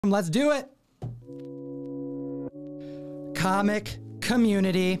Let's do it. Comic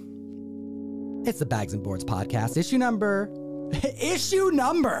community. It's the Bags and Boards podcast. Issue number. Oh,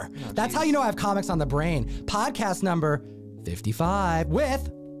 that's how you know I have comics on the brain. Podcast number 55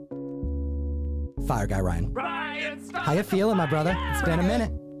 with Fire Guy Ryan. How you feeling, my brother? It's been a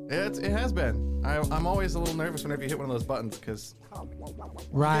minute. It has been. I'm always a little nervous whenever you hit one of those buttons because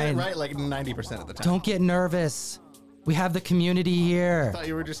Ryan, right like 90% of the time. Don't get nervous. We have the community here. I thought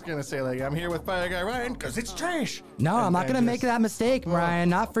you were just gonna say like I'm here with Fire Guy Ryan because it's trash. No, I'm not gonna make that mistake, Ryan.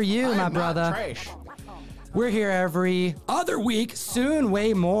 Not for you, my brother. Not trash. We're here every other week, soon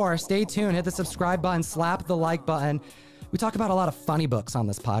way more. Stay tuned, hit the subscribe button, slap the like button. We talk about a lot of funny books on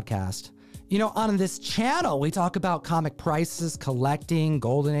this podcast. You know, on this channel, we talk about comic prices, collecting,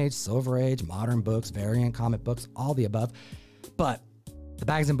 Golden Age, Silver Age, modern books, variant comic books, all the above. But the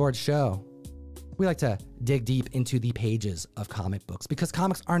Bags and Boards show, we like to dig deep into the pages of comic books because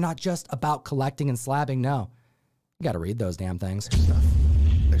comics are not just about collecting and slabbing. No, you got to read those damn things.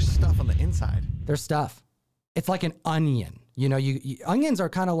 There's stuff on the inside. There's stuff. It's like an onion. You know, onions are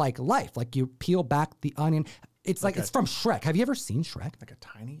kind of like life. Like you peel back the onion. It's like it's from Shrek. Have you ever seen Shrek? Like a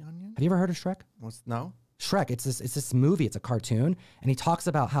tiny onion? Have you ever heard of Shrek? No. Shrek, it's this movie, it's a cartoon, and he talks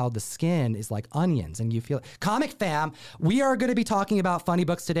about how the skin is like onions and you feel it. Comic fam, we are going to be talking about funny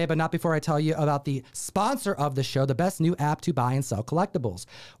books today, but not before I tell you about the sponsor of the show, the best new app to buy and sell collectibles.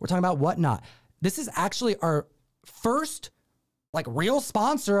 We're talking about Whatnot. This is actually our first like real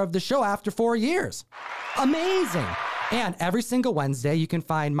sponsor of the show after 4 years. Amazing. And every single Wednesday, you can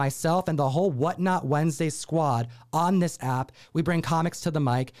find myself and the whole Whatnot Wednesday squad on this app. We bring comics to the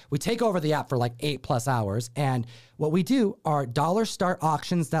mic. We take over the app for like 8+ hours. And what we do are dollar start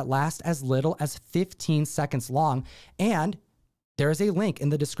auctions that last as little as 15 seconds long. And there is a link in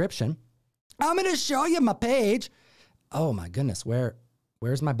the description. I'm going to show you my page. Oh my goodness,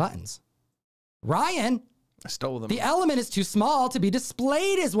 where's my buttons? Ryan, I stole them. The element is too small to be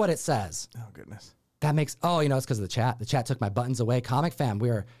displayed is what it says. Oh goodness. That makes, oh, you know, it's because of the chat. The chat took my buttons away. Comic fam,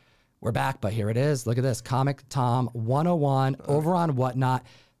 we're back, but here it is. Look at this, Comictom101 over on Whatnot.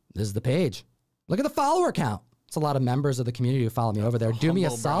 This is the page. Look at the follower count. It's a lot of members of the community who follow me over there. Do me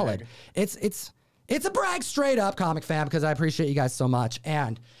a solid. It's a brag straight up, comic fam, because I appreciate you guys so much.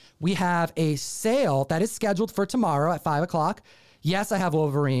 And we have a sale that is scheduled for tomorrow at 5 o'clock. Yes, I have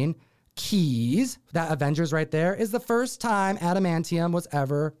Wolverine. Keys, that Avengers right there, is the first time adamantium was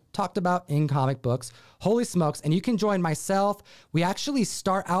ever talked about in comic books. Holy smokes. And you can join myself. We actually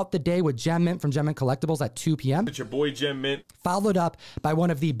start out the day with Gem Mint from Gem Mint Collectibles at 2 p.m. It's your boy Gem Mint. Followed up by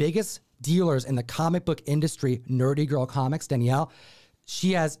one of the biggest dealers in the comic book industry, Nerdy Girl Comics, Danielle.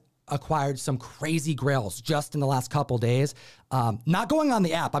 She has acquired some crazy grails just in the last couple days. Not going on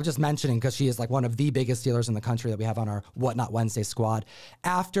the app, I'm just mentioning because she is like one of the biggest dealers in the country that we have on our Whatnot Wednesday squad.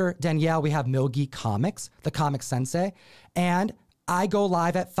 After Danielle, we have Milgi Comics, the comic sensei, and I go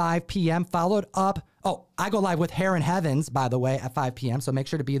live at 5 p.m. followed up. Oh, I go live with Hair in Heavens, by the way, at 5 p.m. So make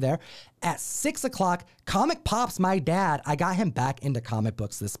sure to be there. At 6 o'clock, Comic Pops, my dad, I got him back into comic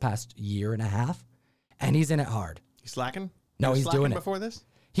books this past year and a half, and he's in it hard. He's slacking? No, he's doing it. Before this?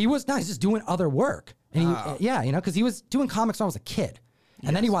 He's just doing other work. And yeah, you know, because he was doing comics when I was a kid.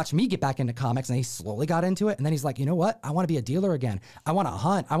 And then he watched me get back into comics and he slowly got into it. And then he's like, you know what? I want to be a dealer again. I want to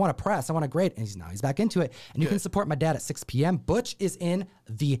hunt. I want to press. I want to grade. And now he's back into it. And you can support my dad at 6 p.m. Butch is in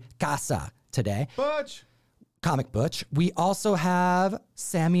the casa today. Butch. Comic Butch. We also have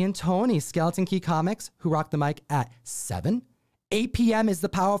Sammy and Tony, Skeleton Key Comics, who rock the mic at 7. 8 p.m. is the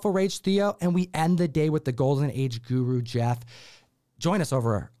Powerful Rage Theo. And we end the day with the Golden Age Guru, Jeff. Join us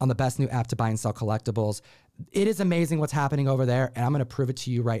over on the best new app to buy and sell collectibles. It is amazing what's happening over there, and I'm going to prove it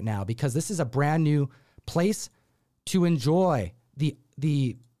to you right now because this is a brand new place to enjoy the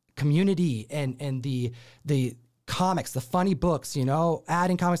community and the comics, the funny books, you know,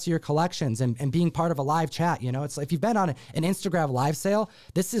 adding comics to your collections and being part of a live chat. You know, it's like if you've been on an Instagram live sale,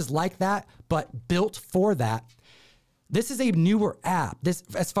 this is like that, but built for that. This is a newer app,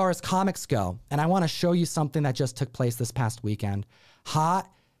 as far as comics go, and I want to show you something that just took place this past weekend.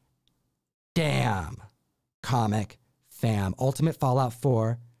 Hot damn, comic fam. Ultimate Fallout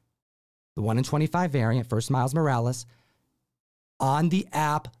 4, the 1 in 25 variant, first Miles Morales, on the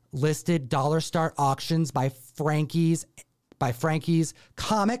app, listed dollar start auctions by Frankie's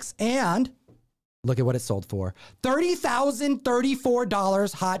Comics, and look at what it sold for.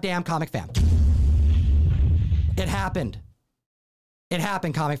 $30,034, hot damn, comic fam. It happened. It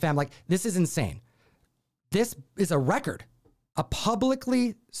happened, comic fam. Like, this is insane. This is a record. A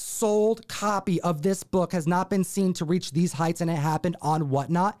publicly sold copy of this book has not been seen to reach these heights, and it happened on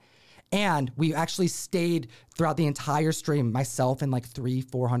Whatnot. And we actually stayed throughout the entire stream, myself and like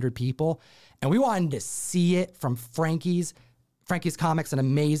 300-400 people. And we wanted to see it from Frankie's. Frankie's Comics, an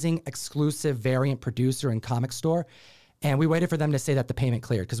amazing exclusive variant producer and comic store. And we waited for them to say that the payment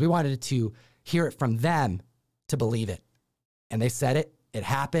cleared because we wanted to hear it from them to believe it. And they said it. It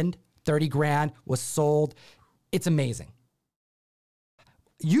happened. 30 grand was sold. It's amazing.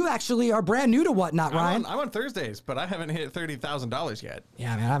 You actually are brand new to Whatnot, Ryan. I'm on Thursdays, but I haven't hit $30,000 yet.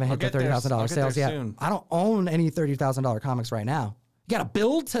 Yeah, man, I haven't hit the $30,000 sales yet. Soon. I don't own any $30,000 comics right now. You got to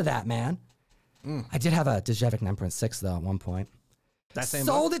build to that, man. I did have a Dejevik Nemprint 6, though, at one point. That same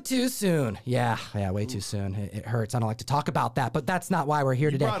Sold book? it too soon. Yeah, way too soon. It hurts. I don't like to talk about that, but that's not why we're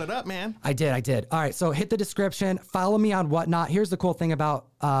here today. You brought it up, man. I did. All right, so hit the description. Follow me on Whatnot. Here's the cool thing about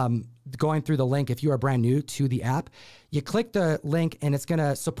going through the link. If you are brand new to the app, you click the link and it's going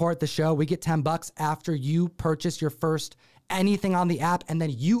to support the show. We get $10 after you purchase your first anything on the app, and then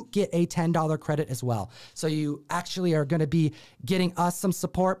you get a $10 credit as well. So you actually are going to be getting us some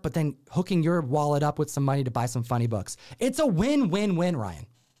support, but then hooking your wallet up with some money to buy some funny books. It's a win-win-win, Ryan.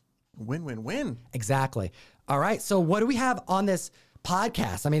 Win-win-win. Exactly. All right, so what do we have on this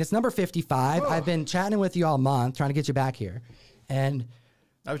podcast? I mean, it's number 55. I've been chatting with you all month, trying to get you back here. And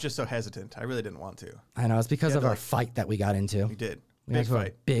I was just so hesitant. I really didn't want to. I know, it's because of our fight that we got into. We did. Big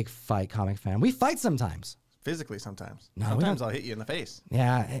fight. Big fight, comic fan. We fight sometimes. Physically sometimes. No, sometimes I'll hit you in the face.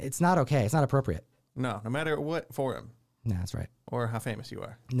 Yeah, it's not okay. It's not appropriate. No matter what forum. No, that's right. Or how famous you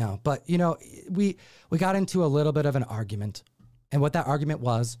are. No, but you know, we got into a little bit of an argument. And what that argument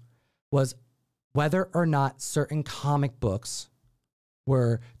was whether or not certain comic books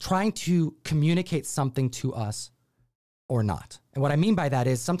were trying to communicate something to us or not. And what I mean by that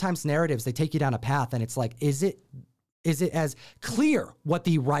is sometimes narratives, they take you down a path and it's like, is it as clear what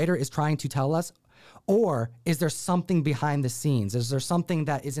the writer is trying to tell us? Or is there something behind the scenes? Is there something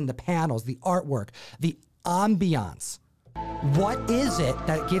that is in the panels, the artwork, the ambiance? What is it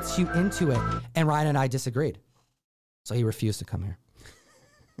that gets you into it? And Ryan and I disagreed. So he refused to come here.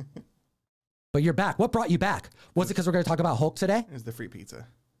 But you're back. What brought you back? Was it because we're going to talk about Hulk today? It's the free pizza.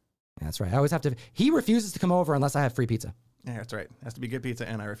 Yeah, that's right. I always have to. He refuses to come over unless I have free pizza. Yeah, that's right. It has to be good pizza,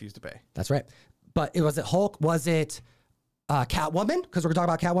 and I refuse to pay. That's right. But was it Hulk? Was it Catwoman? Because we're going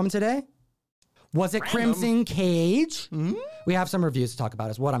to talk about Catwoman today. Was it Crimson Cage? Mm-hmm. We have some reviews to talk about,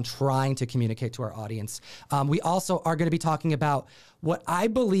 is what I'm trying to communicate to our audience. We also are going to be talking about what I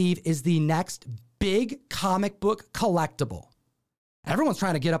believe is the next big comic book collectible. Everyone's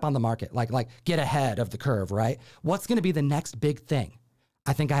trying to get up on the market, like get ahead of the curve, right? What's going to be the next big thing?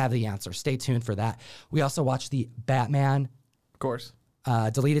 I think I have the answer. Stay tuned for that. We also watched the Batman, of course,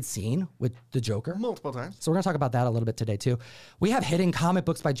 deleted scene with the Joker. Multiple times. So we're going to talk about that a little bit today, too. We have Hidden Comic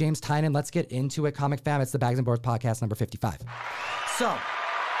Books by James Tynan. Let's get into it, Comic Fam. It's the Bags and Boards podcast, number 55. So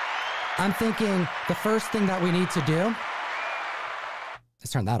I'm thinking the first thing that we need to do,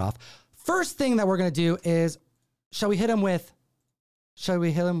 let's turn that off. First thing that we're going to do is, shall we hit him with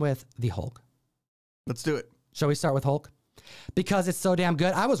the Hulk? Let's do it. Shall we start with Hulk? Because it's so damn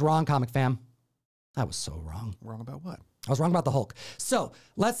good. I was wrong, Comic Fam. I was so wrong. Wrong about what? I was wrong about the Hulk. So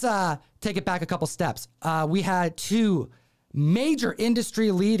let's take it back a couple steps. We had two major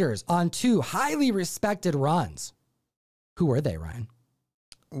industry leaders on two highly respected runs. Who were they, Ryan?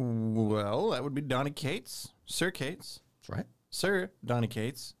 Well, that would be Donny Cates, Sir Cates. That's right. Sir Donny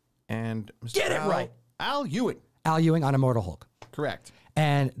Cates and Mr. Get it right. Al Ewing. Al Ewing on Immortal Hulk. Correct.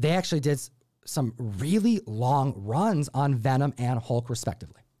 And they actually did some really long runs on Venom and Hulk,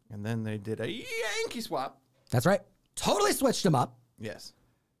 respectively. And then they did a Yankee swap. That's right. Totally switched them up. Yes.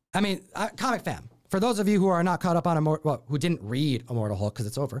 I mean, Comic Fam, for those of you who are not caught up on who didn't read Immortal Hulk because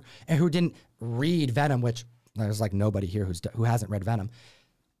it's over, and who didn't read Venom, which there's like nobody here who hasn't read Venom.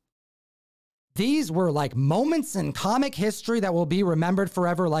 These were like moments in comic history that will be remembered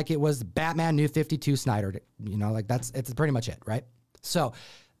forever, like it was Batman New 52 Snyder. You know, like it's pretty much it, right? So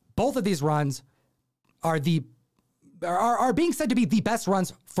both of these runs are being said to be the best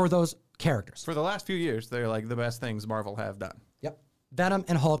runs for those characters. For the last few years, they're like the best things Marvel have done. Yep. Venom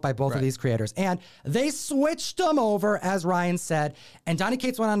and Hulk by both of these creators. And they switched them over, as Ryan said, and Donny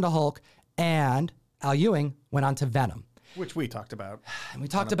Cates went on to Hulk, and Al Ewing went on to Venom. Which we talked about. And we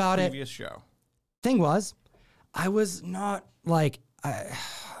talked about it. Previous show. Thing was, I was not like,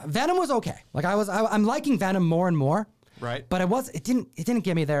 Venom was okay. Like I'm liking Venom more and more. Right. But it didn't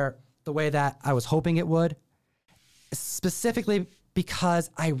get me there the way that I was hoping it would. Specifically because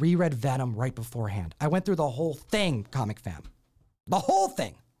I reread Venom right beforehand. I went through the whole thing, Comic Fam. The whole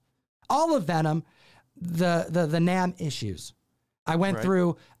thing. All of Venom, the Nam issues. I went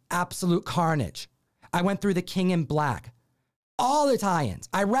through Absolute Carnage. I went through The King in Black. all the tie-ins.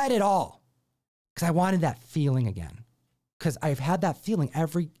 I read it all because I wanted that feeling again. Because I've had that feeling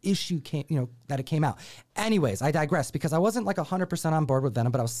every issue that it came out. Anyways, I digress because I wasn't like 100% on board with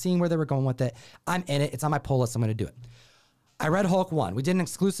Venom, but I was seeing where they were going with it. I'm in it. It's on my pull list. I'm going to do it. I read Hulk 1. We did an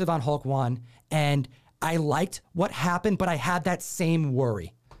exclusive on Hulk 1, and I liked what happened, but I had that same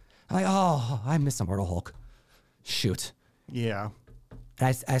worry. I'm like, oh, I miss Immortal Hulk. Shoot. Yeah.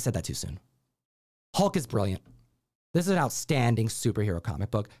 And I said that too soon. Hulk is brilliant. This is an outstanding superhero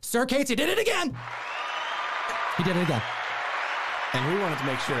comic book. Sir Casey did it again. He did it again. And we wanted to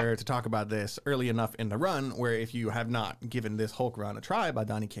make sure to talk about this early enough in the run where if you have not given this Hulk run a try by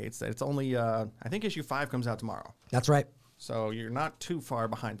Donny Cates, that it's only, I think issue 5 comes out tomorrow. That's right. So you're not too far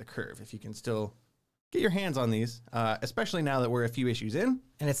behind the curve if you can still get your hands on these, especially now that we're a few issues in.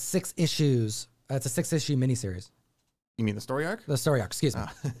 And it's 6 issues. It's a 6-issue miniseries. You mean the story arc? The story arc, excuse me.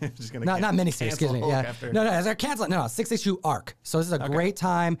 Just gonna not miniseries, excuse me. Yeah. No, they're canceling. No, 6-issue arc. So this is a great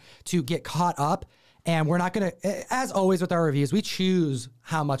time to get caught up. And we're not going to, as always with our reviews, we choose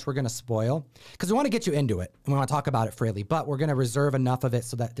how much we're going to spoil because we want to get you into it and we want to talk about it freely, but we're going to reserve enough of it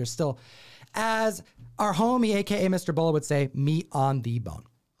so that there's still, as our homie, AKA Mr. Bulla would say, meat on the bone.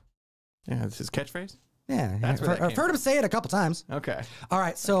 Yeah, that's his catchphrase? Yeah. I've heard him say it a couple times. Okay. All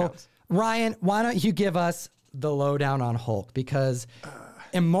right. So Ryan, why don't you give us the lowdown on Hulk? Because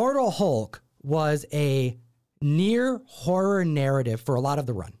Immortal Hulk was a near horror narrative for a lot of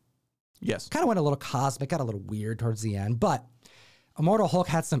the run. Yes. Kind of went a little cosmic, got a little weird towards the end, but Immortal Hulk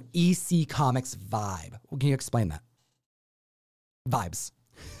had some EC Comics vibe. Can you explain that? Vibes.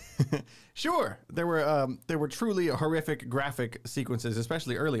 Sure. There were truly horrific graphic sequences,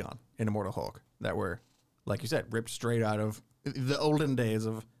 especially early on in Immortal Hulk, that were, like you said, ripped straight out of the olden days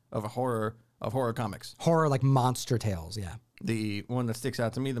of horror comics. Horror like monster tales, yeah. The one that sticks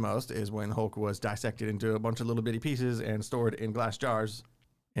out to me the most is when Hulk was dissected into a bunch of little bitty pieces and stored in glass jars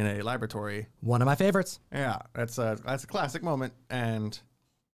in a laboratory. One of my favorites. Yeah, that's a classic moment, and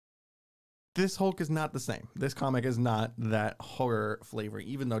this Hulk is not the same. This comic is not that horror flavor,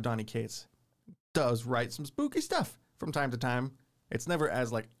 even though Donny Cates does write some spooky stuff from time to time. It's never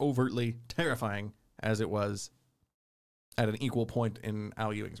as like overtly terrifying as it was at an equal point in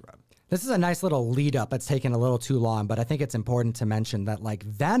Al Ewing's run. This is a nice little lead up that's taken a little too long, but I think it's important to mention that like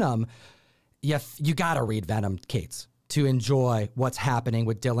Venom, you got to read Venom Cates to enjoy what's happening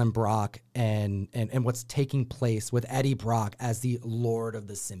with Dylan Brock and what's taking place with Eddie Brock as the Lord of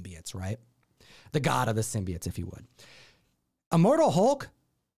the Symbiotes, right? The God of the Symbiotes, if you would. Immortal Hulk,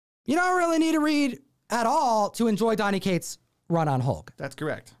 you don't really need to read at all to enjoy Donny Cates' run on Hulk. That's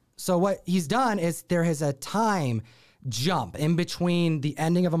correct. So what he's done is there is a time jump in between the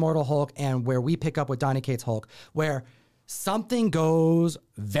ending of Immortal Hulk and where we pick up with Donny Cates' Hulk, where something goes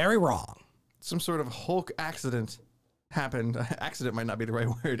very wrong. Some sort of Hulk accident happened. Accident might not be the right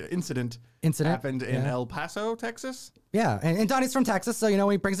word. Incident happened in El Paso, Texas. Yeah, and Donnie's from Texas, so, you know,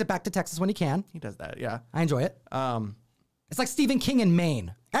 he brings it back to Texas when he can. He does that, yeah. I enjoy it. It's like Stephen King in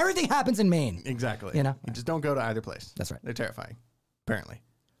Maine. Everything happens in Maine. Exactly. You know? You just don't go to either place. That's right. They're terrifying, apparently.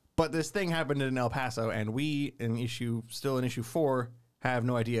 But this thing happened in El Paso, and we, still in issue 4, have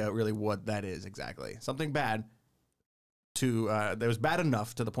no idea really what that is exactly. Something bad that was bad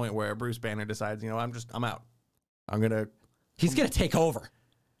enough to the point where Bruce Banner decides, you know, I'm out. He's gonna take over.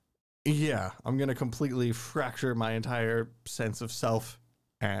 Yeah, I'm gonna completely fracture my entire sense of self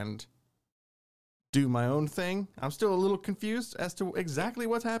and do my own thing. I'm still a little confused as to exactly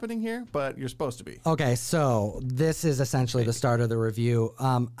what's happening here, but you're supposed to be. Okay, so this is essentially the start of the review.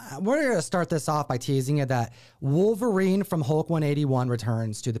 We're gonna start this off by teasing it that Wolverine from Hulk 181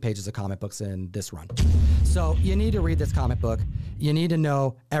 returns to the pages of comic books in this run. So you need to read this comic book. You need to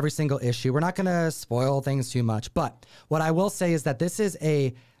know every single issue. We're not gonna spoil things too much, but what I will say is that this is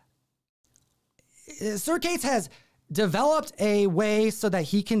Sir Cates has developed a way so that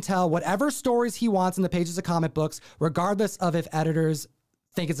he can tell whatever stories he wants in the pages of comic books, regardless of if editors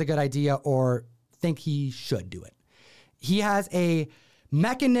think it's a good idea or think he should do it. He has a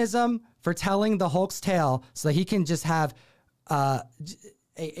mechanism for telling the Hulk's tale so that he can just have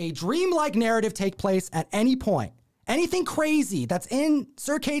a dreamlike narrative take place at any point. Anything crazy that's in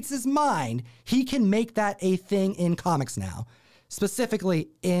Sir Cates' mind, he can make that a thing in comics now, specifically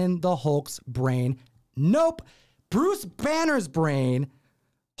in the Hulk's brain. Nope. Bruce Banner's brain,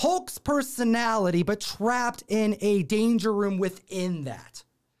 Hulk's personality, but trapped in a danger room within that.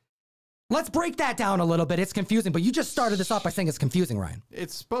 Let's break that down a little bit. It's confusing, but you just started this off by saying it's confusing, Ryan.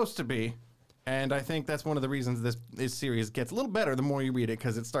 It's supposed to be, and I think that's one of the reasons this series gets a little better the more you read it,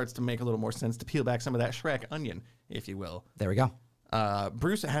 because it starts to make a little more sense to peel back some of that Shrek onion, if you will. There we go.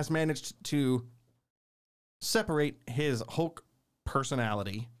 Bruce has managed to separate his Hulk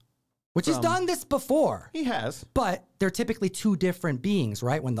personality. Which he's done this before. He has. But they're typically two different beings,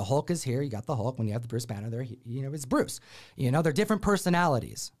 right? When the Hulk is here, you got the Hulk. When you have the Bruce Banner there, it's Bruce. They're different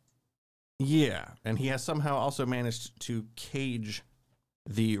personalities. Yeah, and he has somehow also managed to cage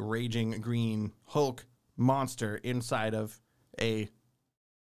the raging green Hulk monster inside of a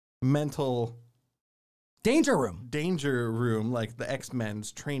mental danger room, like the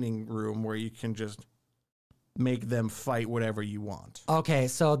X-Men's training room, where you can just make them fight whatever you want. Okay,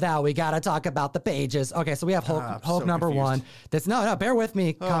 so now we got to talk about the pages. Okay, so we have Hulk so number confused. 1. That's no, bear with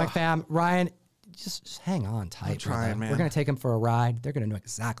me, comic fam. Ryan, just hang on tight. I'm trying, man. We're going to take him for a ride. They're going to know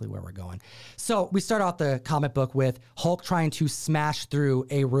exactly where we're going. So we start off the comic book with Hulk trying to smash through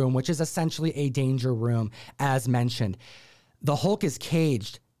a room, which is essentially a danger room, as mentioned. The Hulk is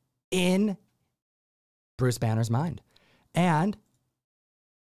caged in Bruce Banner's mind, and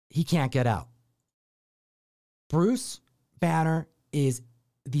he can't get out. Bruce Banner is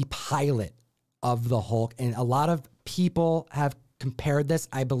the pilot of the Hulk, and a lot of people have compared this.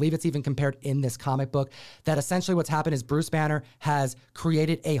 I believe it's even compared in this comic book that essentially what's happened is Bruce Banner has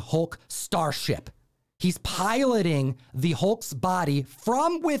created a Hulk starship. He's piloting the Hulk's body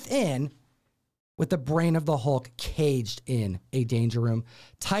from within with the brain of the Hulk caged in a danger room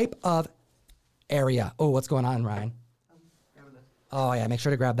type of area. Oh, what's going on, Ryan? Oh, yeah, make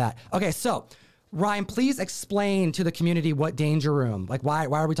sure to grab that. Okay, so Ryan, please explain to the community what danger room, like why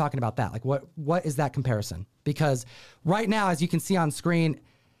are we talking about that? Like what is that comparison? Because right now, as you can see on screen,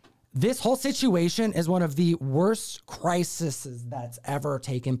 this whole situation is one of the worst crises that's ever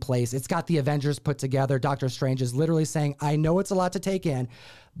taken place. It's got the Avengers put together. Doctor Strange is literally saying, I know it's a lot to take in,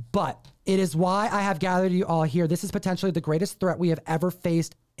 but it is why I have gathered you all here. This is potentially the greatest threat we have ever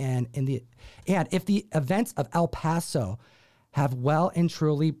faced. And if the events of El Paso have well and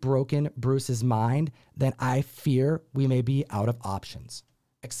truly broken Bruce's mind, then I fear we may be out of options.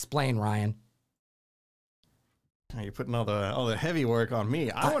 Explain, Ryan. You're putting all the heavy work on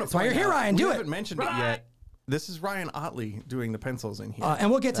me. That's why you're here, Ryan. Do it. We haven't mentioned it yet. This is Ryan Otley doing the pencils in here. And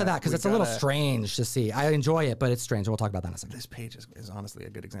we'll get to that because it's a little strange to see. I enjoy it, but it's strange. We'll talk about that in a second. This page is honestly a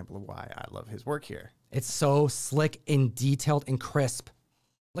good example of why I love his work here. It's so slick and detailed and crisp.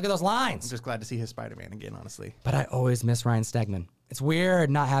 Look at those lines. I'm just glad to see his Spider-Man again, honestly. But I always miss Ryan Stegman. It's weird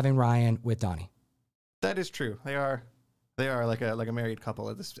not having Ryan with Donnie. That is true. They are like a married couple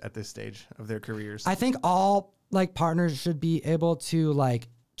at this stage of their careers. I think all partners should be able to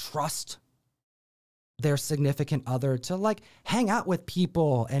trust their significant other to hang out with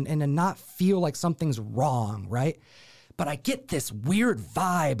people and not feel like something's wrong, right? But I get this weird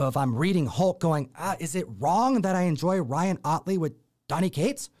vibe of I'm reading Hulk going, is it wrong that I enjoy Ryan Otley with Donny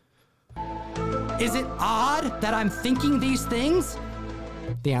Cates? Is it odd that I'm thinking these things?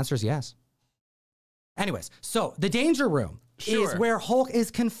 The answer is yes. Anyways, so the danger room is where Hulk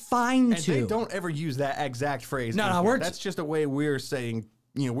is confined to. And they don't ever use that exact phrase. No, that's just a way we're saying,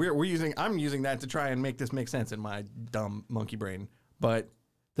 I'm using that to try and make this make sense in my dumb monkey brain. But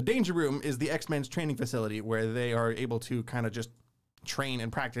the danger room is the X-Men's training facility where they are able to kind of just train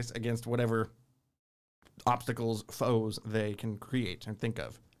and practice against whatever obstacles, foes they can create and think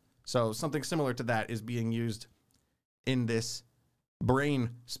of. So something similar to that is being used in this brain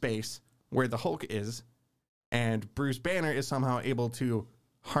space where the Hulk is, and Bruce Banner is somehow able to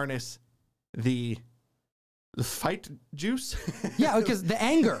harness the fight juice. Yeah, because the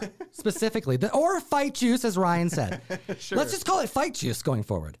anger specifically, or fight juice, as Ryan said. Sure. Let's just call it fight juice going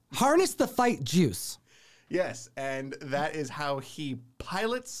forward. Harness the fight juice. Yes, and that is how he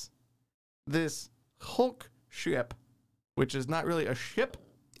pilots this Hulk ship, which is not really a ship.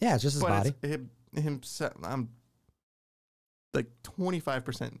 Yeah, it's just his body. Himself. I'm like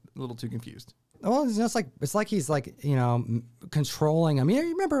 25% a little too confused. Well, it's like he's controlling him. You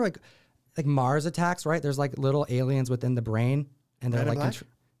remember like Mars attacks, right? There's little aliens within the brain, and they're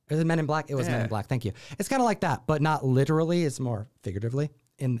is it Men in Black? It was Men in Black. Thank you. It's kind of like that, but not literally. It's more figuratively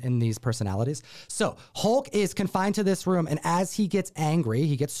in these personalities. So Hulk is confined to this room, and as he gets angry,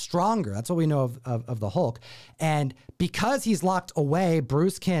 he gets stronger. That's what we know of the Hulk. And because he's locked away,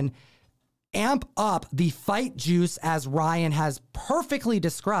 Bruce can amp up the fight juice, as Ryan has perfectly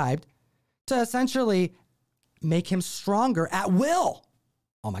described, to essentially make him stronger at will.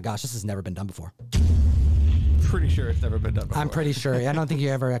 Oh my gosh, this has never been done before. Pretty sure it's never been done before. I'm pretty sure. I don't think you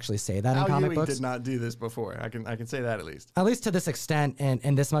ever actually say that in comic books. Did not do this before. I can say that at least. At least to this extent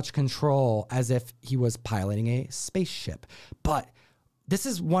and this much control, as if he was piloting a spaceship. But this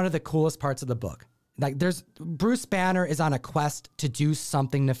is one of the coolest parts of the book. Bruce Banner is on a quest to do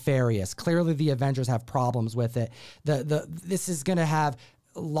something nefarious. Clearly the Avengers have problems with it. This is going to have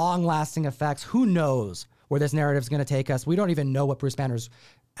long-lasting effects. Who knows where this narrative is going to take us. We don't even know what Bruce Banner's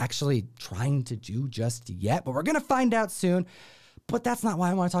actually trying to do just yet, but we're going to find out soon. But that's not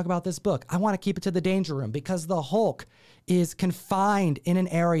why I want to talk about this book. I want to keep it to the Danger Room because the Hulk is confined in an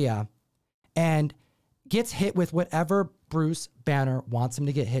area and gets hit with whatever Bruce Banner wants him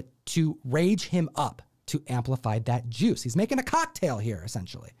to get hit to rage him up, to amplify that juice. He's making a cocktail here,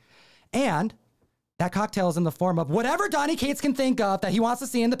 essentially. And that cocktail is in the form of whatever Donny Cates can think of that he wants to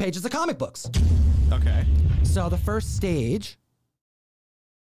see in the pages of comic books. Okay. So the first stage,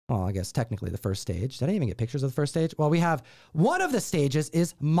 well, I guess technically the first stage. Did I even get pictures of the first stage? Well, we have one of the stages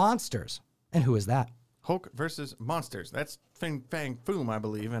is monsters. And who is that? Hulk versus monsters. That's Fing Fang Foom, I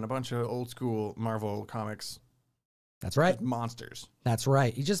believe, and a bunch of old school Marvel comics. That's right. Monsters. That's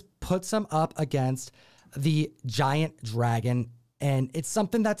right. He just puts them up against the giant dragon. And it's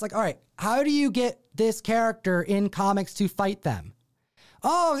something that's like, all right, how do you get this character in comics to fight them?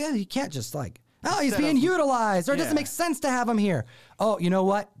 Oh, yeah, you can't just like, oh, he's being utilized, or it doesn't make sense to have him here. Oh, you know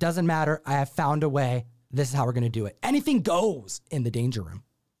what? Doesn't matter. I have found a way. This is how we're going to do it. Anything goes in the Danger Room.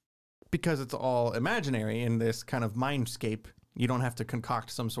 Because it's all imaginary in this kind of mindscape. You don't have to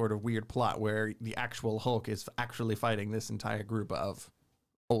concoct some sort of weird plot where the actual Hulk is actually fighting this entire group of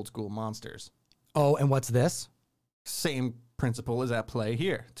old school monsters. Oh, and what's this? Same principle is at play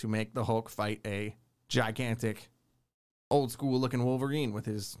here to make the Hulk fight a gigantic old school looking Wolverine with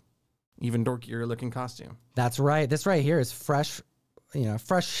his even dorkier looking costume. That's right. This right here is fresh,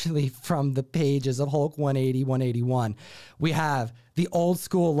 freshly from the pages of Hulk 180, 181. We have the old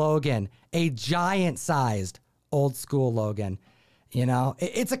school Logan, a giant sized old school Logan.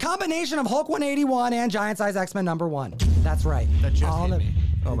 It's a combination of Hulk 181 and giant size X-Men #1. That's right. That just hit me.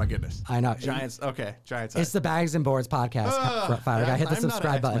 Oh my goodness. I know. Giants. Okay. Giant size. It's the Bags and Boards podcast. Gotta hit the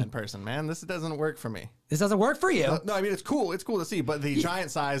subscribe button. I'm not an X-Men person, man. This doesn't work for me. This doesn't work for you. No, I mean, it's cool. It's cool to see, but the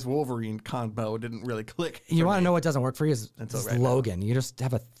giant size Wolverine combo didn't really click. You want to know what doesn't work for you is right Logan. Now. You just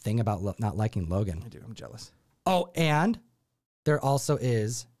have a thing about not liking Logan. I do. I'm jealous. Oh, and there also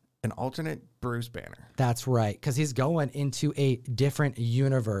is an alternate Bruce Banner. That's right, because he's going into a different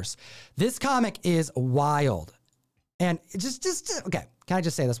universe. This comic is wild. And just okay, can I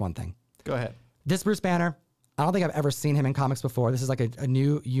just say this one thing? Go ahead. This Bruce Banner, I don't think I've ever seen him in comics before. This is like a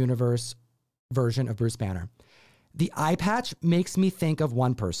new universe version of Bruce Banner. The eye patch makes me think of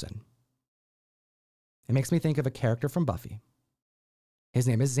one person. It makes me think of a character from Buffy. His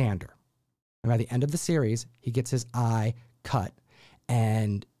name is Xander. And by the end of the series, he gets his eye cut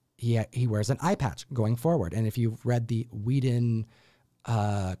and he wears an eye patch going forward. And if you've read the Whedon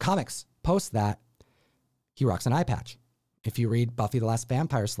comics post that, he rocks an eye patch. If you read Buffy the Last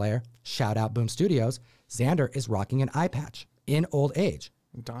Vampire Slayer, shout out Boom Studios, Xander is rocking an eye patch in old age.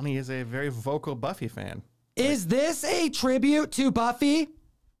 Donnie is a very vocal Buffy fan. Is this a tribute to Buffy?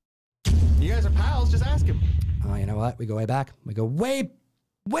 You guys are pals, just ask him. Oh, you know what? We go way back. We go way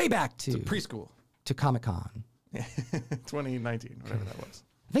back to preschool. To Comic-Con. 2019, whatever that was.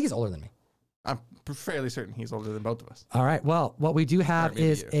 I think he's older than me. I'm fairly certain he's older than both of us. All right. Well, what we do have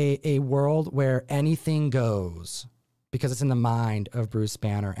is a world where anything goes because it's in the mind of Bruce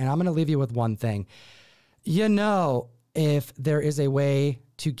Banner. And I'm going to leave you with one thing. If there is a way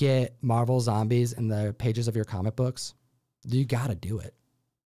to get Marvel zombies in the pages of your comic books, you got to do it.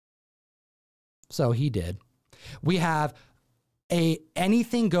 So he did. We have a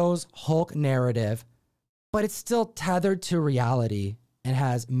anything goes Hulk narrative, but it's still tethered to reality and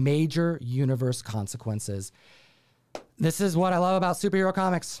has major universe consequences. This is what I love about superhero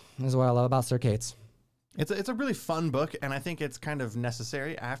comics. This is what I love about Sir Cates. It's a really fun book, and I think it's kind of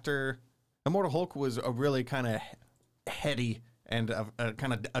necessary. After Immortal Hulk was a really kind of heady and a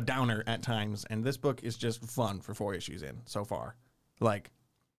kind of a downer at times, and this book is just fun for 4 issues in so far. Like,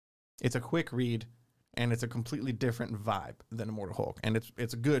 it's a quick read, and it's a completely different vibe than Immortal Hulk, and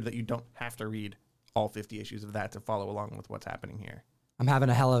it's good that you don't have to read all 50 issues of that to follow along with what's happening here. I'm having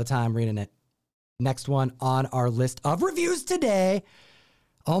a hell of a time reading it. Next one on our list of reviews today.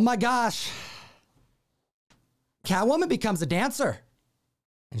 Oh my gosh. Catwoman becomes a dancer.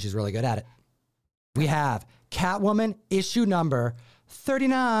 And she's really good at it. We have Catwoman issue number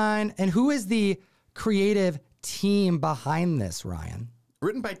 39. And who is the creative team behind this, Ryan?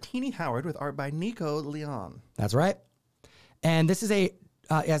 Written by Teeny Howard with art by Nico Leon. That's right. And this is a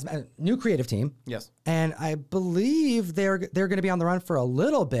new creative team. Yes. And I believe they're going to be on the run for a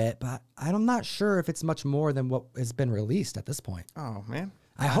little bit, but I'm not sure if it's much more than what has been released at this point. Oh, man.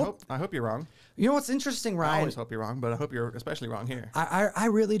 I hope you're wrong. You know what's interesting, Ryan? I always hope you're wrong, but I hope you're especially wrong here. I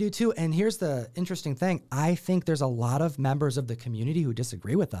really do too. And here's the interesting thing. I think there's a lot of members of the community who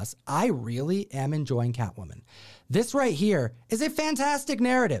disagree with us. I really am enjoying Catwoman. This right here is a fantastic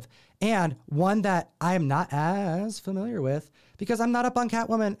narrative and one that I am not as familiar with because I'm not up on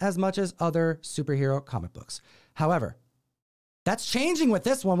Catwoman as much as other superhero comic books. However, that's changing with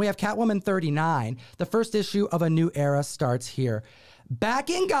this one. We have Catwoman 39. The first issue of a new era starts here. Back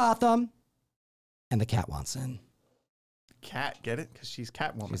in Gotham, and the cat wants in. Cat, get it? Because she's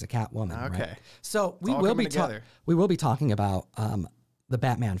Catwoman. She's a Catwoman. Okay. Right? So we will be talking about the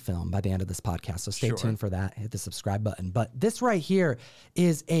Batman film by the end of this podcast. So stay tuned for that. Hit the subscribe button. But this right here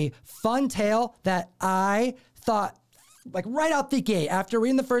is a fun tale that I thought, like right out the gate, after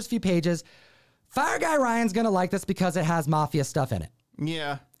reading the first few pages, Fire Guy Ryan's gonna like this because it has mafia stuff in it.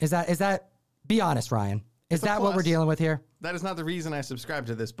 Yeah. Is that? Be honest, Ryan. Is that what we're dealing with here? That is not the reason I subscribed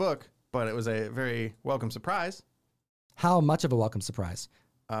to this book, but it was a very welcome surprise. How much of a welcome surprise?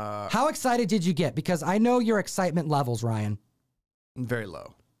 How excited did you get? Because I know your excitement levels, Ryan. Very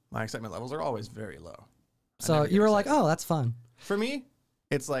low. My excitement levels are always very low. So you were like, oh, that's fun. For me,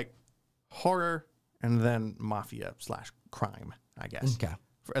 it's like horror and then mafia / crime, I guess. Okay.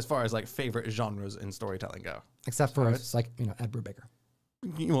 As far as like favorite genres in storytelling go. Except for it's like, Ed Brubaker.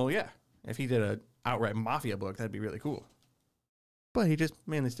 Well, yeah. If he did an outright mafia book, that'd be really cool. But he just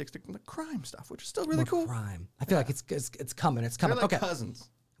mainly sticks to the crime stuff, which is still really cool. Crime. I feel like it's coming. It's coming. They're like cousins.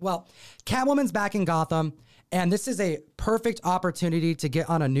 Well, Catwoman's back in Gotham, and this is a perfect opportunity to get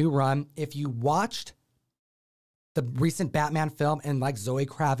on a new run. If you watched the recent Batman film and like Zoe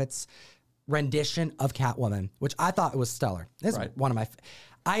Kravitz's rendition of Catwoman, which I thought it was stellar. This is one of my.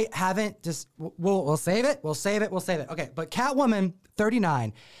 I haven't just. We'll save it. We'll save it. We'll save it. Okay, but Catwoman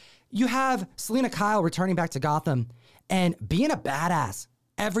 39. You have Selena Kyle returning back to Gotham and being a badass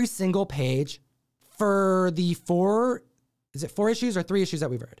every single page for the 4 issues or 3 issues that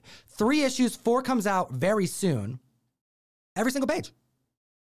we've read? 3 issues, 4 comes out very soon. Every single page.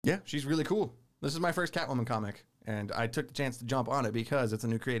 Yeah, she's really cool. This is my first Catwoman comic, and I took the chance to jump on it because it's a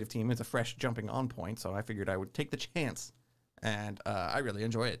new creative team. It's a fresh jumping on point, so I figured I would take the chance, and I really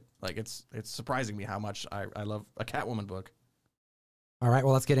enjoy it. Like, it's surprising me how much I love a Catwoman book. All right,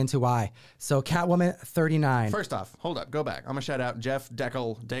 well, let's get into why. So Catwoman 39. First off, hold up, go back. I'm going to shout out Jeff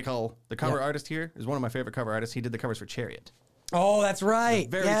Deckel. The cover artist here is one of my favorite cover artists. He did the covers for Chariot. Oh, that's right.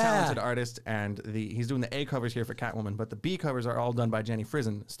 Very talented artist, and he's doing the A covers here for Catwoman, but the B covers are all done by Jenny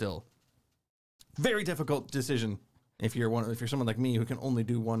Frison still. Very difficult decision if you're someone like me who can only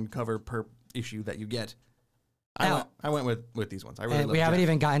do one cover per issue that you get. I went with these ones. I really love we haven't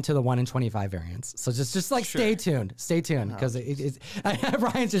even gotten to the 1 in 25 variants. So just like stay tuned because it's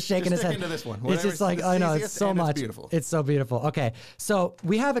Ryan's just shaking his head. Into this one. It's just like I know it's so much. It's beautiful. It's so beautiful. Okay, so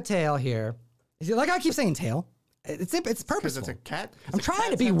we have a tale here. Like I keep saying tail. It's purposeful. It's a cat. I'm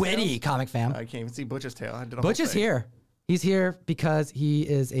trying to be witty, comic fam. I can't even see Butch's tail. Butch is here. He's here because he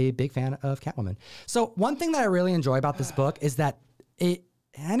is a big fan of Catwoman. So one thing that I really enjoy about this book is that I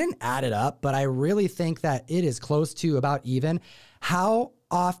didn't add it up, but I really think that it is close to about even how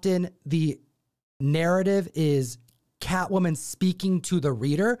often the narrative is Catwoman speaking to the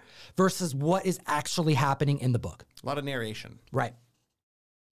reader versus what is actually happening in the book. A lot of narration. Right.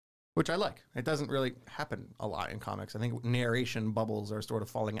 Which I like. It doesn't really happen a lot in comics. I think narration bubbles are sort of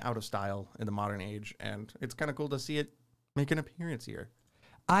falling out of style in the modern age, and it's kind of cool to see it make an appearance here.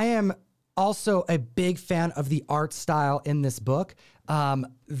 I am also a big fan of the art style in this book.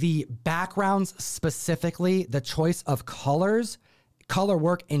 The backgrounds specifically, the choice of colors, color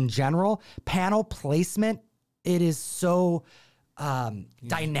work in general, panel placement, it is so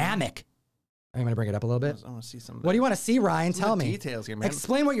dynamic. I'm going to bring it up a little bit. I want to see some. What do you want to see, Ryan? Tell me. Details here, man.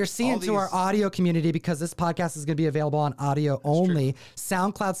 Explain what you're seeing to our audio community because this podcast is going to be available on audio only,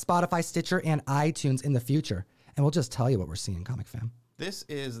 SoundCloud, Spotify, Stitcher, and iTunes in the future. And we'll just tell you what we're seeing, Comic Fam. This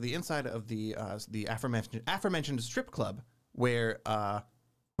is the inside of the aforementioned strip club where,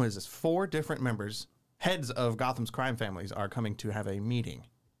 what is this, 4 different members, heads of Gotham's crime families, are coming to have a meeting.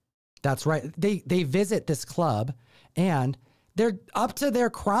 That's right. They visit this club, and they're up to their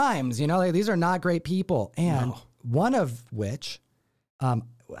crimes. These are not great people. And one of which,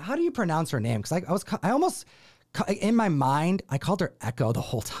 how do you pronounce her name? Because I almost, in my mind, I called her Echo the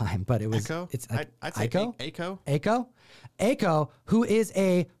whole time, but it was Echo. I'd say Echo. Echo, who is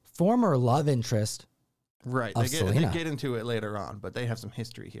a former love interest. Right. They get into it later on, but they have some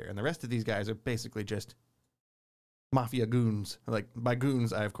history here. And the rest of these guys are basically just mafia goons. Like, by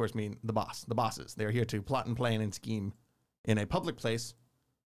goons, I, of course, mean the bosses. They're here to plot and plan and scheme in a public place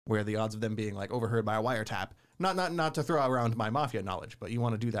where the odds of them being like overheard by a wiretap, not to throw around my mafia knowledge, but you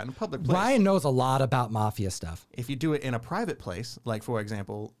want to do that in a public place. Ryan knows a lot about mafia stuff. If you do it in a private place, like for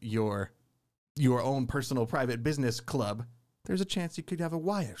example, your own personal private business club, there's a chance you could have a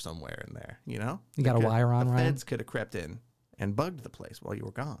wire somewhere in there, you know? You got a wire on, the Ryan? feds could have crept in and bugged the place while you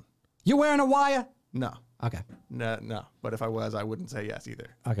were gone. You wearing a wire? No. Okay. No. But if I was, I wouldn't say yes either.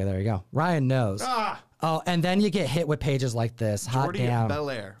 Okay, there you go. Ryan knows. Oh, and then you get hit with pages like this. Hot Jordy damn.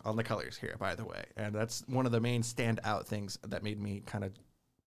 Belair on the colors here, by the way. And that's one of the main standout things that made me kind of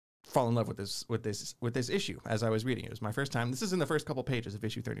fall in love with this issue as I was reading. It was my first time. This is in the first couple pages of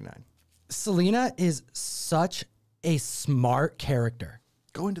issue 39. Selena is such a smart character.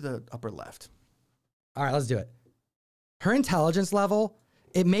 Go into the upper left. All right, let's do it. Her intelligence level,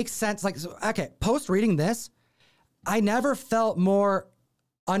 it makes sense. Like, so, okay, post reading this, I never felt more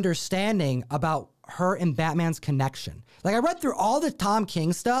understanding about her and Batman's connection. Like, I read through all the Tom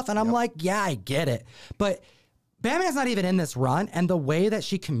King stuff and I'm like, yeah, I get it. But Batman's not even in this run, and the way that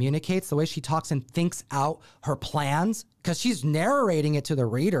she communicates, the way she talks and thinks out her plans, because she's narrating it to the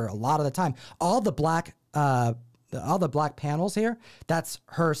reader a lot of the time. All the black panels here, that's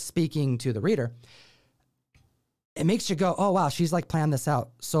her speaking to the reader. It makes you go, oh wow, she's like planned this out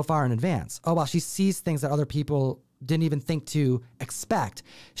so far in advance. Oh wow, she sees things that other people didn't even think to expect.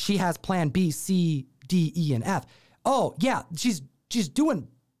 She has plan B, C, D, E, and F. Oh yeah, she's doing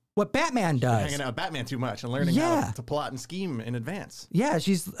what Batman does. Hanging out with Batman too much and learning how to plot and scheme in advance. Yeah,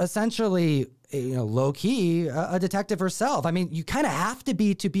 she's essentially, low key a detective herself. I mean, you kind of have to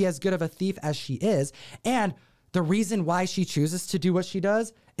be as good of a thief as she is. And the reason why she chooses to do what she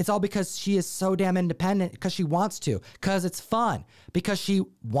does, it's all because she is so damn independent, because she wants to, because it's fun, because she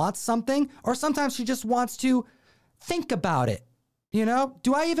wants something, or sometimes she just wants to think about it. You know,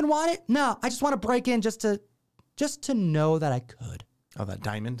 do I even want it? No, I just want to break in just to know that I could. Oh, that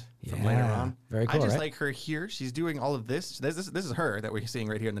diamond from later on. Very cool. I just right? like her here. She's doing all of this. This is her that we're seeing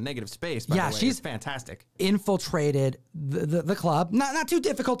right here in the negative space. By the way. She's it's fantastic. Infiltrated the club. Not too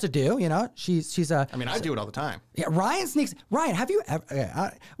difficult to do. You know, she's a. I mean, I do it all the time. Yeah, Ryan sneaks. Ryan, have you ever?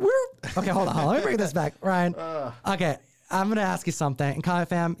 Okay. Hold on. Let me bring this back, Ryan. Okay, I'm gonna ask you something. And Comic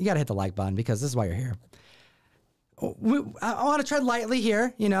Fam, you gotta hit the like button because this is why you're here. I want to tread lightly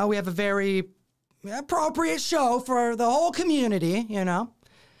here. You know, we have a very appropriate show for the whole community, you know.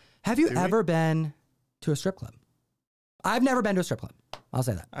 Have you ever been to a strip club? I've never been to a strip club. I'll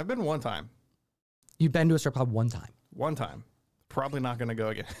say that. I've been one time. You've been to a strip club one time? One time. Probably not going to go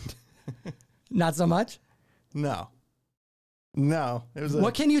again. Not so much? No. It was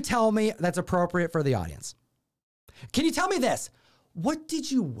what can you tell me that's appropriate for the audience? Can you tell me this? What did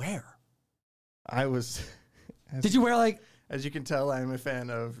you wear? I was... Did you wear like... As you can tell, I'm a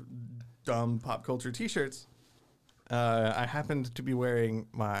fan of dumb pop culture t-shirts. I happened to be wearing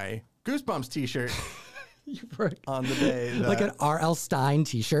my Goosebumps t-shirt on the day that, like an R.L. Stein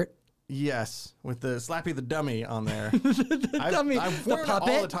t-shirt. Yes, with the Slappy the Dummy on there. Dummy, I've worn it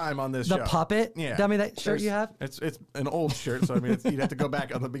all the time on this show. The puppet dummy, that shirt you have? It's an old shirt, so I mean you'd have to go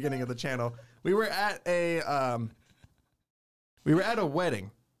back on the beginning of the channel. We were at a wedding,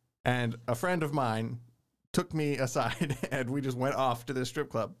 and a friend of mine took me aside, and we just went off to this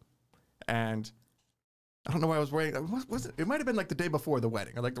strip club. And I don't know why I was wearing. Was it? It might have been like the day before the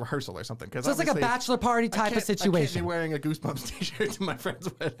wedding, or like the rehearsal or something. So it's like a bachelor party type of situation. I can't be wearing a Goosebumps t-shirt to my friend's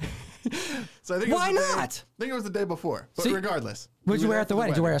wedding. So I think why not? I think it was the day before. But regardless, what'd you wear at the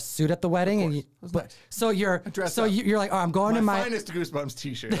wedding? Did you wear a suit at the wedding? And nice. So you're like, oh, I'm going to my finest Goosebumps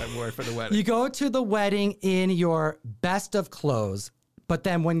t-shirt I wore for the wedding. You go to the wedding in your best of clothes, but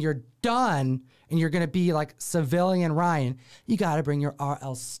then when you're done and you're going to be like civilian Ryan, you got to bring your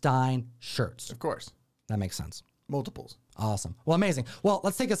R.L. Stein shirts. Of course. That makes sense. Multiples. Awesome. Well, amazing. Well,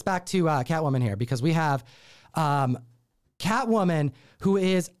 let's take us back to Catwoman here, because we have Catwoman who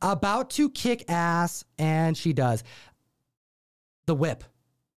is about to kick ass, and she does. The whip.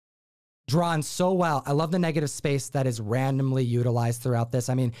 Drawn so well. I love the negative space that is randomly utilized throughout this.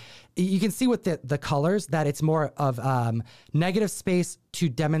 I mean, you can see with the colors that it's more of negative space to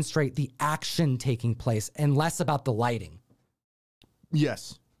demonstrate the action taking place and less about the lighting.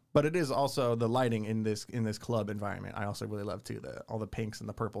 Yes, but it is also the lighting in this club environment. I also really love too. All the pinks and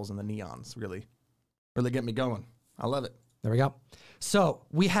the purples and the neons really get me going. I love it. There we go. So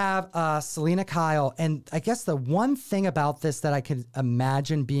we have Selena Kyle, and I guess the one thing about this that I could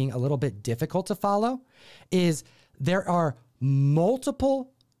imagine being a little bit difficult to follow is there are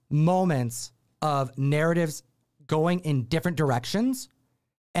multiple moments of narratives going in different directions,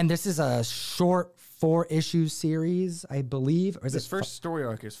 and this is a short 4-issue series, I believe. Or is This it first story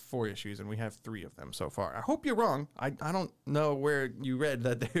arc is 4 issues, and we have 3 of them so far. I hope you're wrong. I don't know where you read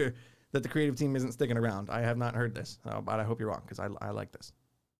that that the creative team isn't sticking around. I have not heard this, but I hope you're wrong because I like this.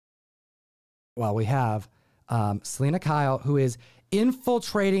 Well, we have Selena Kyle, who is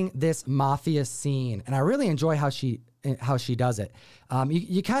infiltrating this mafia scene, and I really enjoy how she does it.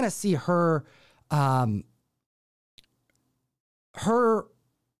 You kind of see her her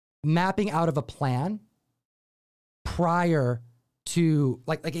mapping out of a plan prior to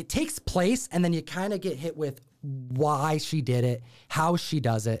like it takes place, and then you kind of get hit with why she did it, how she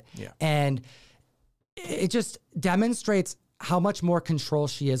does it, and it just demonstrates how much more control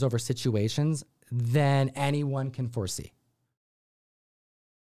she is over situations than anyone can foresee.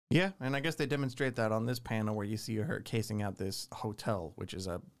 Yeah, and I guess they demonstrate that on this panel where you see her casing out this hotel, which is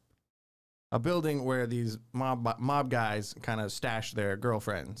a building where these mob guys kind of stash their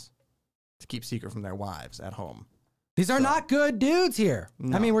girlfriends to keep secret from their wives at home. These are not good dudes here.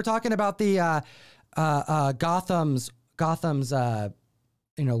 No. I mean, we're talking about the Gotham's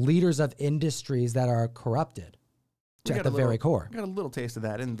leaders of industries that are corrupted at the very core. Got a little taste of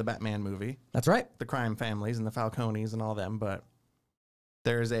that in the Batman movie. That's right. The crime families and the Falcones and all them, but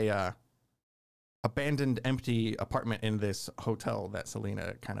there's a abandoned, empty apartment in this hotel that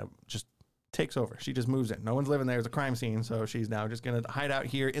Selena kind of just takes over. She just moves in. No one's living there. It's a crime scene, so she's now just going to hide out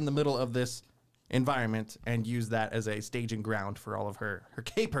here in the middle of this environment and use that as a staging ground for all of her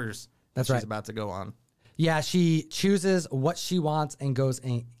capers That's she's right. about to go on. Yeah, she chooses what she wants and goes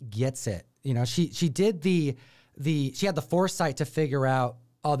and gets it. You know, she did she had the foresight to figure out,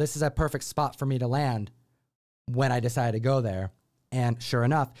 oh, this is a perfect spot for me to land when I decided to go there. And sure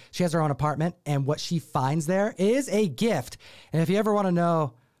enough, she has her own apartment, and what she finds there is a gift. And if you ever want to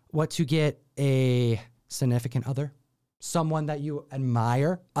know what to get a significant other, someone that you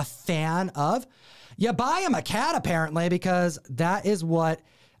admire, a fan of, you buy him a cat, apparently, because that is what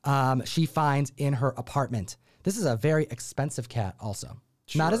she finds in her apartment. This is a very expensive cat also.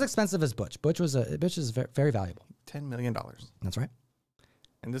 Sure. Not as expensive as Butch. Butch is very valuable. $10 million. That's right.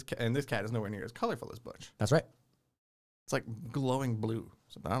 And this cat is nowhere near as colorful as Butch. That's right. It's like glowing blue.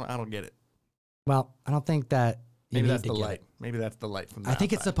 So I don't get it. Well, I don't think that maybe that's the light. Maybe that's the light from the I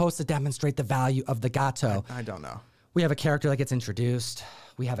think it's supposed to demonstrate the value of the gato. I don't know. We have a character that gets introduced.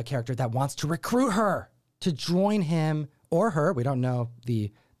 We have a character that wants to recruit her to join him or her. We don't know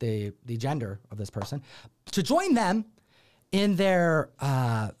the gender of this person. To join them in their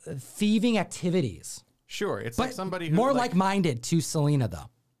thieving activities. Sure, it's like somebody who's more like-minded to Selena, though.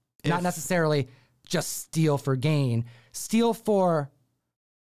 Not necessarily just steal for gain. Steal for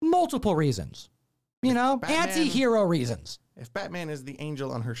multiple reasons. You know, anti-hero reasons. If Batman is the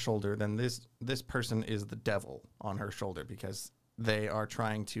angel on her shoulder, then this person is the devil on her shoulder because they are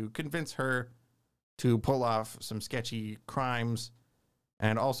trying to convince her to pull off some sketchy crimes.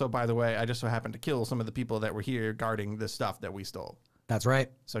 And also, by the way, I just so happened to kill some of the people that were here guarding the stuff that we stole. That's right.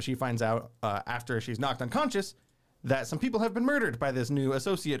 So she finds out after she's knocked unconscious that some people have been murdered by this new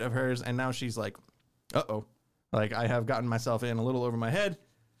associate of hers. And now she's like, uh-oh, like I have gotten myself in a little over my head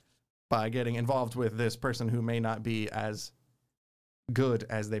by getting involved with this person who may not be as good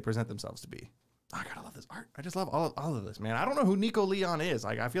as they present themselves to be. Oh, I gotta love this art. I just love all of this, man. I don't know who Nico Leon is.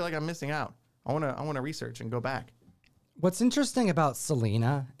 Like, I feel like I'm missing out. I wanna research and go back. What's interesting about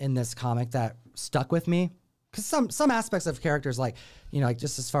Selena in this comic that stuck with me, because some aspects of characters, like, you know, like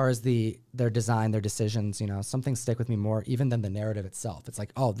just as far as their design, their decisions, you know, some things stick with me more even than the narrative itself. It's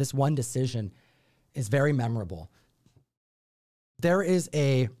like, oh, this one decision is very memorable. There is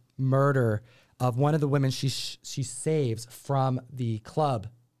a murder of one of the women she saves from the club.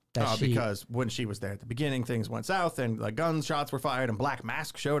 Because when she was there at the beginning, things went south and like gunshots were fired and Black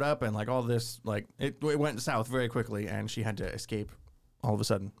Mask showed up and like all this, like it went south very quickly and she had to escape all of a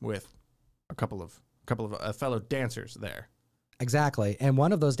sudden with a couple of fellow dancers there. Exactly. And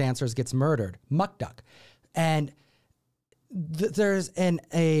one of those dancers gets murdered, Muck Duck. And there's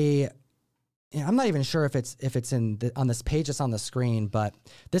I'm not even sure if it's on this page that's on the screen, but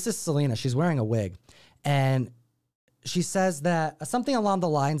this is Selena. She's wearing a wig. And she says that something along the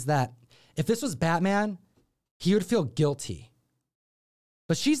lines that if this was Batman, he would feel guilty.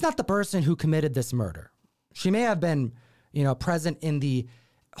 But she's not the person who committed this murder. She may have been, you know, present in the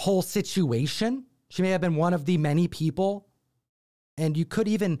whole situation. She may have been one of the many people. And you could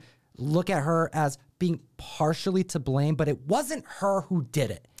even look at her as being partially to blame, but it wasn't her who did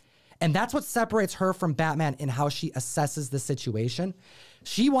it. And that's what separates her from Batman in how she assesses the situation.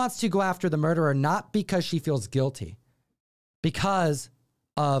 She wants to go after the murderer not because she feels guilty, because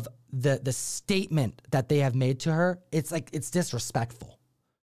of the statement that they have made to her. It's like, it's disrespectful.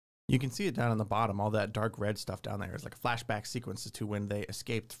 You can see it down on the bottom. All that dark red stuff down there is like a flashback sequences to when they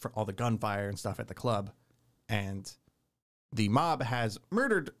escaped from all the gunfire and stuff at the club. And the mob has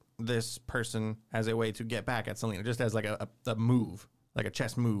murdered this person as a way to get back at Selena, just as like a move, like a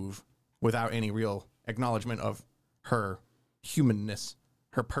chess move, without any real acknowledgement of her humanness,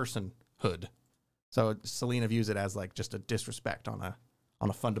 her personhood. So Selena views it as like just a disrespect on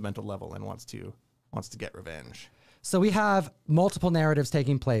a fundamental level and wants to get revenge. So we have multiple narratives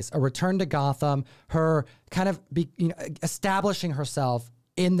taking place. A return to Gotham, her kind of establishing herself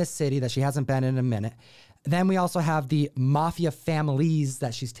in the city that she hasn't been in a minute. Then we also have the mafia families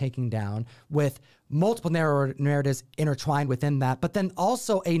that she's taking down with multiple narratives intertwined within that. But then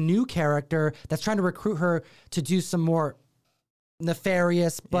also a new character that's trying to recruit her to do some more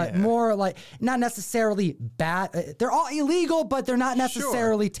nefarious, but more like not necessarily bad. They're all illegal, but they're not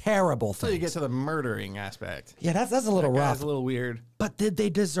necessarily terrible things. So you get to the murdering aspect. Yeah, that's a little rough. That's a little weird. But did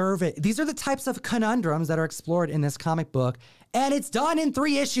they deserve it? These are the types of conundrums that are explored in this comic book, and it's done in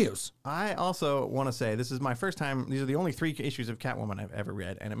 3 issues. I also want to say this is my first time. These are the only 3 issues of Catwoman I've ever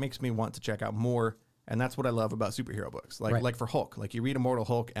read, and it makes me want to check out more. And that's what I love about superhero books. Like for Hulk, like you read Immortal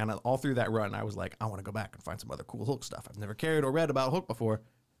Hulk, and all through that run, I was like, I want to go back and find some other cool Hulk stuff. I've never cared or read about Hulk before,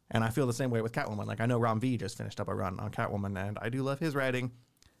 and I feel the same way with Catwoman. Like I know Ron V just finished up a run on Catwoman, and I do love his writing,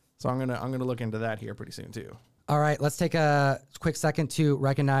 so I'm gonna look into that here pretty soon too. All right, let's take a quick second to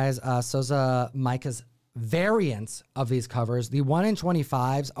recognize Souza Micah's variants of these covers. The 1 in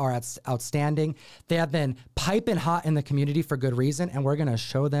 25s are outstanding. They have been piping hot in the community for good reason, and we're going to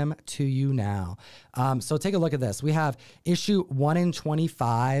show them to you now. So take a look at this. We have issue 1 in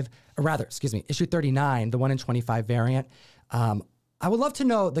 25, or rather, excuse me, issue 39, the 1 in 25 variant. I would love to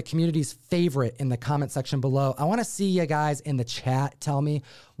know the community's favorite in the comment section below. I want to see you guys in the chat tell me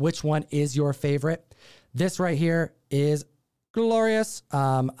which one is your favorite. This right here is glorious.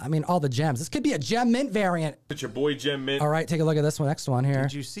 I mean, all the gems. This could be a gem mint variant. It's your boy Gem Mint. All right, take a look at this one. Next one here.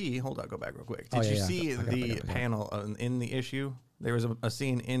 Did you see? Hold on, go back real quick. Did you see the panel in the issue? There was a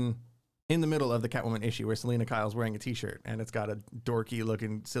scene in the middle of the Catwoman issue where Selena Kyle's wearing a T-shirt, and it's got a dorky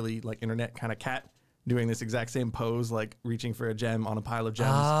looking, silly, like internet kind of cat doing this exact same pose, like reaching for a gem on a pile of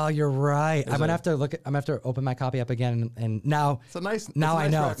gems. Oh, you're right. I'm gonna have to look. I'm gonna have to open my copy up again, and now. It's a nice. Now I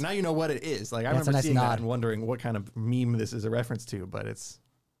know. Now you know what it is. Like I remember seeing that and wondering what kind of meme this is a reference to, but it's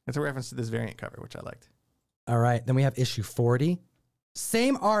a reference to this variant cover, which I liked. All right, then we have issue 40.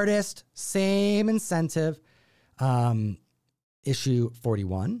 Same artist, same incentive. Issue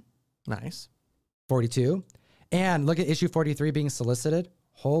 41. Nice. 42, and look at issue 43 being solicited.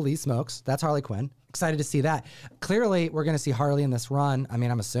 Holy smokes, that's Harley Quinn. Excited to see that. Clearly, we're going to see Harley in this run. I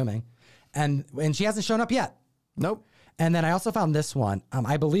mean, I'm assuming. And she hasn't shown up yet. Nope. And then I also found this one.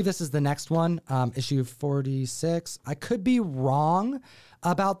 I believe this is the next one, issue 46. I could be wrong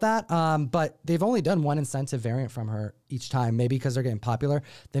about that, but they've only done 1 incentive variant from her each time. Maybe because they're getting popular.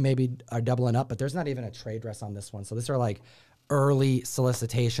 They maybe are doubling up, but there's not even a trade dress on this one. So these are like early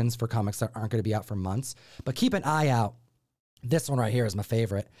solicitations for comics that aren't going to be out for months. But keep an eye out. This one right here is my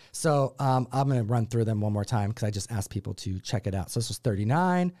favorite. So I'm going to run through them one more time because I just asked people to check it out. So this was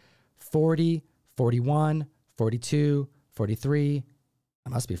 39, 40, 41, 42, 43. It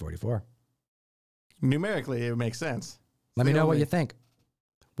must be 44. Numerically, it makes sense. Let me know what you think.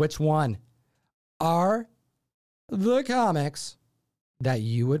 Which one are the comics that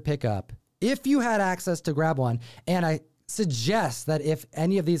you would pick up if you had access to grab one? And I suggest that if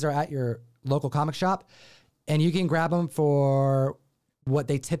any of these are at your local comic shop, and you can grab them for what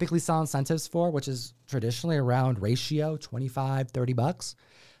they typically sell incentives for, which is traditionally around ratio, 25, 30 bucks.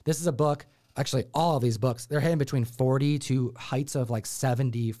 This is a book, actually all of these books, they're hitting between 40 to heights of like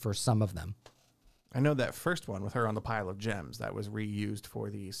 70 for some of them. I know that first one with her on the pile of gems, that was reused for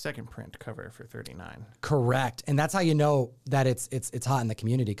the second print cover for 39. Correct. And that's how you know that it's hot in the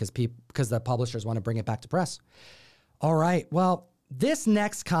community because the publishers want to bring it back to press. All right. Well, this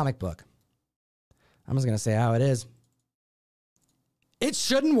next comic book, I'm just going to say how it is. It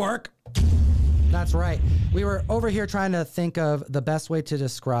shouldn't work. That's right. We were over here trying to think of the best way to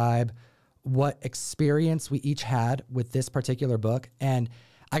describe what experience we each had with this particular book. And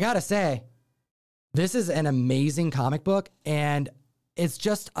I got to say, this is an amazing comic book, and it's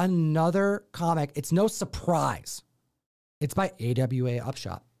just another comic. It's no surprise. It's by AWA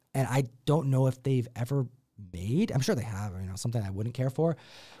Upshot, and I don't know if they've ever made. I'm sure they have, something I wouldn't care for,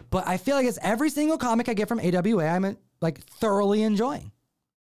 but I feel like it's every single comic I get from AWA, I'm like thoroughly enjoying.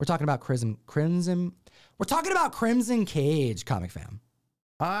 We're talking about Crimson. We're talking about Crimson Cage, Comic Fam.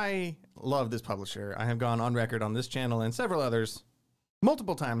 I love this publisher. I have gone on record on this channel and several others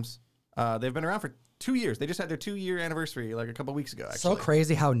multiple times They've been around for 2 years. They just had their 2-year anniversary like a couple weeks ago, actually. So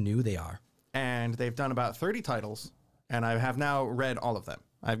crazy how new they are. And they've done about 30 titles, and I have now read all of them.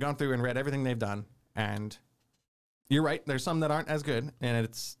 I've gone through and read everything they've done, and you're right. There's some that aren't as good, and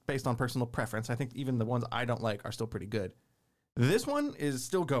it's based on personal preference. I think even the ones I don't like are still pretty good. This one is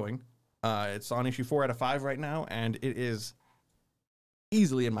still going. It's on issue 4 out of 5 right now, and it is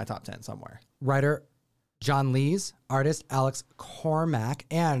easily in my top 10 somewhere. Writer John Lees, artist Alex Cormack,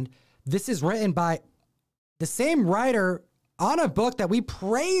 and this is written by the same writer on a book that we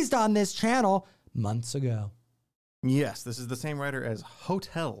praised on this channel months ago. Yes, this is the same writer as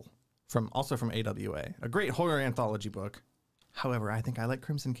Hotel, also from AWA, a great horror anthology book. However, I think I like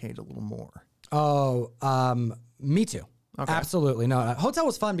Crimson Cage a little more. Oh, me too. Okay. Absolutely. No, Hotel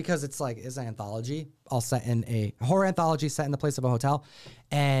was fun because it's an anthology, all set in a horror anthology set in the place of a hotel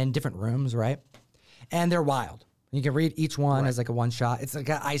and different rooms, right? And they're wild. You can read each one as like a one shot. It's like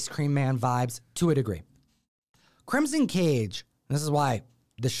got Ice Cream Man vibes to a degree. Crimson Cage, and this is why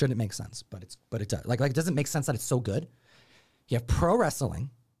this shouldn't make sense, but it does. Like it doesn't make sense that it's so good. You have pro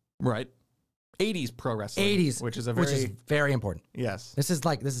wrestling. Right. 80s pro wrestling. 80s, which is very important. Yes. This is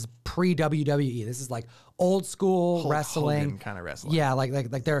pre-WWE. This is like old school Hulk wrestling. Hogan kind of wrestling. Yeah, like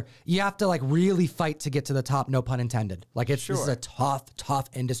you have to like really fight to get to the top, no pun intended. Like this is a tough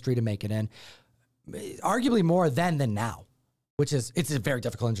industry to make it in. Arguably more then than now, it's a very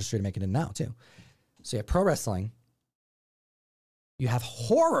difficult industry to make it in now too. So you have pro wrestling, you have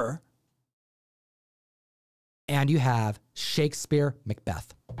horror, and you have Shakespeare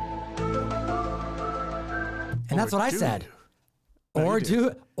Macbeth. And that's what I said. Or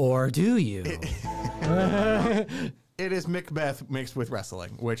do you? It is Macbeth mixed with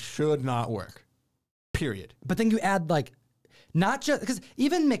wrestling, which should not work. Period. But then you add like, not just because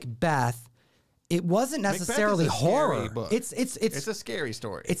even Macbeth, it wasn't necessarily horror. Book. It's a scary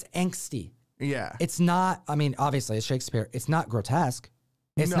story. It's angsty. Yeah. It's not. I mean, obviously, it's Shakespeare. It's not grotesque.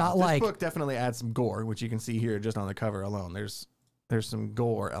 It's not like this book definitely adds some gore, which you can see here just on the cover alone. There's some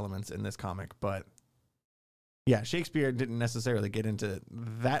gore elements in this comic, but yeah, Shakespeare didn't necessarily get into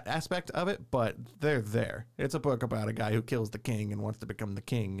that aspect of it, but they're there. It's a book about a guy who kills the king and wants to become the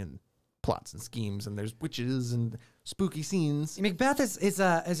king, and plots and schemes, and there's witches and spooky scenes. Macbeth is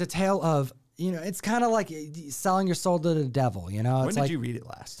a tale of, you know, it's kind of like selling your soul to the devil, you know? When did you read it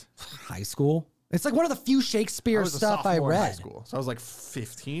last? High school. It's like one of the few Shakespeare stuff I read. In high school, so I was like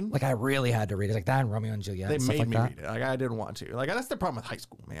 15. Like I really had to read it. Like that and Romeo and Juliet. They and stuff made like me that. read it. Like I didn't want to. Like that's the problem with high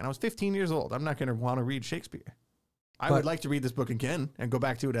school, man. I was 15 years old. I'm not going to want to read Shakespeare. I would like to read this book again and go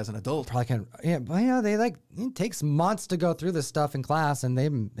back to it as an adult. Probably can. Yeah, but yeah, it takes months to go through this stuff in class, and they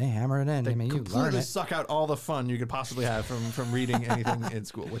hammer it in. They I mean, you learn completely it. suck out all the fun you could possibly have from reading anything in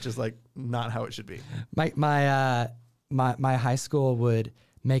school, which is like not how it should be. My high school would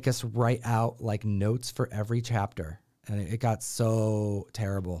make us write out like notes for every chapter, and it got so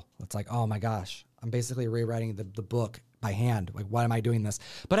terrible. It's like, oh my gosh, I'm basically rewriting the book by hand. Like, why am I doing this?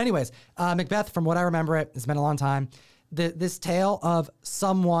 But anyways, Macbeth, from what I remember, it's been a long time. This tale of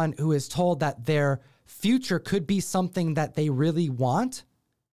someone who is told that their future could be something that they really want,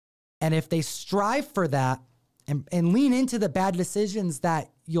 and if they strive for that and lean into the bad decisions that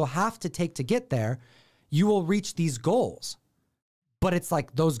you'll have to take to get there, you will reach these goals. But it's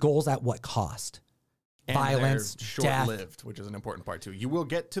like those goals at what cost? And violence, death. Short-lived, which is an important part too. You will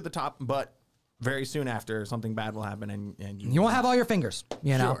get to the top, but very soon after, something bad will happen, and you won't have all your fingers.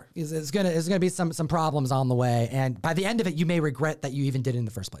 You know, Sure. it's gonna be some problems on the way, and by the end of it, you may regret that you even did it in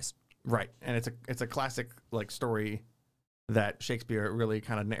the first place. Right, and it's a classic like story that Shakespeare really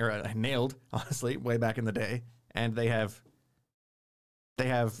kind of nailed, honestly, way back in the day, and they have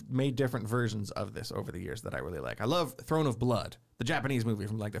made different versions of this over the years that I really like. I love Throne of Blood, the Japanese movie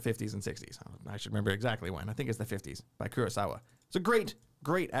from like the 50s and 60s. I should remember exactly when. I think it's the 50s by Kurosawa. It's a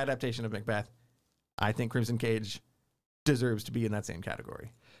great adaptation of Macbeth. I think Crimson Cage deserves to be in that same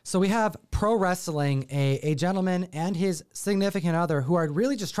category. So we have pro wrestling, a gentleman and his significant other who are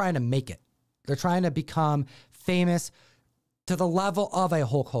really just trying to make it. They're trying to become famous to the level of a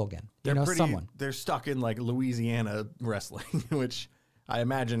Hulk Hogan. Someone. They're stuck in like Louisiana wrestling, which I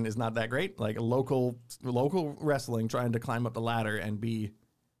imagine is not that great. Like local wrestling, trying to climb up the ladder and be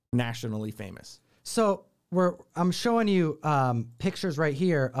nationally famous. So I'm showing you pictures right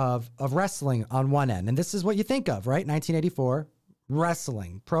here of wrestling on one end, and this is what you think of, right? 1984,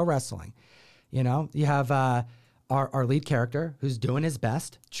 wrestling, pro wrestling. You know, you have our lead character who's doing his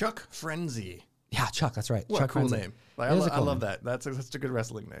best. Chuck Frenzy. Yeah, Yeah, Chuck. That's right. What Chuck a cool Renzi. name. Like, It is a I cool love name. that. That's such a good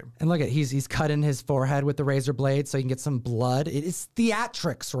wrestling name. And look at he's cutting his forehead with the razor blade so he can get some blood. It's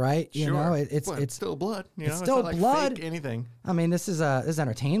theatrics, right? You know, it's still blood. You know, still not like blood. fake anything. I mean, this is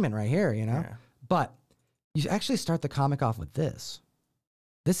entertainment right here, you know. Yeah. But you actually start the comic off with this.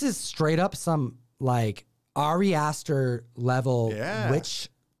 This is straight up some like Ari Aster level witch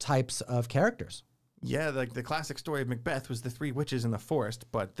types of characters. Yeah, like the classic story of Macbeth was the 3 witches in the forest,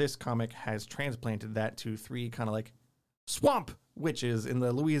 but this comic has transplanted that to 3 kind of like swamp witches in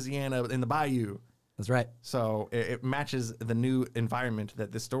the Louisiana, in the bayou. That's right. So it matches the new environment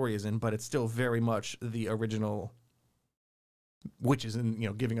that this story is in, but it's still very much the original witches and, you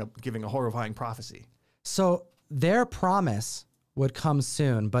know, giving a horrifying prophecy. So their promise would come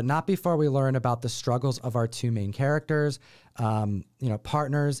soon, but not before we learn about the struggles of our 2 main characters, you know,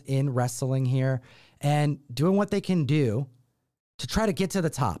 partners in wrestling here, and doing what they can do to try to get to the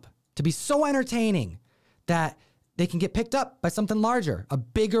top, to be so entertaining that they can get picked up by something larger, a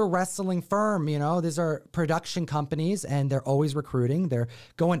bigger wrestling firm. You know, these are production companies and they're always recruiting. They're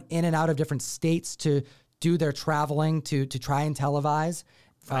going in and out of different states to do their traveling to try and televise.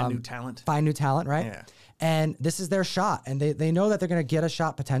 Find new talent. Find new talent, right? Yeah. And this is their shot. And they know that they're going to get a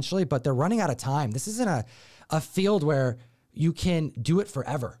shot potentially, but they're running out of time. This isn't a field where you can do it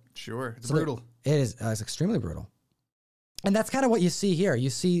forever. Sure. It's brutal. It is. It's extremely brutal. And that's kind of what you see here.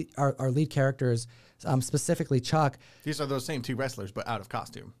 You see our lead characters, specifically Chuck. These are those same 2 wrestlers, but out of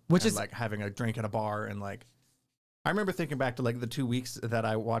costume. Which and is like having a drink at a bar. And like, I remember thinking back to like the 2 weeks that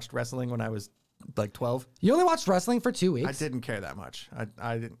I watched wrestling when I was like 12. You only watched wrestling for 2 weeks? I didn't care that much.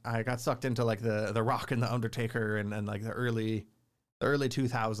 I got sucked into like the Rock and the Undertaker and like the early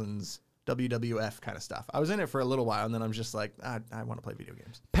 2000s WWF kind of stuff. I was in it for a little while, and then I'm just like, I want to play video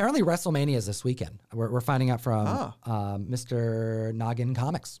games. Apparently, WrestleMania is this weekend. We're finding out from Mr. Noggin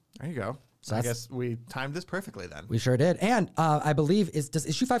Comics. There you go. So I guess we timed this perfectly then. We sure did. And I believe, does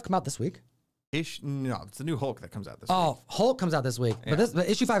issue 5 come out this week? No, it's the new Hulk that comes out this week. Oh, Hulk comes out this week. Yeah. But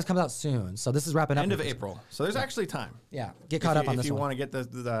issue 5 comes out soon. So this is wrapping up. End of April. So there's actually time. Yeah, get caught up on this if you one. want to get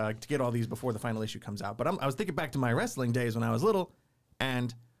to get all these before the final issue comes out. But I was thinking back to my wrestling days when I was little,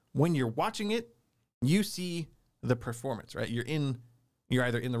 and when you're watching it, you see the performance, right? You're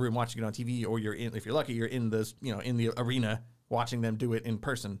either in the room watching it on TV, or if you're lucky, you're in this, you know, in the arena watching them do it in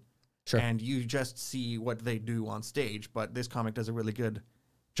person. Sure. And you just see what they do on stage. But this comic does a really good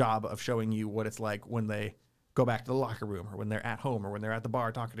job of showing you what it's like when they go back to the locker room, or when they're at home, or when they're at the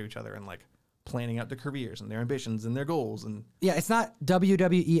bar talking to each other and like planning out their careers and their ambitions and their goals. And yeah, it's not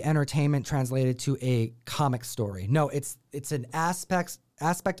WWE entertainment translated to a comic story. No, it's an aspect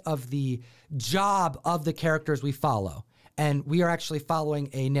of the job of the characters we follow. And we are actually following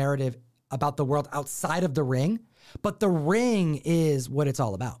a narrative about the world outside of the ring, but the ring is what it's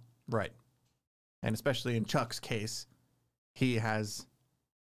all about. right. And especially in Chuck's case, he has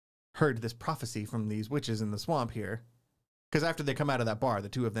heard this prophecy from these witches in the swamp here. Because after they come out of that bar, the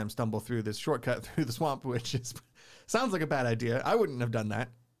 2 of them stumble through this shortcut through the swamp, which sounds like a bad idea. I wouldn't have done that.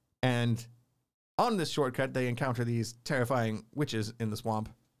 And on this shortcut, they encounter these terrifying witches in the swamp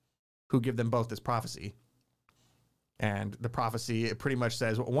who give them both this prophecy. And the prophecy, it pretty much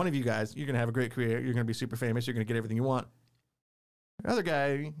says, well, one of you guys, you're going to have a great career. You're going to be super famous. You're going to get everything you want. The other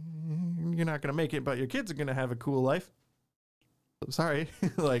guy, you're not going to make it, but your kids are going to have a cool life. Sorry.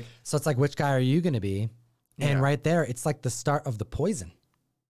 Like, So it's like, which guy are you going to be? And Yeah. right there, it's like the start of the poison.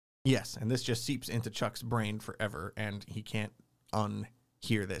 yes. And this just seeps into Chuck's brain forever, and he can't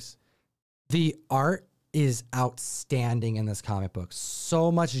unhear this. The art is outstanding in this comic book.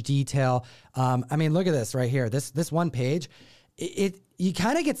 So much detail. I mean, look at this right here. This one page, you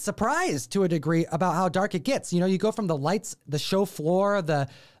kind of get surprised to a degree about how dark it gets. You know, you go from the lights, the show floor, the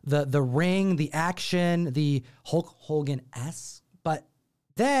ring, the action, the Hulk Hogan-esque, but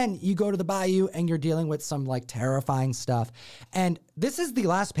then you go to the bayou and you're dealing with some like terrifying stuff. And this is the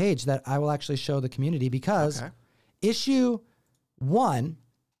last page that I will actually show the community, because Okay. issue 1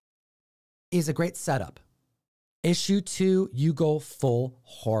 is a great setup. Issue 2, you go full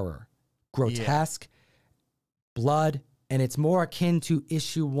horror, grotesque, blood, and it's more akin to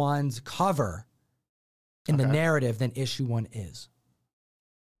issue 1's cover in the Okay. narrative than issue 1 is.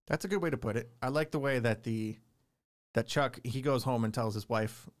 That's a good way to put it. I like the way that that Chuck, he goes home and tells his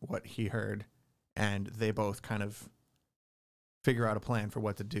wife what he heard, and they both kind of figure out a plan for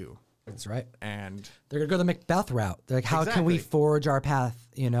what to do. That's right. And They're going to go the Macbeth route. They're like, how can we Exactly. forge our path,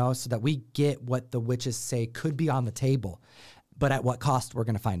 you know, so that we get what the witches say could be on the table, but at what cost, we're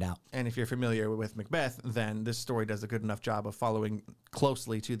going to find out. and if you're familiar with Macbeth, then this story does a good enough job of following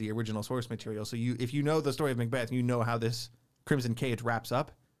closely to the original source material. So if you know the story of Macbeth, you know how this Crimson Cage wraps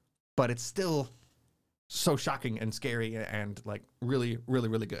up, but it's still so shocking and scary and like really, really,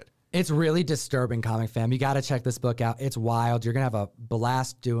 really good. It's really disturbing, comic fam. You got to check this book out. It's wild. You're going to have a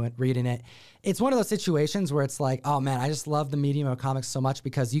blast reading it. It's one of those situations where it's like, oh man, I just love the medium of comics so much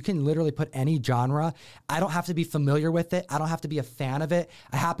because you can literally put any genre. I don't have to be familiar with it. I don't have to be a fan of it.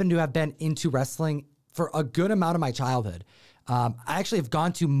 I happen to have been into wrestling for a good amount of my childhood. I actually have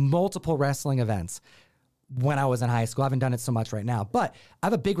gone to multiple wrestling events when I was in high school. I haven't done it so much right now, but I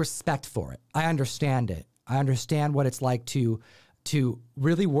have a big respect for it. I understand it. I understand what it's like to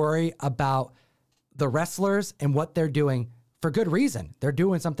really worry about the wrestlers and what they're doing for good reason. They're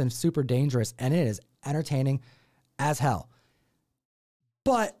doing something super dangerous, and it is entertaining as hell.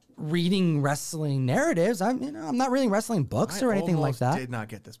 But reading wrestling narratives, I'm not reading wrestling books or anything like that. I did not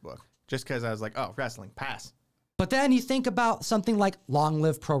get this book just because I was like, oh, wrestling, pass. But then you think about something like Long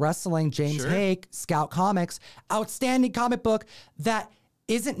Live Pro Wrestling, James Hake, Scout Comics, outstanding comic book that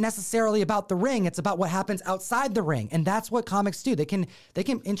isn't necessarily about the ring. It's about what happens outside the ring. And that's what comics do. They can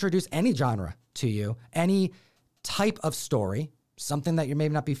introduce any genre to you, any type of story, something that you may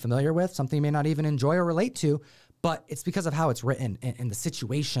not be familiar with, something you may not even enjoy or relate to, but it's because of how it's written and the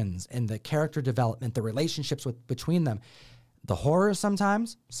situations and the character development, the relationships between them, the horror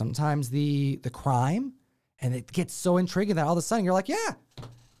sometimes the crime, and it gets so intriguing that all of a sudden you're like, yeah,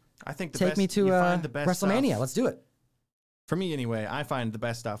 I think take me to WrestleMania. Let's do it. For me, anyway, I find the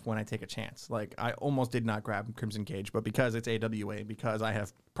best stuff when I take a chance. Like, I almost did not grab Crimson Cage, but because it's AWA, because I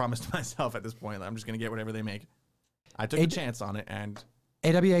have promised myself at this point that I'm just going to get whatever they make, I took a chance on it, and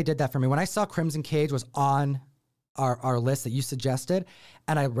AWA did that for me. When I saw Crimson Cage was on our list that you suggested,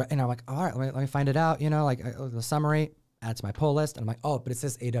 and I'm like, all right, let me find it out, the summary, add to my pull list, and I'm like, oh, but it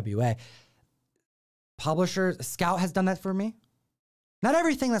says AWA. Publisher, Scout has done that for me. Not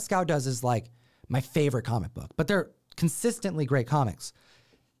everything that Scout does is like my favorite comic book, but they're consistently great comics.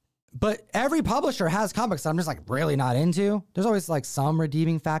 But every publisher has comics that I'm just like really not into. There's always like some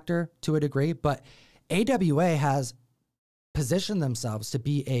redeeming factor to a degree, but AWA has positioned themselves to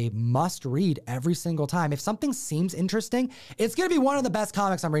be a must read every single time. If something seems interesting, it's going to be one of the best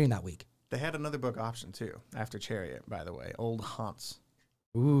comics I'm reading that week. They had another book option too after Chariot, by the way, Old Haunts.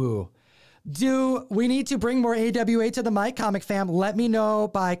 Ooh. Do we need to bring more AWA to the mic, comic fam? Let me know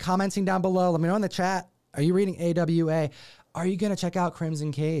by commenting down below. Let me know in the chat. Are you reading AWA? Are you going to check out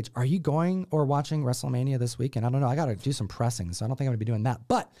Crimson Cage? Are you going or watching WrestleMania this weekend? I don't know. I got to do some pressing, so I don't think I'm going to be doing that.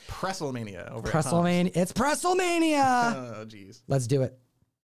 But Presselmania over Presselmania. It's Presselmania. Oh, jeez. Let's do it.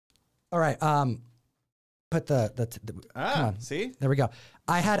 All right. Put come on. See? There we go.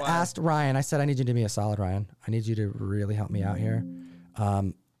 I had asked Ryan. I said, I need you to do me a solid, Ryan. I need you to really help me out here.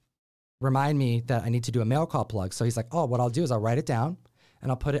 Remind me that I need to do a mail call plug. So he's like, oh, what I'll do is I'll write it down and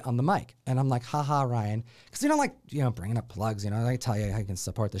I'll put it on the mic. And I'm like, haha, Ryan. Because you don't like, bringing up plugs. I tell you how you can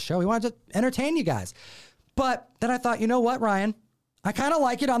support the show. We want to entertain you guys. But then I thought, you know what, Ryan? I kind of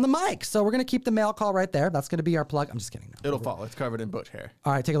like it on the mic. So we're going to keep the mail call right there. That's going to be our plug. I'm just kidding. No. It'll fall. It's covered in bush hair.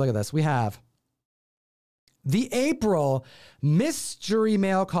 All right, take a look at this. We have the April mystery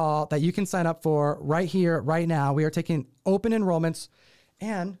mail call that you can sign up for right here, right now. We are taking open enrollments.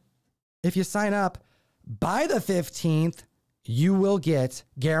 And if you sign up by the 15th, you will get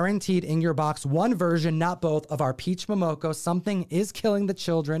guaranteed in your box one version, not both, of our Peach Momoko, Something is Killing the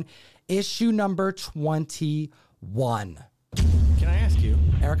Children, issue number 21. Can I ask you?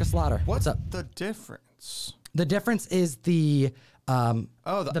 Erica Slaughter. What's up? The difference? The difference is the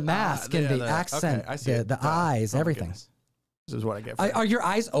mask and the accent, okay, I see the eyes, everything. This is what I get. Are your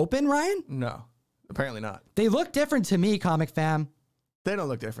eyes open, Ryan? No, apparently not. They look different to me, comic fam. They don't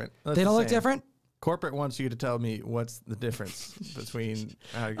look different. They don't look different? Corporate wants you to tell me what's the difference between.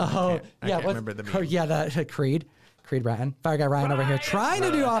 I can't remember the name. Yeah, the Creed Bratton, Fire Guy Ryan over here trying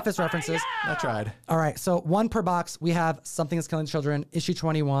to do office references. I tried. All right, so one per box. We have Something is Killing Children, issue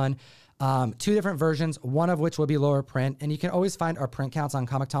 21. 2 different versions, one of which will be lower print, and you can always find our print counts on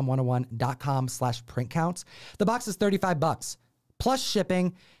comictom101.com/print counts. The box is $35 plus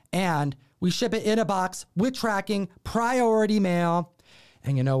shipping, and we ship it in a box with tracking, priority mail.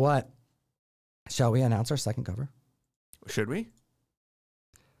 And you know what? Shall we announce our second cover? Should we?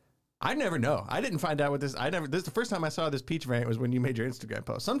 I never know. I didn't find out what this. This is the first time I saw this peach variant was when you made your Instagram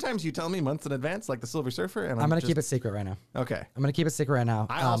post. Sometimes you tell me months in advance, like the Silver Surfer, and I'm going to keep it secret right now. Okay. I'm going to keep it secret right now.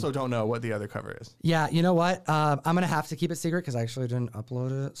 I also don't know what the other cover is. Yeah, you know what? I'm going to have to keep it secret because I actually didn't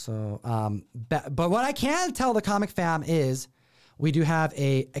upload it. So, but what I can tell the comic fam is we do have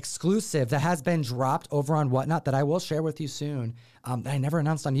a exclusive that has been dropped over on Whatnot that I will share with you soon. That I never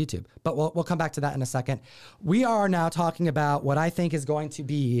announced on YouTube, but we'll come back to that in a second. We are now talking about what I think is going to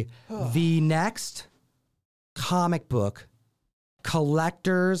be the next comic book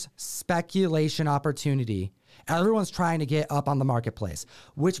collector's speculation opportunity. Everyone's trying to get up on the marketplace.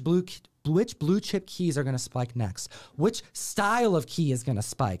 Which blue chip keys are going to spike next? Which style of key is going to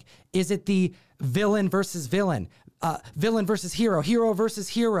spike? Is it the villain versus villain? Villain versus hero? Hero versus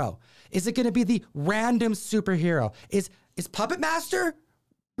hero? Is it going to be the random superhero? Is Puppet Master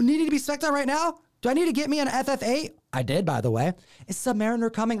needing to be spec'd on right now? Do I need to get me an FF8? I did, by the way. Is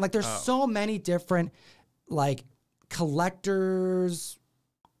Submariner coming? Like, there's so many different, like, collectors'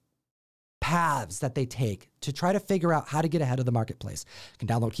 paths that they take to try to figure out how to get ahead of the marketplace. You can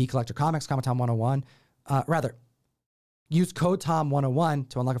download Key Collector Comics, Comictom101. Use code TOM101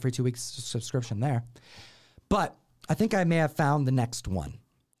 to unlock a free 2 weeks subscription there. But I think I may have found the next one.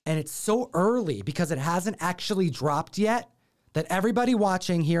 And it's so early because it hasn't actually dropped yet that everybody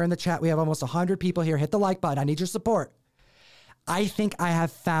watching here in the chat, we have almost 100 people here. Hit the like button. I need your support. I think I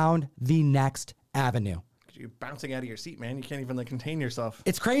have found the next avenue. You're bouncing out of your seat, man. You can't even like contain yourself.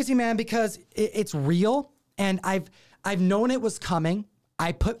 It's crazy, man, because it's real, and I've known it was coming.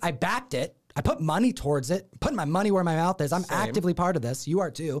 I backed it. I put money towards it. I'm putting my money where my mouth is. I'm actively part of this. You are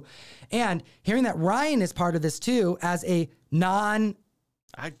too. And hearing that Ryan is part of this too, as a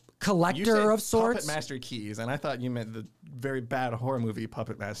collector of sorts. Puppet Master keys, and I thought you meant the very bad horror movie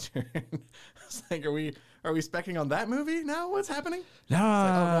Puppet Master. I was like, are we specking on that movie now? What's happening?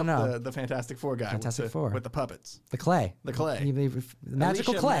 No. The Fantastic Four guy. Four with the puppets. The clay. The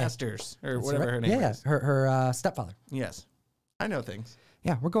magical Alicia clay. Masters or whatever her name is. Her stepfather. Yes, I know things.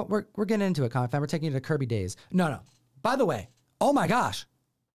 Yeah, we're getting into it, Comic Fan. We're taking you to Kirby days. No. By the way, oh my gosh,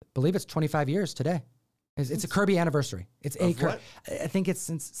 I believe it's 25 years today. It's a Kirby anniversary. It's a Kirby. I think it's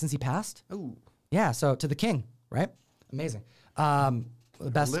since he passed. Oh, yeah. So to the king, right? Amazing. The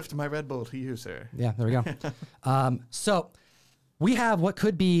best. Lift my Red Bull to you, sir. Yeah, there we go. So we have what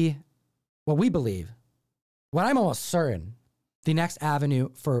could be, what we believe, what I'm almost certain, the next avenue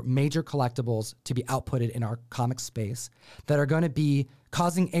for major collectibles to be outputted in our comic space that are going to be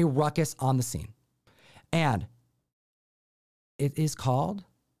causing a ruckus on the scene. And it is called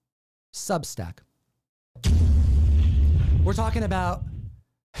Substack. We're talking about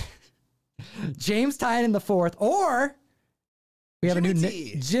James Tynion IV, or we have Jimmy a new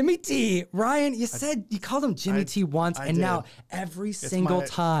T. Jimmy T. Ryan, you said you called him Jimmy T once, and did. now every single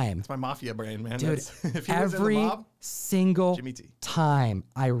time. It's my mafia brain, man. Dude, if he was in the every mob, single Jimmy T. time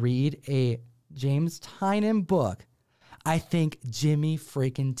I read a James Tynion book, I think Jimmy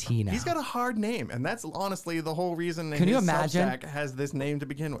freaking T now. He's got a hard name, and that's honestly the whole reason Can you his imagine? Substack has this name to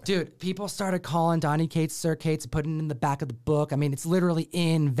begin with. Dude, people started calling Donny Cates Sir Cates and putting it in the back of the book. I mean, it's literally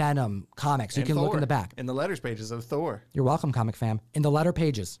in Venom comics. You can look in the back. In the letters pages of Thor. You're welcome, comic fam. In the letter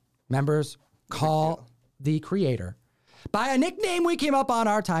pages, members call the creator by a nickname we came up on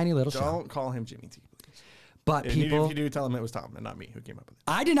our tiny little show. Don't call him Jimmy T, please. But If people, you do, tell him it was Tom and not me who came up with it.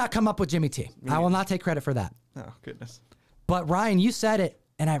 I did not come up with Jimmy T. I will not take credit for that. Oh, goodness. But Ryan, you said it,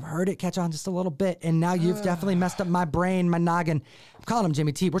 and I've heard it catch on just a little bit, and now you've definitely messed up my brain, my noggin. I'm calling him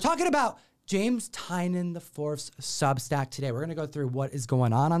Jimmy T. We're talking about James Tynion IV's Substack today. We're going to go through what is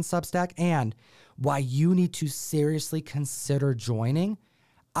going on Substack and why you need to seriously consider joining.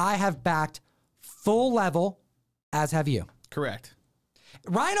 I have backed full level, as have you. Correct.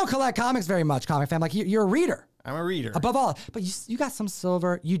 Ryan don't collect comics very much, comic fan. Like, you're a reader. I'm a reader. Above all, but you got some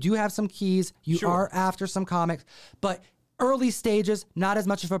silver. You do have some keys. You are after some comics, but early stages, not as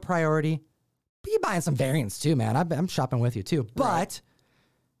much of a priority. But you're buying some variants too, man. I'm shopping with you too. But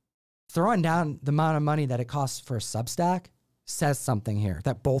throwing down the amount of money that it costs for a Substack says something here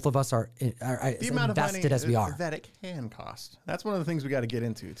that both of us are as invested as we are. That it can cost. That's one of the things we got to get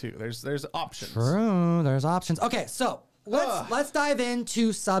into too. There's options. True, there's options. Okay, so let's dive into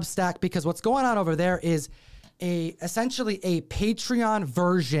Substack, because what's going on over there is essentially a Patreon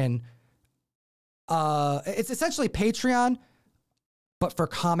version. It's essentially Patreon, but for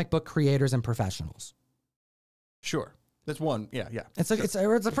comic book creators and professionals. Sure. That's one. Yeah. It's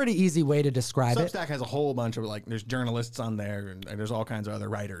a pretty easy way to describe it. Substack has a whole bunch of, like, there's journalists on there, and there's all kinds of other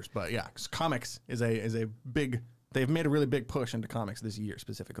writers. But yeah, comics is a big. They've made a really big push into comics this year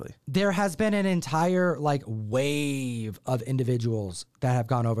specifically. There has been an entire wave of individuals that have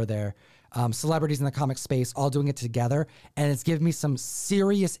gone over there. Celebrities in the comic space all doing it together, and it's given me some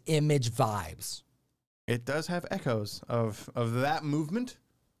serious Image vibes. It does have echoes of that movement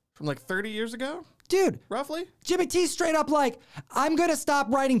from like 30 years ago. Dude, roughly. Jimmy T straight up like, I'm going to stop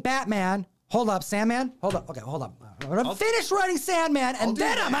writing Batman. Hold up, Sandman. Hold up. Okay, hold up. I'm going to finish writing Sandman, and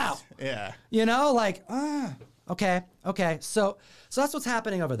then I'm out. Yeah. You know, like, okay. So that's what's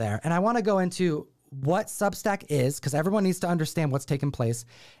happening over there. And I want to go into what Substack is, because everyone needs to understand what's taking place.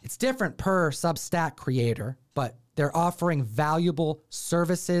 It's different per Substack creator, but they're offering valuable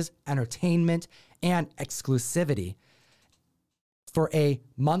services, entertainment, and exclusivity for a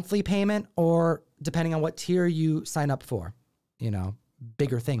monthly payment, or depending on what tier you sign up for, you know,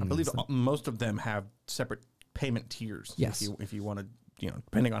 bigger things. I believe most of them have separate payment tiers. Yes. If you want to, you know,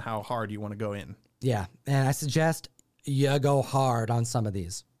 depending on how hard you want to go in. Yeah. And I suggest you go hard on some of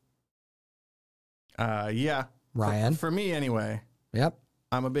these. Yeah. Ryan? For me anyway. Yep.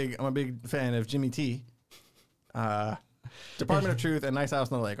 I'm a big fan of Jimmy T. Department of Truth and Nice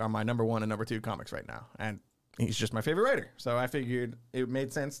House on the Lake are my number 1 and number 2 comics right now. And he's just my favorite writer. So I figured it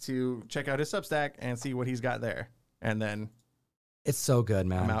made sense to check out his Substack and see what he's got there. And then it's so good,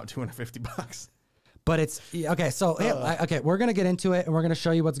 man. I'm out $250. But it's okay. So okay, we're gonna get into it and we're gonna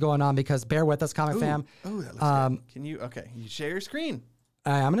show you what's going on, because bear with us, comic fam. Oh, that looks good. Can you? Okay, you share your screen.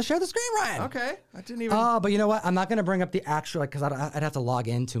 I'm gonna share the screen, Ryan. Okay, I didn't even. Oh, but you know what? I'm not gonna bring up the actual, because I'd have to log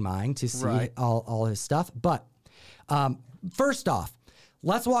into mine to see all his stuff. But first off,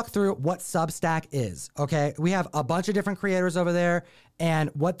 let's walk through what Substack is. Okay, we have a bunch of different creators over there,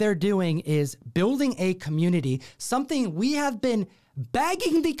 and what they're doing is building a community. Something we have been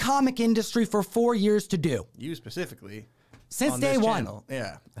begging the comic industry for 4 years to do. You specifically. Since day one.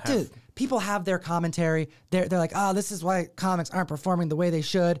 Yeah. Dude, people have their commentary. They're like, oh, this is why comics aren't performing the way they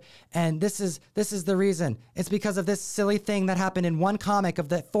should. And this is the reason. It's because of this silly thing that happened in one comic of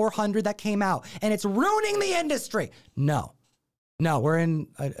the 400 that came out. And it's ruining the industry. No, we're in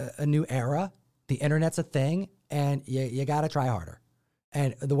a new era. The internet's a thing. And you got to try harder.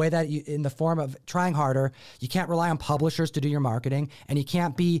 And the way that in the form of trying harder, you can't rely on publishers to do your marketing, and you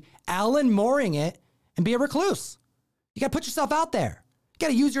can't be Alan Mooring it and be a recluse. You got to put yourself out there. You got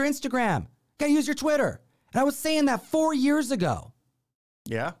to use your Instagram. You got to use your Twitter. And I was saying that 4 years ago.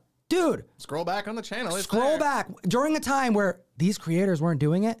 Yeah. Dude. Scroll back on the channel. Scroll back. During a time where these creators weren't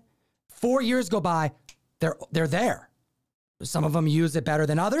doing it, 4 years go by, they're there. Some of them use it better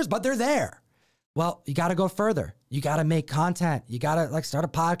than others, but they're there. Well, you got to go further. You got to make content. You got to start a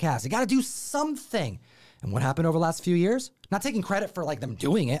podcast. You got to do something. And what happened over the last few years? Not taking credit for them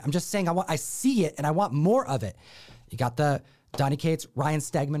doing it. I'm just saying I see it and I want more of it. You got the Donny Cates, Ryan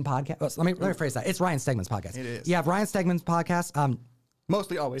Stegman podcast. Oh, let me phrase that. It's Ryan Stegman's podcast. It is. You have Ryan Stegman's podcast.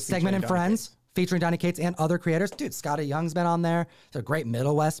 Mostly always Stegman and Friends, featuring Donny Cates and other creators. Dude, Scotty Young's been on there. It's a great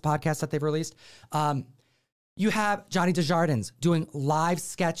Middle West podcast that they've released. You have Johnny Desjardins doing live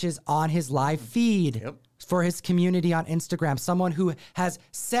sketches on his live feed for his community on Instagram. Someone who has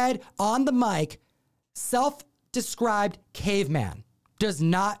said on the mic, self-described caveman, does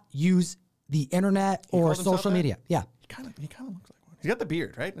not use the internet or social media. Yeah. He kind of looks like one. He's got the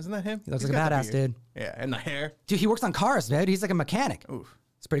beard, right? Isn't that him? He looks like a badass, dude. Yeah, and the hair. Dude, he works on cars, man. He's like a mechanic. Oof.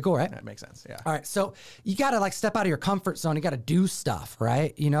 It's pretty cool, right? That makes sense, yeah. All right, so you got to step out of your comfort zone. You got to do stuff,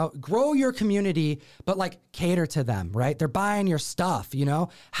 right? You know, grow your community, but cater to them, right? They're buying your stuff, you know?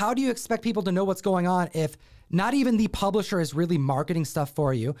 How do you expect people to know what's going on if not even the publisher is really marketing stuff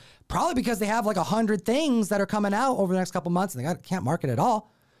for you? Probably because they have 100 things that are coming out over the next couple months and they can't market at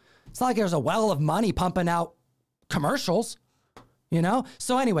all. It's not like there's a well of money pumping out commercials, you know?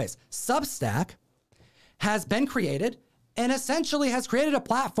 So anyways, Substack has been created and essentially has created a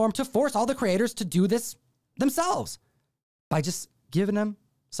platform to force all the creators to do this themselves by just giving them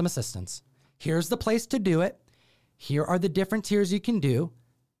some assistance. Here's the place to do it. Here are the different tiers you can do.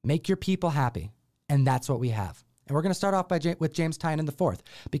 Make your people happy. And that's what we have. And we're going to start off with James Tynan IV,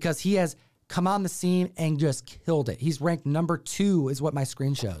 because he has come on the scene and just killed it. He's ranked number 2 is what my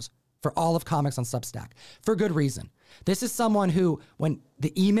screen shows for all of comics on Substack, for good reason. This is someone who, when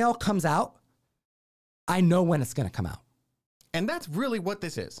the email comes out, I know when it's going to come out. And that's really what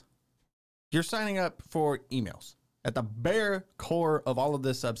this is. You're signing up for emails. At the bare core of all of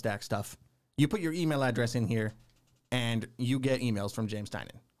this Substack stuff, you put your email address in here and you get emails from James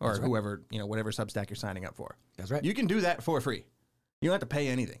Tynan or whoever, whatever Substack you're signing up for. That's right. You can do that for free. You don't have to pay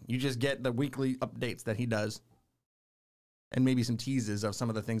anything. You just get the weekly updates that he does and maybe some teases of some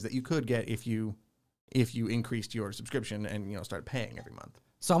of the things that you could get if you increased your subscription and started paying every month.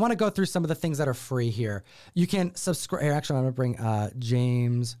 So I want to go through some of the things that are free here. You can subscribe. Actually, I'm going to bring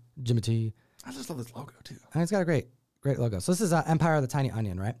Jimmy T. I just love this logo too. And it's got a great logo. So this is Empire of the Tiny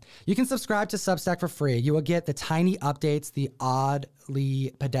Onion, right? You can subscribe to Substack for free. You will get the tiny updates, the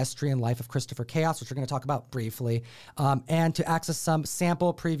oddly pedestrian life of Christopher Chaos, which we're going to talk about briefly, and to access some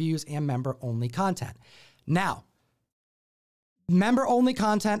sample previews and member-only content. Now, member-only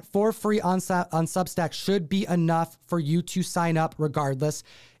content for free on Substack should be enough for you to sign up regardless.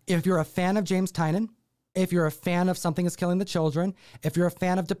 If you're a fan of James Tynan, if you're a fan of Something is Killing the Children, if you're a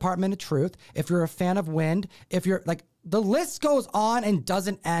fan of Department of Truth, if you're a fan of Wind, if you're like, the list goes on and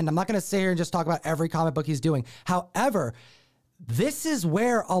doesn't end. I'm not going to sit here and just talk about every comic book he's doing. However, this is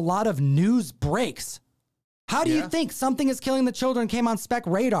where a lot of news breaks. How do you think Something is Killing the Children came on Spec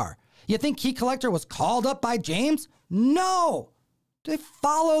Radar? You think Key Collector was called up by James? No. They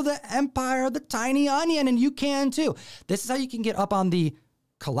follow the empire of the tiny onion, and you can too. This is how you can get up on the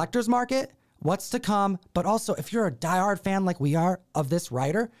collector's market, what's to come, but also if you're a diehard fan like we are of this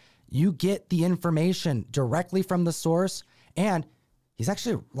writer, you get the information directly from the source, and he's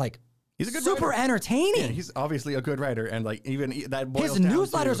actually like he's a good super writer. entertaining. Yeah, he's obviously a good writer, and like even that boils his down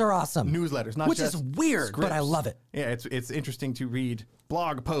newsletters to are awesome. Newsletters, not which just is weird, scripts. but I love it. Yeah, it's interesting to read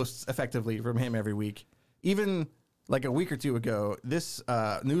blog posts effectively from him every week. Even like a week or two ago, this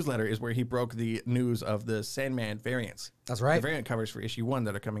newsletter is where he broke the news of the Sandman variants. That's right. The variant covers for issue 1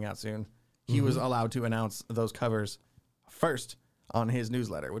 that are coming out soon. He was allowed to announce those covers first on his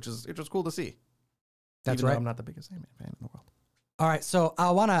newsletter, which was cool to see. That's Even right. though I'm not the biggest Sandman fan in the world. All right, so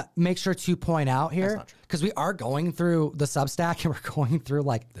I want to make sure to point out here, because we are going through the Substack and we're going through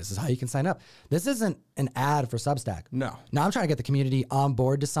like, this is how you can sign up. This isn't an ad for Substack. No. Now I'm trying to get the community on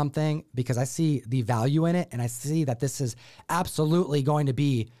board to something because I see the value in it, and I see that this is absolutely going to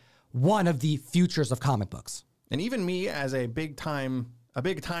be one of the futures of comic books. And even me as a big time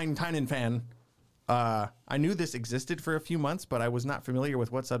Tynan fan, I knew this existed for a few months, but I was not familiar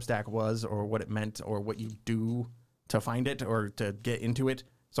with what Substack was or what it meant or what you do to find it or to get into it.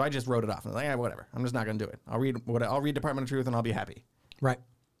 So I just wrote it off. I was like, yeah, whatever. I'm just not going to do it. I'll read Department of Truth and I'll be happy. Right.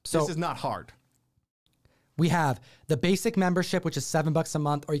 So this is not hard. we have the basic membership, which is $7 a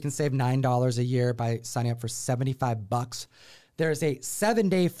month, or you can save $9 a year by signing up for $75. There's a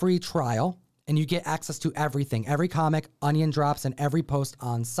 7-day free trial, and you get access to everything, every comic, onion drops, and every post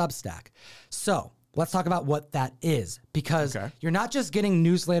on Substack. So let's talk about what that is, because you're not just getting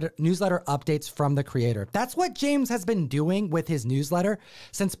newsletter updates from the creator. That's what James has been doing with his newsletter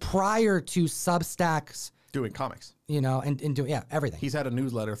since prior to Substack's Doing comics. you know, and doing, everything. He's had a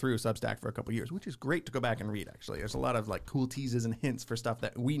newsletter through Substack for a couple of years, which is great to go back and read, actually. There's a lot of like cool teases and hints for stuff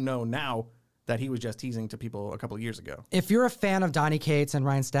that we know now that he was just teasing to people a couple of years ago. If you're a fan of Donny Cates and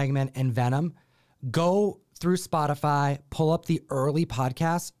Ryan Stegman and Venom, go through Spotify, pull up the early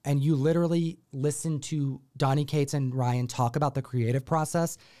podcasts, and you literally listen to Donny Cates and Ryan talk about the creative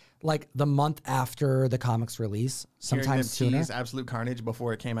process like the month after the comics release, sometimes sooner. Tease Absolute Carnage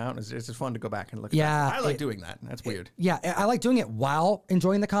before it came out. It's just fun to go back and look at that. I like doing that. That's weird. I like doing it while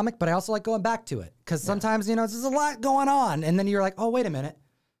enjoying the comic, but I also like going back to it because sometimes, you know, there's a lot going on. And then you're like, oh, wait a minute.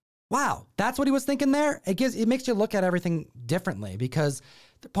 Wow, that's what he was thinking there. It makes you look at everything differently because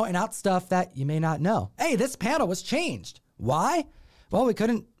they're pointing out stuff that you may not know. Hey, this panel was changed. Why? Well, we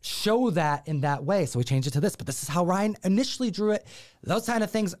couldn't show that in that way, so we changed it to this. But this is how Ryan initially drew it. Those kind of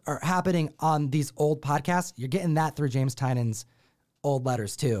things are happening on these old podcasts. You're getting that through James Tynan's old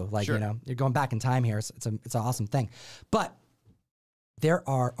letters too. Like, you know, you're going back in time here. So it's an awesome thing. But there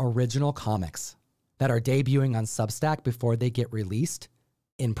are original comics that are debuting on Substack before they get released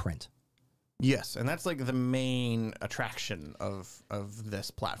in print. Yes, and that's like the main attraction of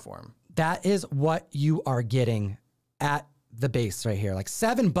this platform. That is what you are getting at the base right here. Like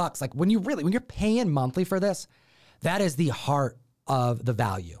 $7. Like when you're paying monthly for this, that is the heart of the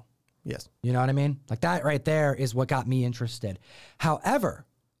value. Yes. You know what I mean? Like that right there is what got me interested. However,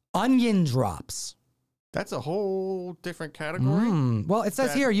 onion drops. That's a whole different category. Well, it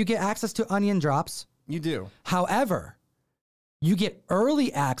says here you get access to onion drops. You do. However, you get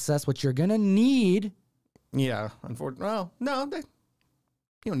early access, which you're going to need. Yeah, unfortunately. Well, no,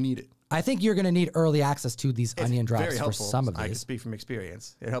 you don't need it. I think you're going to need early access to these onion drops for some of these. I can speak from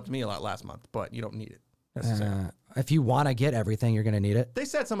experience. It helped me a lot last month, but you don't need it necessarily. If you want to get everything, you're going to need it. They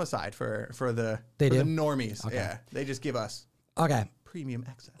set some aside for the do? normies. Okay. Yeah, they just give us premium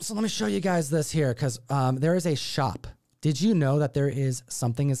access. So let me show you guys this here because there is a shop. Did you know that there is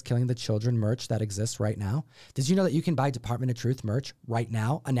Something is Killing the Children merch that exists right now? Did you know that you can buy Department of Truth merch right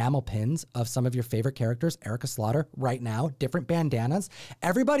now? Enamel pins of some of your favorite characters, Erica Slaughter, right now. Different bandanas.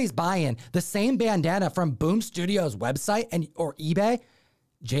 Everybody's buying the same bandana from Boom Studios website or eBay.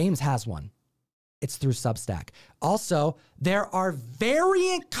 James has one. It's through Substack. Also, there are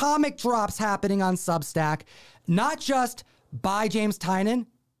variant comic drops happening on Substack, not just by James Tynan.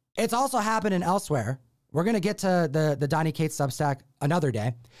 It's also happening elsewhere. We're going to get to the Donny Cates Substack another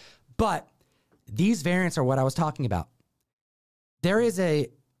day, but these variants are what I was talking about. There is a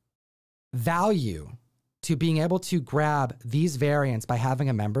value to being able to grab these variants by having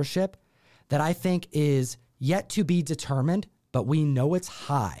a membership that I think is yet to be determined, but we know it's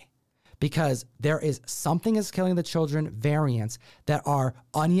high because there is Something is Killing the Children variants that are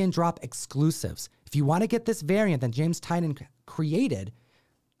Onion Drop exclusives. If you want to get this variant that James Tynion created,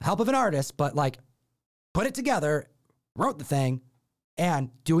 help of an artist, but like put it together, wrote the thing, and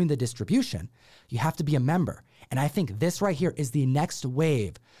doing the distribution, you have to be a member. And I think this right here is the next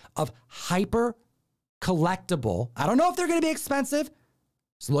wave of hyper collectible. I don't know if they're going to be expensive.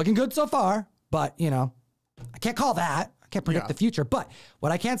 It's looking good so far, but you know, I can't call that. I can't predict the future. But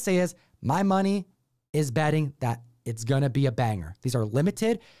what I can say is my money is betting that it's going to be a banger. These are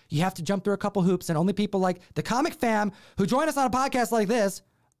limited. You have to jump through a couple hoops, and only people like the Comic Fam who join us on a podcast like this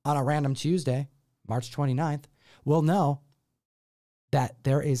on a random Tuesday, March 29th, will know that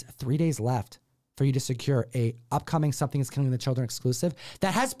there is 3 days left for you to secure a upcoming Something is Killing the Children exclusive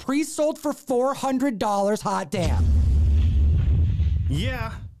that has pre-sold for $400. Hot damn.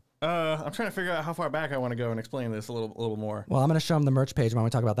 Yeah. I'm trying to figure out how far back I want to go and explain this a little more. Well, I'm going to show him the merch page. Why don't we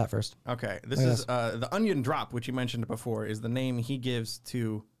talk about that first? Okay. This is the Onion Drop, which you mentioned before, is the name he gives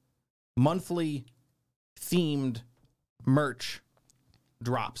to monthly themed merch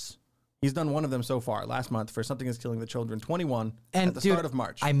drops. He's done one of them so far last month for Something is Killing the Children 21 at the start of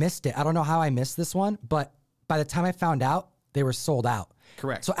March. I missed it. I don't know how I missed this one, but by the time I found out, they were sold out.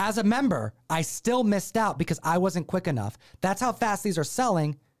 Correct. So as a member, I still missed out because I wasn't quick enough. That's how fast these are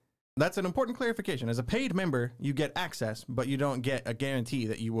selling. That's an important clarification. As a paid member, you get access, but you don't get a guarantee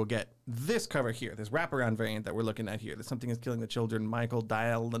that you will get this cover here, this wraparound variant that we're looking at here. That Something is Killing the Children, Michael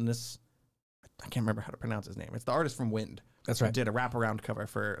Dialinus. I can't remember how to pronounce his name. It's the artist from Wind. That's right. Who did a wraparound cover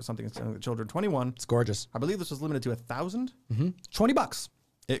for Something is Killing the Children 21. It's gorgeous. I believe this was limited to 1,000. $20.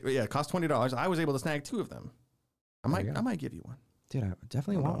 It cost $20. I was able to snag 2 of them. I might give you one. Dude, I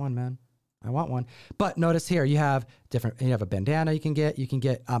definitely want one, man. I want one. But notice here, you have a bandana you can get. You can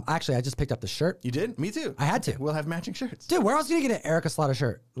get, actually, I just picked up the shirt. You did? Me too. I had to. We'll have matching shirts. Dude, where else are you going to get an Erica Slaughter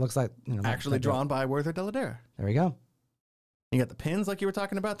shirt? Looks like, actually drawn by Werther Deladera. There we go. You got the pins like you were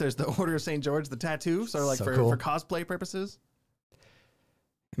talking about. There's the Order of St. George, the tattoo. So like for cosplay purposes.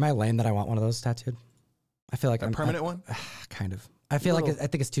 Am I lame that I want one of those tattooed? I feel like a permanent one? Kind of. I feel like I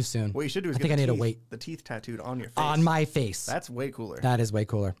think it's too soon. What you should do is I need to wait. The teeth tattooed on your face. On my face. That's way cooler. That is way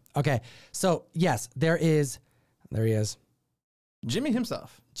cooler. Okay. So, yes, there he is. Jimmy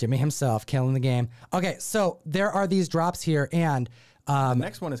himself. Killing the game. Okay, so there are these drops here, and the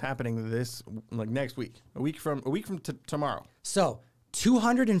next one is happening next week. A week from tomorrow. So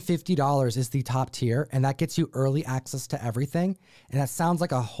 $250 is the top tier, and that gets you early access to everything. And that sounds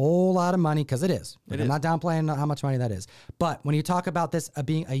like a whole lot of money, because it is. I'm not downplaying how much money that is. But when you talk about this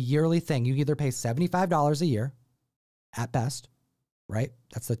being a yearly thing, you either pay $75 a year at best, right?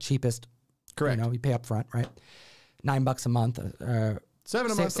 That's the cheapest. Correct. You pay up front, right? $9 a month. $7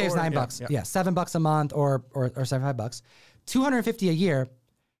 a month. Saves $9. Yeah, $7 a month or $75. $250 a year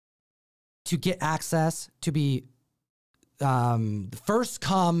to get access to be first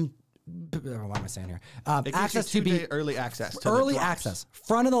come. What am I saying here? Access to be early access. Early access,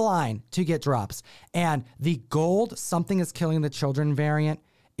 front of the line to get drops. And the gold Something is Killing the Children variant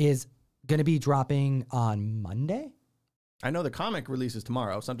is going to be dropping on Monday. I know the comic releases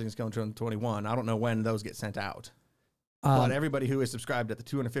tomorrow. Something is Killing the Children 21. I don't know when those get sent out. But everybody who is subscribed at the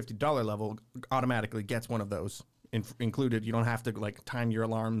 $250 level automatically gets one of those included. You don't have to time your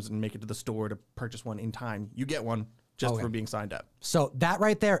alarms and make it to the store to purchase one in time. You get one. Just for being signed up. So that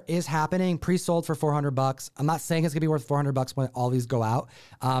right there is happening, pre-sold for $400. I'm not saying it's gonna be worth $400 when all these go out.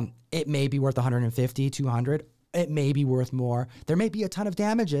 It may be worth $150, $200. It may be worth more. There may be a ton of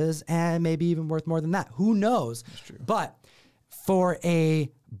damages and maybe even worth more than that. Who knows? That's true. But for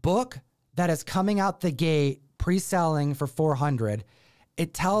a book that is coming out the gate, pre-selling for $400,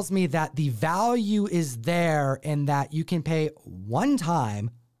 it tells me that the value is there and that you can pay one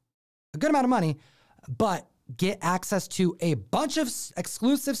time a good amount of money, but get access to a bunch of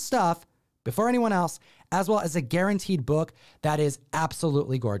exclusive stuff before anyone else, as well as a guaranteed book that is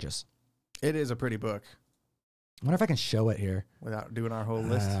absolutely gorgeous. It is a pretty book. I wonder if I can show it here. Without doing our whole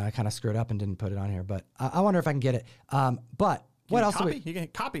list. I kind of screwed up and didn't put it on here, but I wonder if I can get it. But what else? You can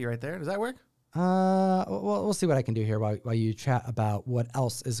copy right there. Does that work? We'll see what I can do here while you chat about what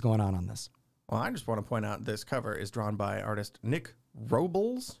else is going on this. Well, I just want to point out this cover is drawn by artist Nick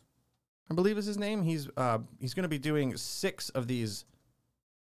Robles, I believe is his name. He's going to be doing 6 of these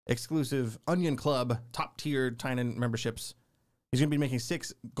exclusive Onion Club top-tier Tynion memberships. He's going to be making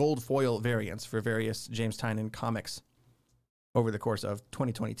 6 gold foil variants for various James Tynion comics over the course of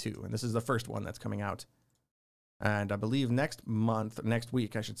 2022. And this is the first one that's coming out. And I believe next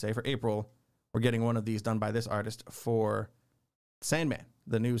week, I should say, for April, we're getting one of these done by this artist for Sandman,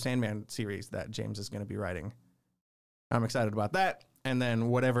 the new Sandman series that James is going to be writing. I'm excited about that. and then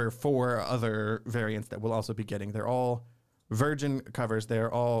whatever 4 other variants that we'll also be getting. They're all virgin covers.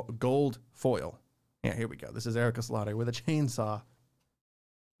 They're all gold foil. Yeah, here we go. This is Erica Slaughter with a chainsaw.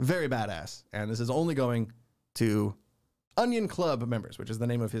 Very badass. And this is only going to Onion Club members, which is the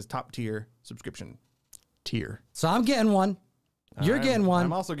name of his top tier subscription tier. So I'm getting one. You're getting one.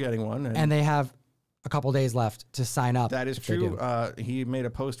 I'm also getting one. And they have a couple days left to sign up. That is true. He made a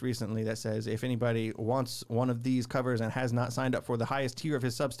post recently that says if anybody wants one of these covers and has not signed up for the highest tier of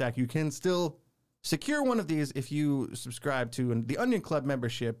his Substack, you can still secure one of these if you subscribe to the Onion Club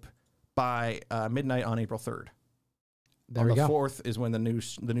membership by midnight on April 3rd. There we go. The 4th is when the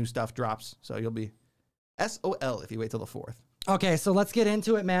new stuff drops, so you'll be SOL if you wait till the 4th. Okay, so let's get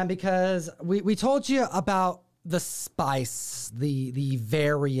into it, man, because we told you about the spice, the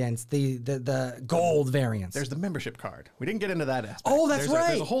variants, the gold variants. There's the membership card. We didn't get into that aspect. Oh, that's right.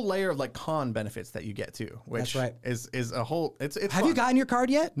 There's a whole layer of like con benefits that you get too, which is a whole. It's Have fun. you gotten your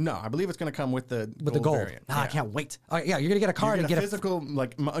card yet? No, I believe it's going to come with the gold variant. I can't wait. All right, yeah, you're gonna get a card You and get get a physical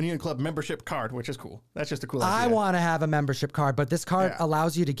like Onion Club membership card, which is cool. That's just a cool idea. I want to have a membership card, but this card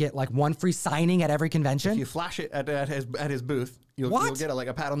allows you to get like one free signing at every convention. If you flash it at his booth, you'll get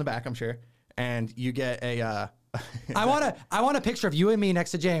a pat on the back, I'm sure, and you get a. I want a picture of you and me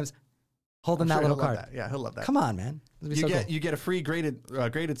next to James holding that little card. Yeah, he'll love that. Come on, man. You get a free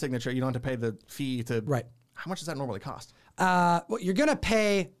graded signature. You don't have to pay the fee to. Right. How much does that normally cost? Well, you're gonna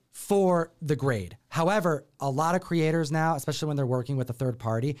pay for the grade. However, a lot of creators now, especially when they're working with a third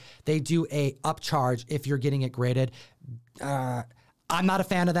party, they do a upcharge if you're getting it graded. I'm not a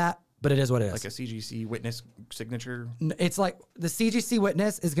fan of that, but it is what it is. Like a CGC witness signature? It's like the CGC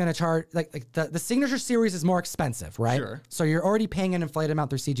witness is going to charge, like the signature series is more expensive, right? Sure. So you're already paying an inflated amount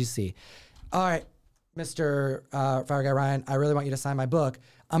through CGC. All right, Mr. Fire Guy Ryan, I really want you to sign my book.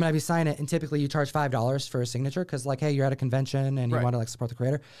 I'm going to have you sign it, and typically you charge $5 for a signature because, like, hey, you're at a convention and you want to like support the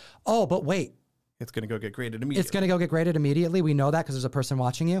creator. Oh, but wait. It's going to go get graded immediately. It's going to go get graded immediately. We know that because there's a person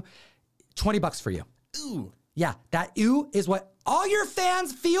watching you. $20 for you. Ooh. Yeah, that ooh is what all your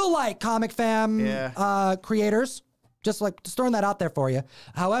fans feel like, Comic Fam creators. Just throwing that out there for you.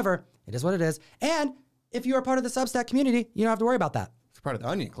 However, it is what it is. And if you are part of the Substack community, you don't have to worry about that. If you're part of the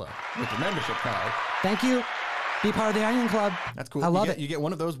Onion Club with your membership card. Thank you. Be part of the Onion Club. That's cool. I love it. You get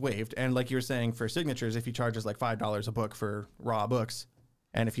one of those waived. And like you were saying, for signatures, if he charges like $5 a book for raw books,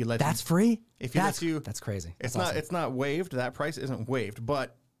 and if you let That's free? If he lets you... That's crazy. It's That's not. awesome. It's not waived. That price isn't waived.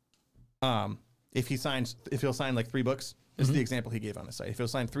 But if he'll sign like 3 books, this is the example he gave on his site. If he'll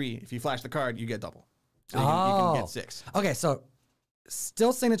sign 3, if you flash the card, you get double. So you can get 6. Okay, so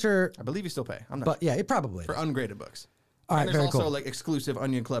still signature. I believe you still pay. I'm not But yeah, it probably for ungraded books. All right, and there's very also cool. like exclusive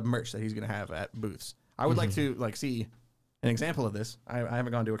Onion Club merch that he's going to have at booths. I would like to see an example of this. I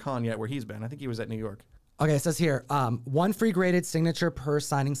haven't gone to a con yet where he's been. I think he was at New York. Okay, it says here, 1 free graded signature per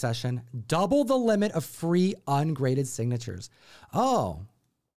signing session, double the limit of free ungraded signatures. Oh,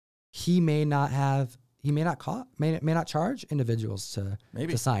 he may not charge individuals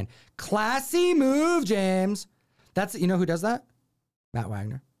to sign. Classy move, James. You know who does that? Matt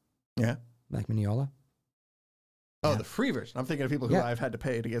Wagner. Yeah. Mike Mignola. Oh, the free version. I'm thinking of people who I've had to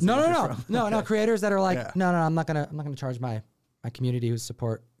pay to get No. No, creators that are like, Yeah. no, I'm not gonna charge my community who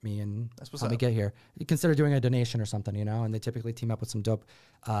support me and help me get here. You consider doing a donation or something, and they typically team up with some dope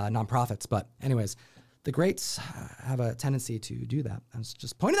nonprofits. But anyways, the greats have a tendency to do that. I was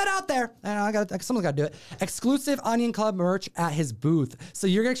just pointing that out there. And someone's got to do it. Exclusive Onion Club merch at his booth. So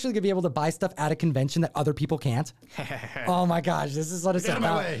you're actually going to be able to buy stuff at a convention that other people can't. Oh my gosh, this is what it's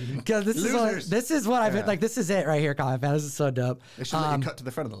about. Because this is what I've been like. This is it right here, Comic Fan. This is so dope. They should let you cut to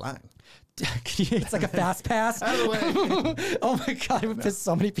the front of the line. It's like a fast pass. Out of the way. Oh my God, it would piss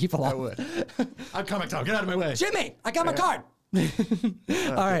so many people off. I would. I'm Comictom. Get out of my way. Jimmy, I got my card. All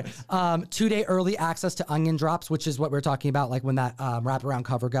right. 2-day early access to Onion Drops, which is what we're talking about, like when that wraparound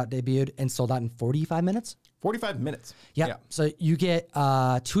cover got debuted and sold out in 45 minutes. 45 minutes. Yep. Yeah. So you get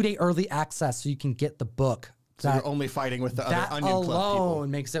 2-day early access so you can get the book. So you're only fighting with the other Onion Club people. That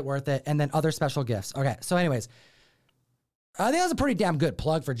alone makes it worth it. And then other special gifts. Okay. So anyways, I think that's a pretty damn good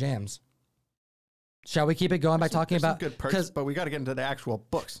plug for James. Shall we keep it going by talking about good perks? But we got to get into the actual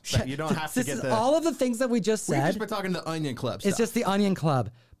books. That you don't have to get all of the things that we just said. We've just been talking the Onion Club stuff. It's just the Onion Club.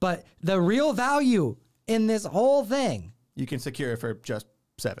 But the real value in this whole thing, you can secure it for just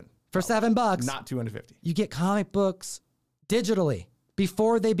 $7. For $7, not $250. You get comic books digitally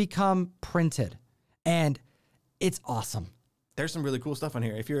before they become printed, and it's awesome. There's some really cool stuff on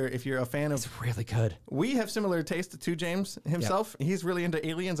here. If you're a fan of, it's really good. We have similar taste to James himself. Yep. He's really into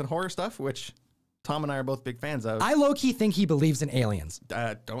aliens and horror stuff, which Tom and I are both big fans of. I low-key think he believes in aliens.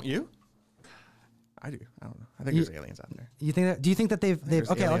 Don't you? I do. I don't know. I think there's aliens out there. You think that? Do you think that they've?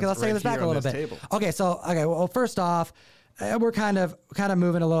 Okay, let's take this back a little bit. Table. Okay, well, first off, we're kind of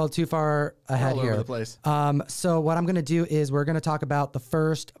moving a little too far ahead all here. Over the place. So what I'm gonna do is we're gonna talk about the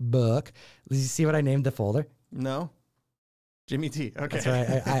first book. Did you see what I named the folder? No. Jimmy T. Okay. That's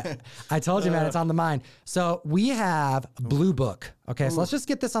right. I told you, man, it's on the mind. So we have Blue Book. Okay, so let's just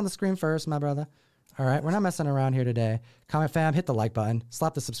get this on the screen first, my brother. All right, we're not messing around here today. Comment fam, hit the like button,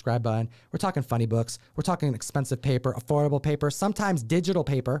 slap the subscribe button. We're talking funny books. We're talking expensive paper, affordable paper, sometimes digital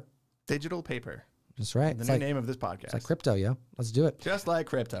paper. Digital paper. That's right. The new name of this podcast. It's like crypto, yo. Let's do it. Just like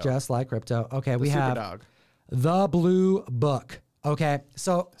crypto. Just like crypto. Okay, we super have dog. the Blue Book. Okay,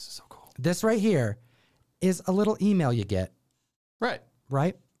 so This is so cool. this right here is a little email you get.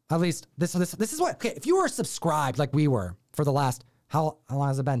 Right. At least this is what. Okay, if you were subscribed like we were for the last how long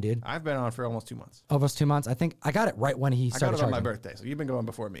has it been, dude? I've been on for almost 2 months. Almost 2 months. I think I got it right when he started. I got it on charging. my birthday, so you've been going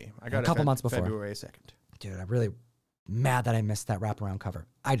before me. I got A it couple months before. February 2nd. Dude, I'm really mad that I missed that wraparound cover.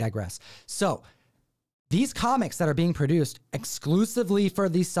 I digress. So these comics that are being produced exclusively for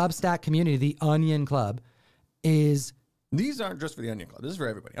the Substack community, the Onion Club, is These aren't just for the Onion Club. This is for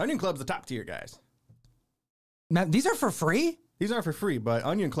everybody. Onion Club's the top tier, guys. these are for free. These aren't for free, but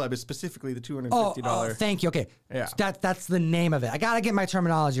Onion Club is specifically the $250. Oh, thank you. Okay, Yeah. that's the name of it. I gotta get my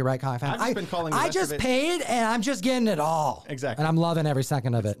terminology right, Comic Fan. I've just been calling the I rest just of it- paid and I'm just getting it all. Exactly. And I'm loving every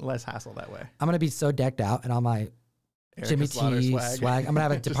second of it. Less hassle that way. I'm gonna be so decked out and all my Erica Jimmy Slaughter T swag. I'm gonna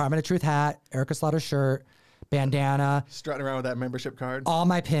have a Department of Truth hat, Erica Slaughter shirt, bandana, Strutting around with that membership card. all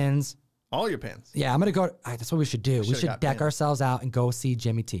my pins. All your pins. Yeah, I'm gonna go. That's what we should do. We Should've should got deck pins. ourselves out and go see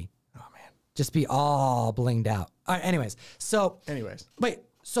Jimmy T. Oh, man. Just be all blinged out. All right. Anyways, wait.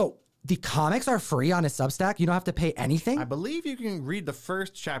 So the comics are free on his Substack. You don't have to pay anything. I believe you can read the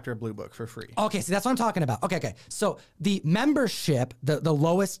first chapter of Blue Book for free. Okay, see, that's what I'm talking about. Okay. So the membership, the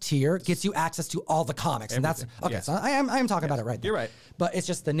lowest tier, gets you access to all the comics, and that's Everything, okay. yes. So I am talking about it right there. You're right. But it's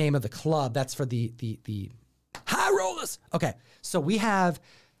just the name of the club. That's for the high rollers. Okay, so we have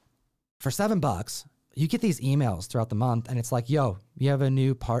for $7, you get these emails throughout the month, and it's like, yo, you have a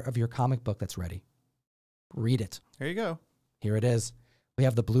new part of your comic book that's ready. Read it. Here you go. Here it is. We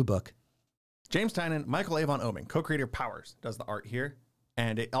have the Blue Book. James Tynan, Michael Avon Oeming, co-creator of Powers, does the art here.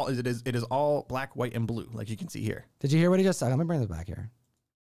 And it is all black, white, and blue, like you can see here. Did you hear what he just said? Let me bring this back here.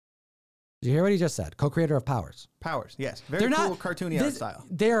 Did you hear what he just said? Co-creator of Powers. Powers, yes. Very cool, cartoony art style.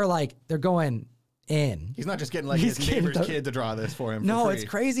 They're going in. He's not just getting like He's his getting neighbor's kid to draw this for him. No, for it's free.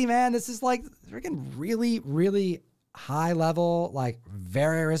 crazy, man. This is like freaking really, really high level, like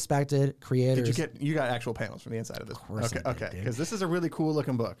very respected creators. You got actual panels from the inside of this? course I did, Okay. dude. Because this is a really cool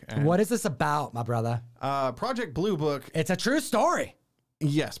looking book. And, What is this about, my brother? Project Blue Book. It's a true story.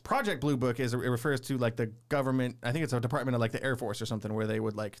 Yes, Project Blue Book it refers to like the government. I think it's a department of like the Air Force or something where they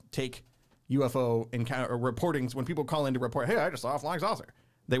would like take UFO encounter reportings when people call in to report, hey, I just saw a flying saucer.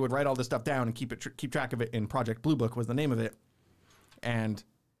 They would write all this stuff down and keep track of it. And Project Blue Book was the name of it, and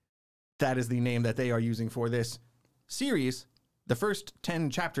that is the name that they are using for this series. The first 10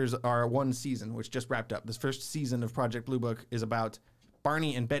 chapters are one season, which just wrapped up. This first season of Project Blue Book is about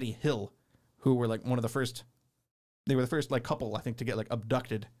Barney and Betty Hill, who were like they were the first like couple, I think, to get like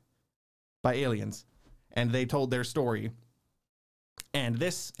abducted by aliens. And they told their story. And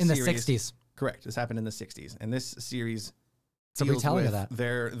this In series, the 60s. Correct. This happened in the 60s. And this series It's a deals retelling of with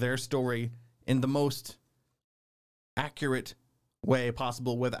that. their story in the most accurate way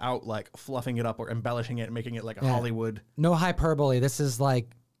possible without like fluffing it up or embellishing it and making it like a Hollywood No hyperbole. This is like,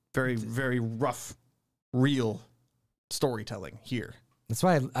 very, very rough, real storytelling here. that's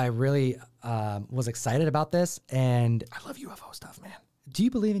why I really was excited about this. And I love UFO stuff, man. do you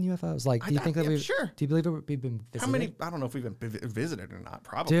believe in UFOs? Like, do you think that we've sure. Do you believe we've been visited? How many? I don't know if we've been visited or not.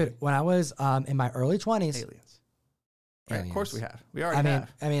 Probably. Dude, when I was in my early 20s, Aliens. Right, of course we have. We already have.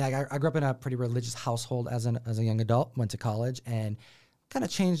 I mean, I grew up in a pretty religious household as a young adult. Went to college and kind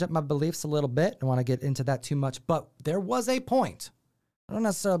of changed up my beliefs a little bit. I don't want to get into that too much, but there was a point. I don't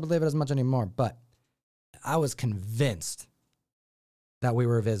necessarily believe it as much anymore, but I was convinced that we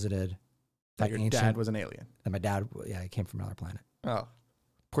were visited. That your dad was an alien. That my dad, he came from another planet. Oh,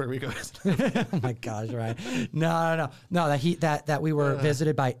 Puerto Rico. Oh my gosh! Right? No. That we were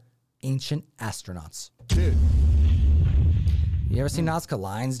visited by ancient astronauts. Dude. You ever seen Nazca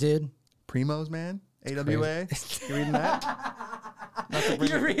Lines, dude? Primos, man. AWA. You reading that?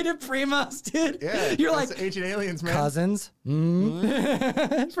 You're reading Primos, dude? Yeah. You're that's like, ancient aliens, man. cousins.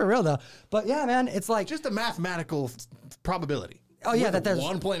 For real, though. But yeah, man, it's like... Just a mathematical probability. Oh, yeah, We're that the there's...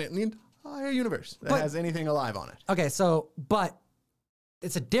 one planet in the entire universe that has anything alive on it. Okay, so, but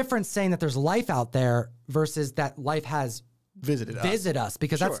it's a difference saying that there's life out there versus that life has visited us. Visit us,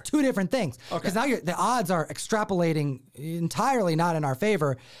 because that's Sure. two different things. Because now the odds are extrapolating entirely not in our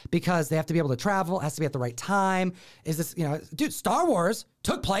favor, because they have to be able to travel, it has to be at the right time. Is this, dude, Star Wars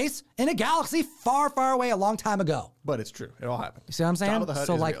took place in a galaxy far, far away a long time ago. But it's true. It all happened. You see what I'm saying? Jabba the Hutt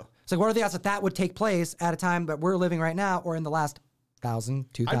So is like, real. so what are the odds that would take place at a time that we're living right now, or in the last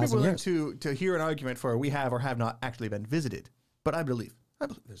 1,000, 2,000 I'd be willing years? to hear an argument for we have or have not actually been visited. But I believe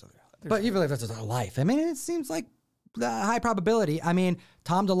there's other. But you believe that's just our life. I mean, it seems like the high probability. I mean,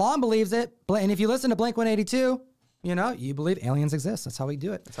 Tom DeLonge believes it. And if you listen to Blink-182, you believe aliens exist. That's how we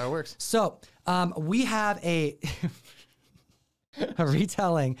do it. That's how it works. So we have a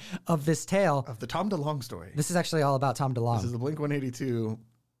retelling of this tale. Of the Tom DeLonge story. This is actually all about Tom DeLonge. This is the Blink-182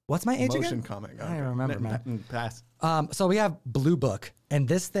 What's my age motion again? comic. I don't even remember, man. Pass. So we have Blue Book, and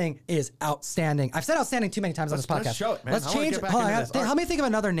this thing is outstanding. I've said outstanding too many times on this podcast. Let's show it, man. Let's I wanna change get it. back Hold on, into this. help me think of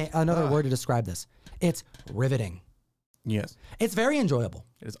another word to describe this. It's riveting. Yes. It's very enjoyable.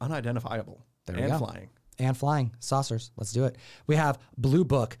 It is unidentifiable. There we and go. flying. And flying saucers. Let's do it. We have Blue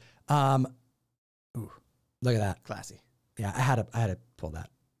Book. Ooh, Look at that. classy. Yeah, I had to pull that.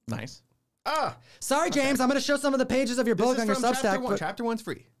 Nice. Sorry, James. I'm going to show some of the pages of your This book is on your from chapter Substack. one. But Chapter 1's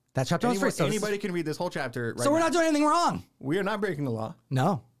free. that chapter one's free. So, Anybody can read this whole chapter right so we're now. not doing anything wrong. We are not breaking the law.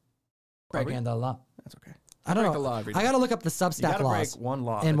 No. Are we? Breaking the law. That's okay. I don't break know. the law every I day. got to look up the You Substack gotta laws break one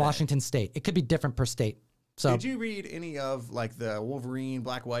law in a day. Washington State. It could be different per state. So Did you read any of like the Wolverine,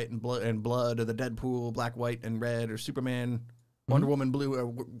 Black, White, and Blood, or the Deadpool, Black, White, and Red, or Superman, Wonder Woman, Blue,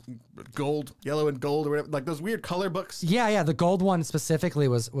 or Gold, Yellow, and Gold, or whatever? Like those weird color books. yeah, the gold one specifically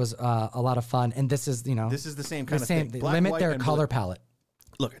was a lot of fun, and this is This is the same kind the of same. thing. They Black, limit white, their and color blue. palette.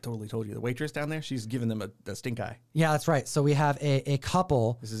 Look, I totally told you. The waitress down there, she's giving them a stink eye. Yeah, that's right. So we have a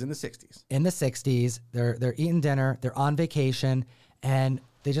couple This is in the 60s. in the 60s. They're eating dinner. They're on vacation, and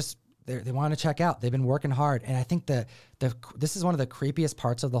they want to check out. They've been working hard, and I think this is one of the creepiest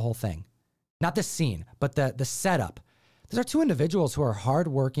parts of the whole thing. Not the scene, but the setup. These are two individuals who are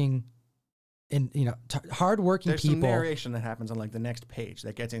hardworking, hardworking There's people. some narration that happens on like the next page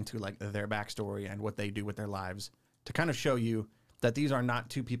that gets into like their backstory and what they do with their lives to kind of show you that these are not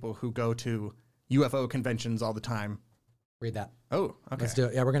two people who go to UFO conventions all the time. Read that. Oh, okay. Let's do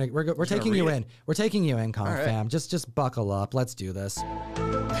it. Yeah, we're taking read you it? in. We're taking you in, Comic All right. Fam. Just buckle up. Let's do this.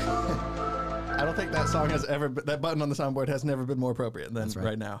 I don't think that song has ever been, that button on the soundboard has never been more appropriate than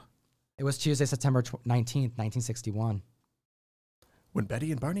right now. It was Tuesday, September 19th, 1961. When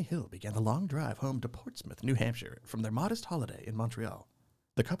Betty and Barney Hill began the long drive home to Portsmouth, New Hampshire, from their modest holiday in Montreal,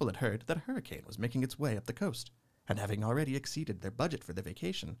 the couple had heard that a hurricane was making its way up the coast, and having already exceeded their budget for their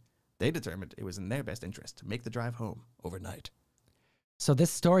vacation, they determined it was in their best interest to make the drive home overnight. So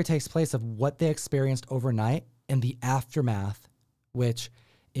this story takes place of what they experienced overnight in the aftermath, which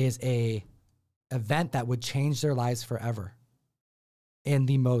is a event that would change their lives forever in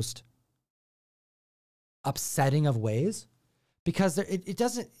the most upsetting of ways. Because it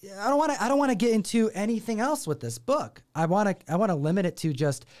doesn't. I don't want to get into anything else with this book. I want to limit it to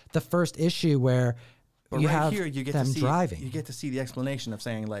just the first issue where But you right have here, you get them to see, driving. You get to see the explanation of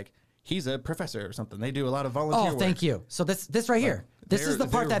saying like he's a professor or something. They do a lot of volunteer work. Oh, thank you. So this right here. This is the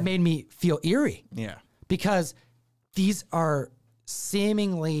part they're- that made me feel eerie. Yeah. Because these are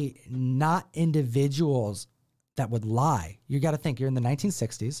seemingly not individuals that would lie. You got to think you're in the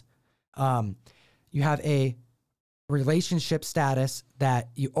 1960s. You have a relationship status that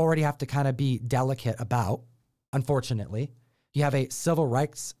you already have to kind of be delicate about, unfortunately. You have a civil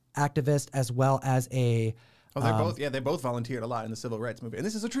rights activist as well as a Oh, they're both. Yeah, they both volunteered a lot in the civil rights movement, and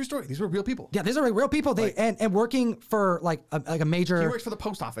this is a true story. These were real people. yeah, these are real people. They and working for like a major. He works for the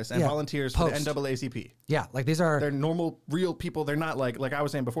post office and Yeah, volunteers Post. for the NAACP. Yeah, like these are. They're normal, real people. They're not like I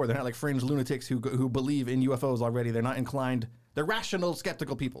was saying before. They're not like fringe lunatics who believe in UFOs already. They're not inclined. They're rational,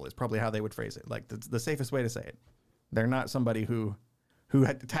 skeptical people. Is probably how they would phrase it. Like the safest way to say it. They're not somebody who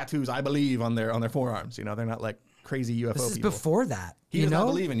had tattoos. I believe on their forearms. You know, they're not like crazy UFO This is people. before that. He you does know? not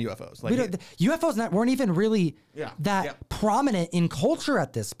believe in UFOs. Like We don't, UFOs weren't even really Yeah, that yeah. prominent in culture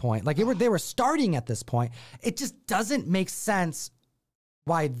at this point. Like they were starting at this point. It just doesn't make sense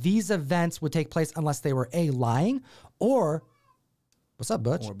why these events would take place unless they were lying or what's up,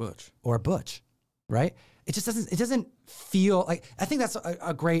 Butch? or Butch. Butch, right? It just doesn't. It doesn't feel like. I think that's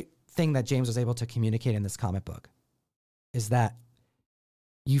a great thing that James was able to communicate in this comic book, is that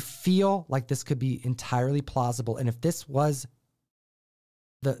you feel like this could be entirely plausible, and if this was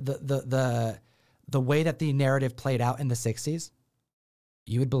the way that the narrative played out in the 60s,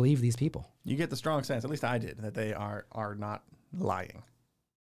 you would believe these people. You get the strong sense, at least I did, that they are not lying.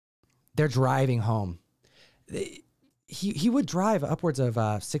 They're driving home. he would drive upwards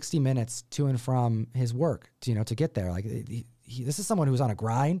of 60 minutes to and from his work to get there. Like this is someone who was on a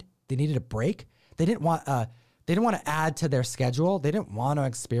grind. They needed a break. They didn't want to add to their schedule. They didn't want to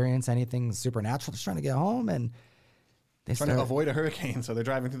experience anything supernatural. They're just trying to get home, and they're trying to avoid a hurricane. So they're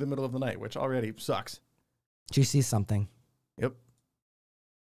driving through the middle of the night, which already sucks. Do you see something? Yep.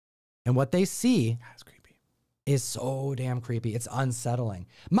 And what they see That's creepy. Is so damn creepy. It's unsettling.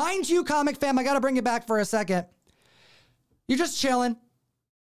 Mind you, comic fam, I got to bring it back for a second. You're just chilling.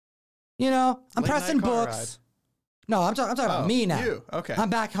 I'm Late pressing night car books. ride. No, I'm talking about me now. You. Okay. I'm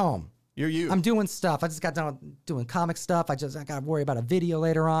back home. You're you. I'm doing stuff. I just got done doing comic stuff. I got to worry about a video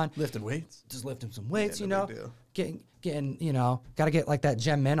later on. Lifting weights. Just lifting some weights, no big deal. Getting, got to get like that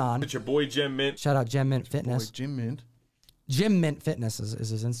Gem Mint on. It's your boy Gem Mint. Shout out Gem Mint Fitness. Boy, Jim Mint. Jim Mint Fitness is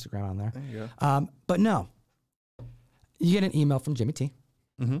his Instagram on there. There you go. But no, you get an email from Jimmy T.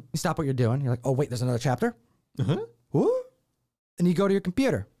 Mm-hmm. You stop what you're doing. You're like, oh, wait, there's another chapter? Uh-huh. Ooh. And you go to your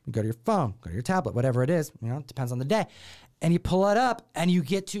computer, you go to your phone, go to your tablet, whatever it is, it depends on the day. And you pull it up and you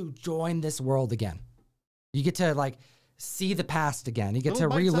get to join this world again. You get to like see the past again. You get to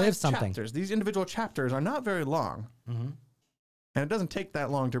relive something. Chapters. These individual chapters are not very long. Mm-hmm. And it doesn't take that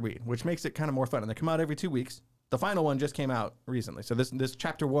long to read, which makes it kind of more fun. And they come out every 2 weeks. The final one just came out recently. So this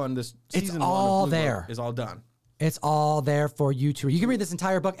chapter 1, this season 1 all of Blue there. Book is all done. It's all there for you to read. You can read this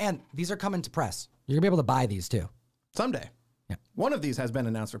entire book, and these are coming to press. You're going to be able to buy these too. Someday. Yeah. One of these has been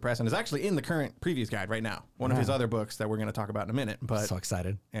announced for press and is actually in the current previews guide right now. One of his other books that we're going to talk about in a minute. But So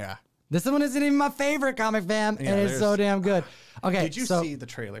excited. yeah. This one isn't even my favorite comic, fam, Yeah, and it's so damn good. Okay, Did you see the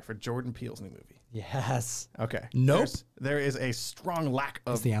trailer for Jordan Peele's new movie? Yes. Okay. Nope. There is a strong lack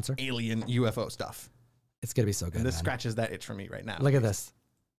of the answer. alien UFO stuff. It's going to be so good, And this man. scratches that itch for me right now. Look at this.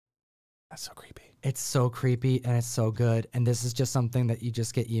 That's so creepy. It's so creepy, and it's so good. And this is just something that you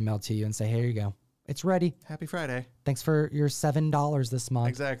just get emailed to you and say, here you go. It's ready. Happy Friday. Thanks for your $7 this month.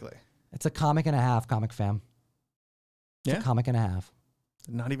 Exactly. It's a comic and a half, comic fam. It's a comic and a half.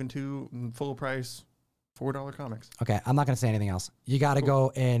 Not even 2 full price $4 comics. Okay, I'm not going to say anything else. You got to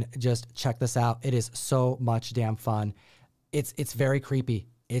go and just check this out. It is so much damn fun. It's very creepy.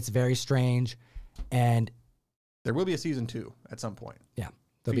 It's very strange. And there will be a season 2 at some point. Yeah.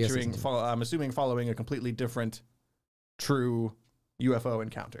 Featuring, I'm assuming, following a completely different true UFO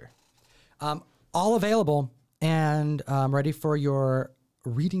encounter. All available and ready for your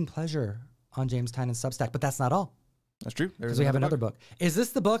reading pleasure on James Tynan's Substack. But that's not all. That's true. Because we have another book. Is this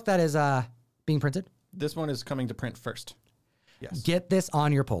the book that is being printed? This one is coming to print first. Yes. Get this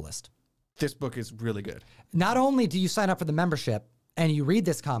on your pull list. This book is really good. Not only do you sign up for the membership and you read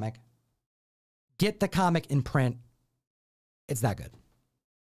this comic, get the comic in print. It's that good.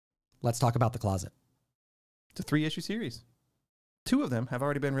 Let's talk about The Closet. It's a 3-issue series. 2 of them have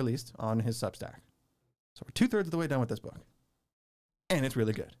already been released on his Substack. So we're 2/3 of the way done with this book. And it's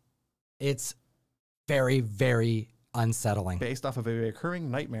really good. It's very, very unsettling. Based off of a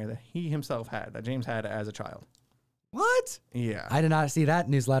recurring nightmare that he himself had, that James had as a child. What? Yeah. I did not see that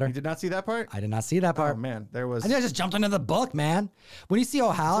newsletter. You did not see that part? I did not see that part. Oh, man. There was... I just jumped into the book, man. When you see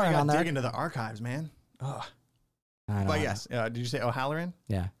O'Halloran on there. dig into the archives, man. Oh. I know. But yes. Did you say O'Halloran?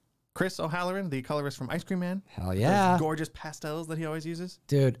 Yeah. Chris O'Halloran, the colorist from Ice Cream Man. Hell yeah. Those gorgeous pastels that he always uses.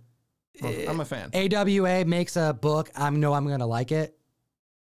 Dude. I'm a fan. AWA makes a book. I know I'm going to like it.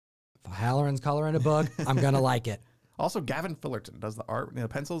 If O'Halloran's coloring a book, I'm going to like it. Also, Gavin Fullerton does the art, the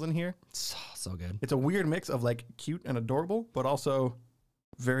pencils in here. So good. It's a weird mix of like cute and adorable, but also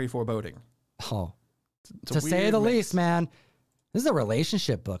very foreboding. Oh. It's a To say weird the mix. least, man. This is a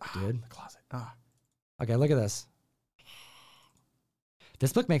relationship book, dude. The Closet. Okay, look at this.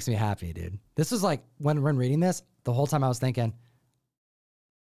 This book makes me happy, dude. This was like, when reading this, the whole time I was thinking,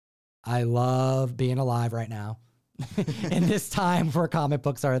 I love being alive right now. In this time where comic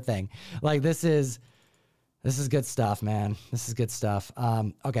books are a thing. Like, this is good stuff, man. This is good stuff.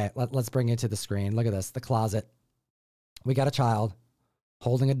 Okay, let's bring it to the screen. Look at this, The Closet. We got a child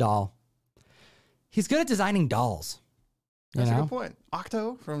holding a doll. He's good at designing dolls. That's a good point.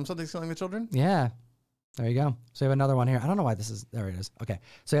 Octo from Something's Killing the Children. Yeah. There you go. So we have another one here. I don't know why this is, there it is. Okay.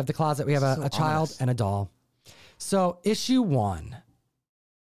 So we have The Closet. We have a child ominous. and a doll. So issue 1.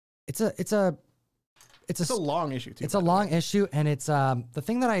 It's a long issue too. It's a long issue, and it's the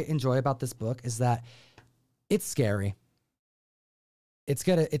thing that I enjoy about this book is that it's scary.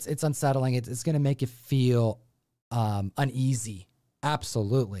 It's unsettling. It's gonna make you feel uneasy.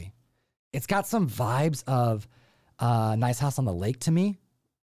 Absolutely. It's got some vibes of Nice House on the Lake to me,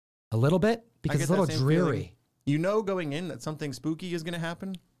 a little bit, because it's a little dreary. You know, going in that something spooky is going to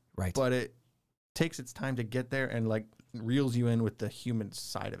happen, Right. but it takes its time to get there and like reels you in with the human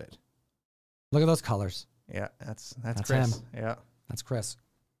side of it. Look at those colors. Yeah, that's That's Chris. him. Yeah. That's Chris.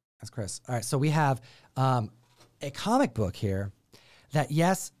 That's Chris. All right, so we have a comic book here that,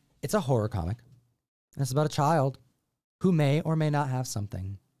 yes, it's a horror comic. And it's about a child who may or may not have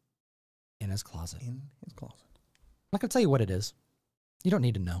something in his closet. In his closet. I'm not going to tell you what it is. You don't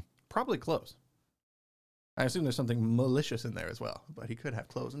need to know. Probably clothes. I assume there's something malicious in there as well, but he could have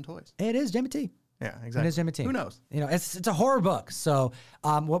clothes and toys. It is Jimmy T. Yeah, exactly. It is Jimmy T. Who knows? You know, it's a horror book. So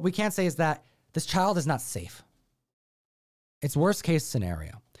what we can say is that this child is not safe. It's worst case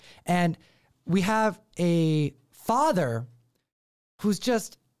scenario. And we have a father who's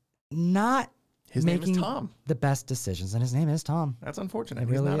just not His name making is Tom. the best decisions. And his name is Tom. That's unfortunate. It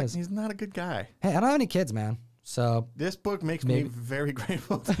really is. He's not a good guy. Hey, I don't have any kids, man. So This book makes me very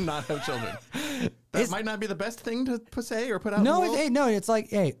grateful to not have children. That might not be the best thing to say or put out in the world. No, it's like,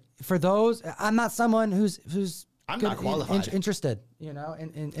 hey, for those, I'm not someone who's I'm not qualified. Interested, you know,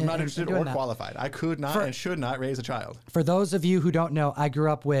 I'm not interested or qualified. I could not and should not raise a child. For those of you who don't know, I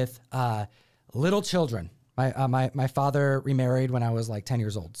grew up with little children. My father remarried when I was like 10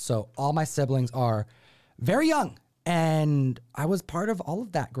 years old. So all my siblings are very young. And I was part of all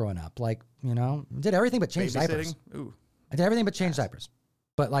of that growing up. Like, you know, did everything but change diapers. Ooh. I did everything but change diapers.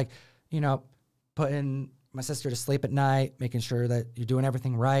 But like, you know, putting my sister to sleep at night, making sure that you're doing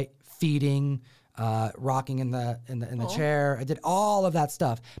everything right, feeding, rocking in the chair. I did all of that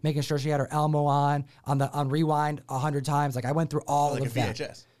stuff, making sure she had her Elmo on rewind 100 times. Like I went through all Like of a that.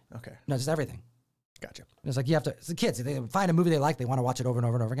 VHS. Okay. No, just everything. Gotcha. It's like you have to. It's the kids. If they find a movie they like, they want to watch it over and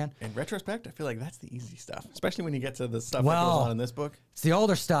over and over again. In retrospect, I feel like that's the easy stuff, especially when you get to the stuff that Well, goes on in this book. It's the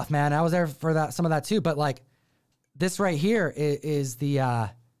older stuff, man. I was there for that, some of that too. But like, this right here is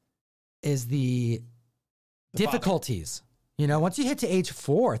the difficulties. You know, once you hit to age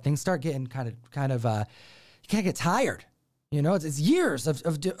 4, things start getting kind of you kind of get tired. You know, it's years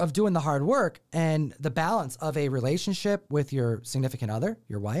of doing the hard work and the balance of a relationship with your significant other,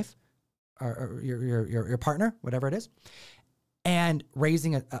 your wife, or your partner, whatever it is, and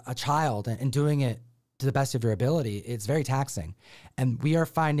raising a child and doing it to the best of your ability. It's very taxing. And we are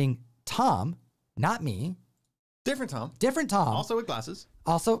finding Tom, not me. Different Tom. Different Tom. Also with glasses.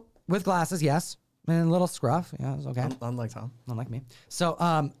 Also with glasses, yes. And a little scruff. Yeah, it's okay. Unlike Tom. Unlike me.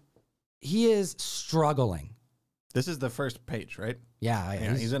 So he is struggling. This is the first page, right? Yeah,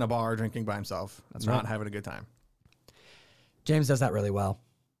 he's in a bar drinking by himself. That's not having a good time. James does that really well.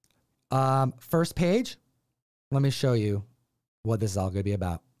 First page, let me show you what this is all going to be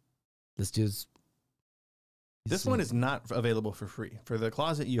about. This one is not available for free. For the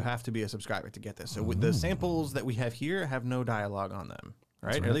closet, you have to be a subscriber to get this. So with the samples that we have here have no dialogue on them,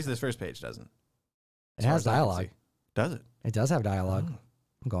 right? Or at least this first page doesn't. It has dialogue. Does it? It does have dialogue.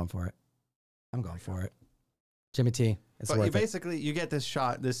 I'm going for it. I'm going for it. Jimmy T. It's worth it. You get this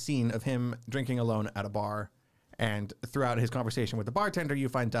shot, this scene of him drinking alone at a bar. And throughout his conversation with the bartender, you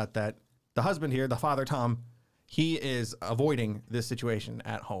find out that the husband here, the father, Tom, he is avoiding this situation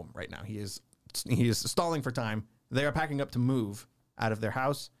at home right now. He is stalling for time. They are packing up to move out of their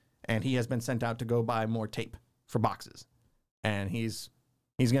house, and he has been sent out to go buy more tape for boxes. And he's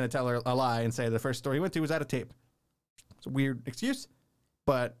going to tell her a lie and say the first store he went to was out of tape. It's a weird excuse,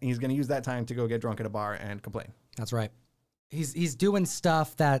 but he's going to use that time to go get drunk at a bar and complain. That's right. He's doing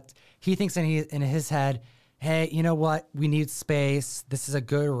stuff that he thinks in his head, hey, you know what? We need space. This is a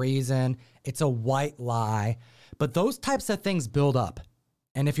good reason. It's a white lie. But those types of things build up.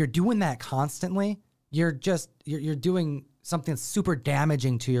 And if you're doing that constantly, you're doing something super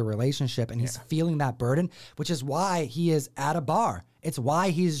damaging to your relationship. And he's feeling that burden, which is why he is at a bar. It's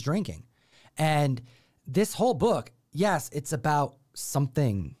why he's drinking. And this whole book, yes, it's about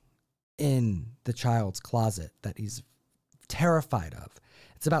something in the child's closet that he's terrified of.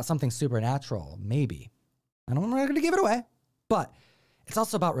 It's about something supernatural, maybe. I'm not going to give it away, but it's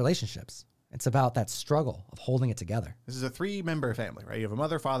also about relationships. It's about that struggle of holding it together. This is a 3-member family, right? You have a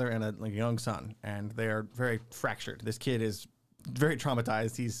mother, father, and a young son, and they are very fractured. This kid is very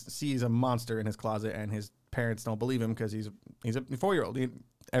traumatized. He sees a monster in his closet, and his parents don't believe him because he's a 4-year-old.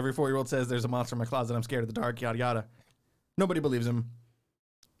 Every 4-year-old says there's a monster in my closet. I'm scared of the dark, yada yada. Nobody believes him,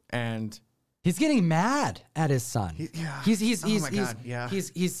 and he's getting mad at his son. He's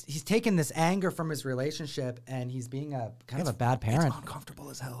taking this anger from his relationship, and he's being a kind of a bad parent. It's uncomfortable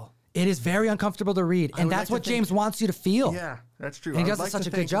as hell. It is very uncomfortable to read, and that's what James wants you to feel. Yeah, that's true. And he does such a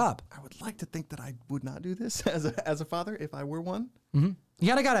good job. I would like to think that I would not do this as a father if I were one. Mm-hmm.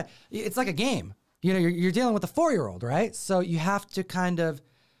 You gotta. It's like a game. You know, you're dealing with a 4-year-old, right? So you have to kind of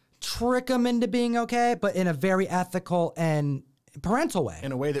trick them into being okay, but in a very ethical and parental way.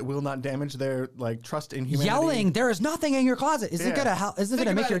 In a way that will not damage their like trust in humanity. Yelling, there is nothing in your closet. Isn't gonna help. Isn't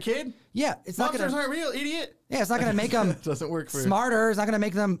gonna make your kid? Yeah, it's not Monsters gonna. aren't real, idiot. Yeah, it's not gonna make them doesn't work for smarter. It's not gonna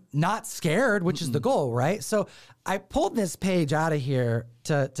make them not scared, which is the goal, right? So I pulled this page out of here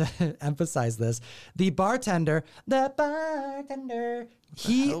to emphasize this. The bartender,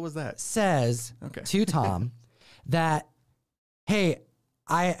 he hell was that? says to Tom that, hey,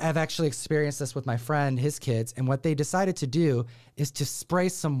 I have actually experienced this with my friend, his kids, and what they decided to do is to spray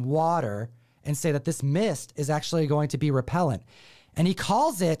some water and say that this mist is actually going to be repellent. And he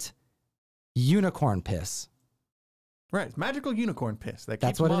calls it unicorn piss. Right. It's magical unicorn piss that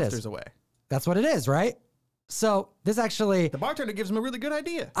keeps what monsters away. That's what it is, right? So this actually... The bartender gives him a really good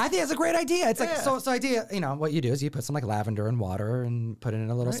idea. I think it's a great idea. It's like, so idea, you know, what you do is you put some like lavender and water and put it in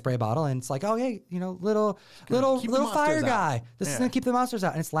a little spray bottle, and it's like, oh, hey, you know, little fire guy. This is going to keep the monsters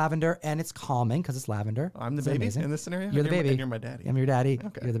out. And it's lavender and it's calming because it's lavender. I'm the baby in this scenario? You're the baby. And you're my daddy. I'm your daddy.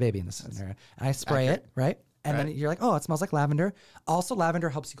 Okay. You're the baby in this scenario. And I spray it, right? And then you're like, oh, it smells like lavender. Also, lavender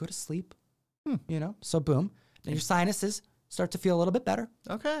helps you go to sleep, you know? So boom. And your sinuses start to feel a little bit better.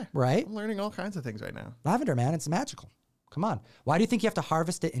 Okay. Right? I'm learning all kinds of things right now. Lavender, man, it's magical. Come on. Why do you think you have to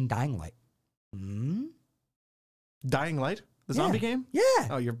harvest it in Dying Light? Dying Light? The zombie game? Yeah.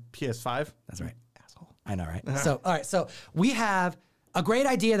 Oh, your PS5? That's right. Asshole. I know, right? So, all right. So we have a great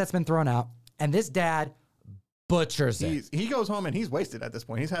idea that's been thrown out, and this dad butchers it. He goes home and he's wasted at this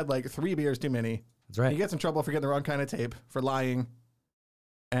point. He's had like 3 beers too many. That's right. He gets in trouble for getting the wrong kind of tape, for lying.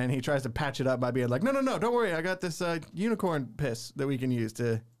 And he tries to patch it up by being like, no, don't worry. I got this unicorn piss that we can use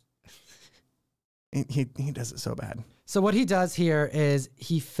to... He does it so bad. So what he does here is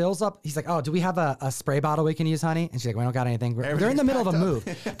he fills up. He's like, oh, do we have a spray bottle we can use, honey? And she's like, we don't got anything. They're in the middle of a move.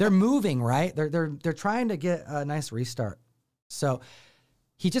 They're moving, right? They're trying to get a nice restart. So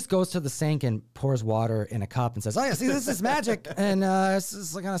he just goes to the sink and pours water in a cup and says, oh, yeah, see, this is magic. And it's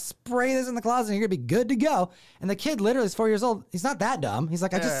just going to spray this in the closet and you're going to be good to go. And the kid literally is 4 years old. He's not that dumb. He's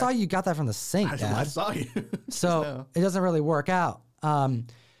like, I just saw you got that from the sink, Dad. I saw you. So it doesn't really work out.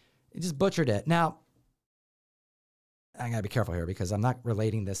 He just butchered it. Now, I gotta be careful here because I'm not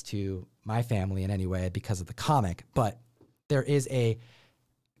relating this to my family in any way because of the comic, but there is a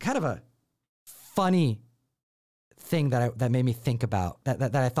kind of a funny thing that made me think about,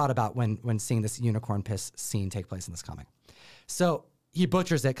 that I thought about when seeing this unicorn piss scene take place in this comic. So he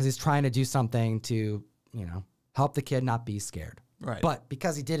butchers it because he's trying to do something to, you know, help the kid not be scared. Right. But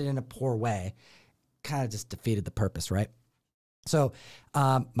because he did it in a poor way, kind of just defeated the purpose, right? So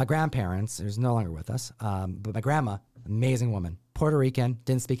my grandparents, who's no longer with us, but my grandma, amazing woman, Puerto Rican,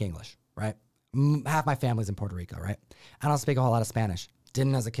 didn't speak English, right? Half my family's in Puerto Rico, right? I don't speak a whole lot of Spanish.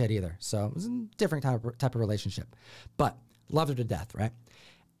 Didn't as a kid either. So it was a different type of relationship. But loved her to death, right?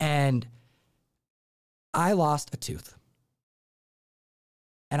 And I lost a tooth.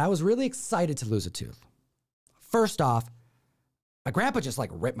 And I was really excited to lose a tooth. First off, my grandpa just like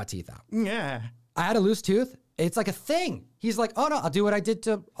ripped my teeth out. Yeah. I had a loose tooth. It's like a thing. He's like, oh no, I'll do what I did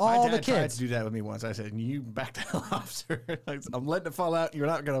to all the kids. My dad tried to do that with me once. I said, you back the hell off, sir. I'm letting it fall out. You're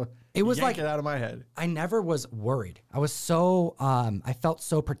not going to yank it out of my head. I never was worried. I was so, I felt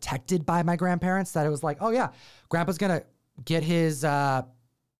so protected by my grandparents that it was like, oh yeah, grandpa's going to get his,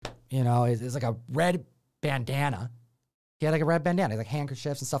 you know, it's like a red bandana. He had like a red bandana, like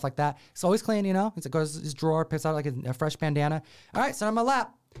handkerchiefs and stuff like that. It's always clean, you know. He goes to his drawer, picks out like a fresh bandana. All right, sit on my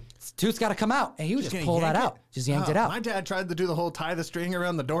lap. His tooth's got to come out. And he would just pull that out. Just yanked it out. My dad tried to do the whole tie the string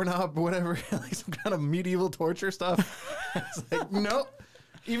around the doorknob or whatever, like some kind of medieval torture stuff. It's like, nope.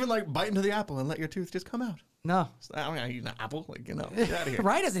 Even like bite into the apple and let your tooth just come out. No. I don't eat an apple. Like, you know, get out of here.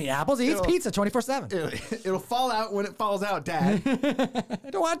 Ryan doesn't eat apples. He eats pizza 24/7. It'll fall out when it falls out, Dad.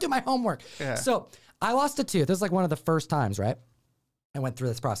 I don't want to do my homework. Yeah. So I lost a tooth. This is like one of the first times, right? I went through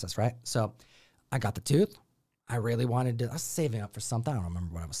this process, right? So I got the tooth. I really wanted to, I was saving up for something. I don't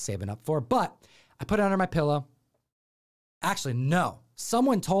remember what I was saving up for, but I put it under my pillow. Actually, no.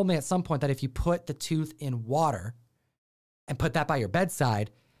 Someone told me at some point that if you put the tooth in water and put that by your bedside,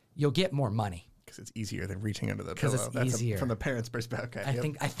 you'll get more money. Because it's easier than reaching under the pillow. Because it's easier. From the parents' perspective.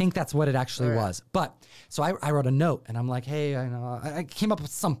 Okay, I think that's what it actually was. But, so I wrote a note and I'm like, hey, I came up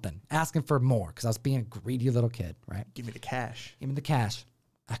with something, asking for more because I was being a greedy little kid, right? Give me the cash. Give me the cash.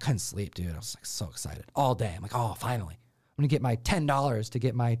 I couldn't sleep, dude. I was like so excited all day. I'm like, oh, finally, I'm gonna get my $10 to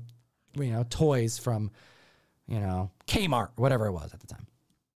get my, you know, toys from, you know, Kmart or whatever it was at the time.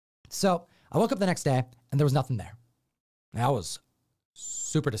 So I woke up the next day and there was nothing there. And I was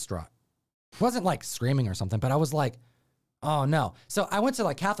super distraught. It wasn't like screaming or something, but I was like, oh no. So I went to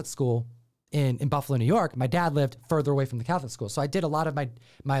like Catholic school in Buffalo, New York. My dad lived further away from the Catholic school. So I did a lot of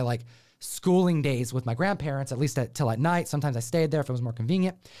my like schooling days with my grandparents, at least till at night. Sometimes I stayed there if it was more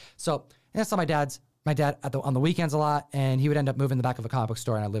convenient. So I saw my dad on the weekends a lot, and he would end up moving in the back of a comic book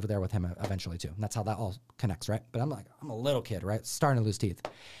store, and I lived there with him eventually too. And that's how that all connects, right? But I'm a little kid, right? Starting to lose teeth.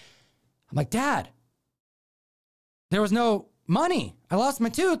 I'm like, Dad, there was no money. I lost my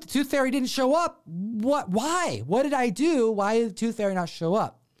tooth. The tooth fairy didn't show up. What? Why? What did I do? Why did the tooth fairy not show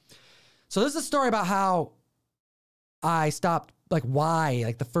up? So this is a story about how I stopped,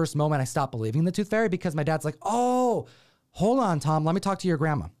 why, the first moment I stopped believing in the tooth fairy, because my dad's like, oh, hold on, Tom, let me talk to your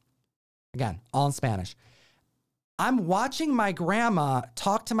grandma. Again, all in Spanish. I'm watching my grandma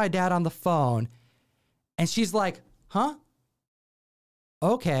talk to my dad on the phone, and she's like, huh?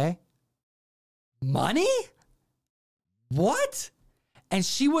 Okay. Money? What? And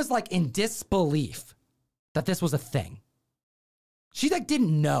she was in disbelief that this was a thing. She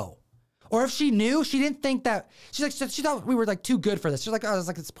didn't know. Or if she knew, she didn't think that, she thought we were too good for this. She's like, oh,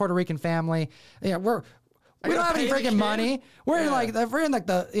 it's a Puerto Rican family. Yeah, we don't have any freaking money. We're in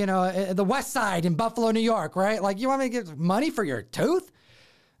the West Side in Buffalo, New York, right? You want me to give money for your tooth?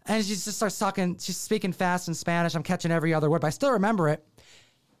 And she just starts talking. She's speaking fast in Spanish. I'm catching every other word, but I still remember it.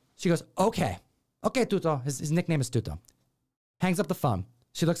 She goes, okay, Tuto. His nickname is Tuto. Hangs up the phone.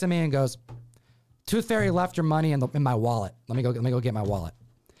 She looks at me and goes, Tooth Fairy left your money in my wallet. Let me go get my wallet.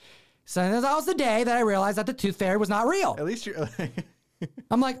 So that was the day that I realized that the Tooth Fairy was not real. At least you're.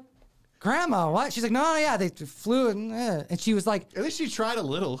 I'm like, Grandma, what? She's like, no, yeah, they flew, and she was like, at least you tried a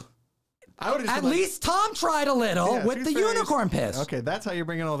little. I would at least Tom tried a little with the unicorn piss. Okay, that's how you're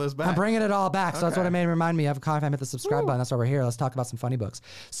bringing all this back. I'm bringing it all back. So that's what it made me remind me of. Comic Time, hit the subscribe button. That's why we're here. Let's talk about some funny books.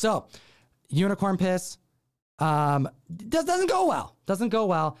 So, unicorn piss doesn't go well. Doesn't go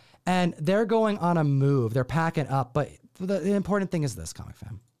well. And they're going on a move. They're packing up. But the important thing is this, Comic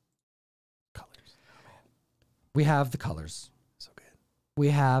Fam. Colors. Oh, man. We have the colors. So good. We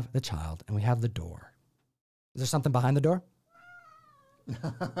have the child, and we have the door. Is there something behind the door?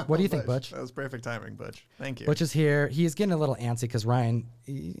 What do you think, Butch? That was perfect timing, Butch. Thank you. Butch is here. He's getting a little antsy because Ryan,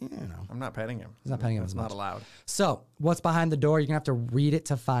 I'm not petting him. He's not petting him as much. It's not allowed. So what's behind the door? You're going to have to read it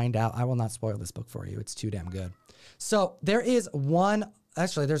to find out. I will not spoil this book for you. It's too damn good. So there is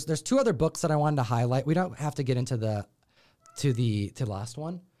actually, there's two other books that I wanted to highlight. We don't have to get into the last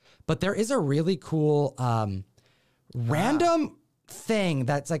one, but there is a really cool random thing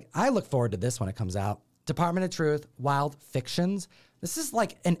that's I look forward to this when it comes out. Department of Truth, Wild Fictions. This is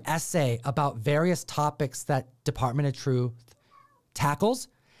an essay about various topics that Department of Truth tackles.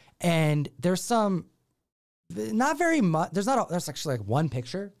 And there's some, not very much, there's actually one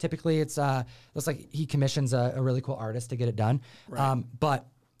picture. Typically it's, looks like he commissions a really cool artist to get it done. Right. But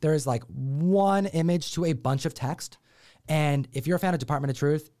there is one image to a bunch of text. And if you're a fan of Department of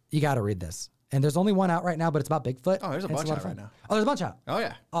Truth, you got to read this. And there's only one out right now, but it's about Bigfoot. Oh, there's a bunch out right now. Oh, there's a bunch out. Oh,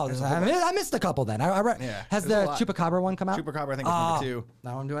 yeah. Oh, I missed a couple then. Has the Chupacabra one come out? Chupacabra, I think, is number 2.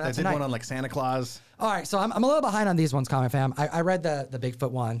 No, I'm doing that tonight. I did one on Santa Claus. All right, so I'm a little behind on these ones, Comic Fam. I read the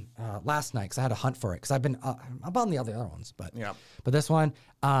Bigfoot one last night because I had to hunt for it because I'm on the other ones. But this one,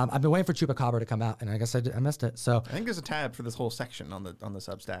 I've been waiting for Chupacabra to come out, and I guess I missed it. So I think there's a tab for this whole section on the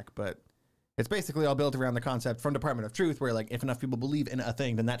Substack, but it's basically all built around the concept from Department of Truth where, if enough people believe in a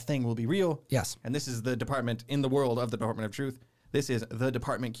thing, then that thing will be real. Yes. And this is the department in the world of the Department of Truth. This is the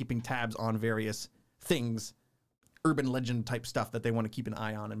department keeping tabs on various things, urban legend type stuff that they want to keep an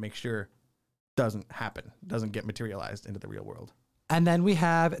eye on and make sure doesn't happen, doesn't get materialized into the real world. And then we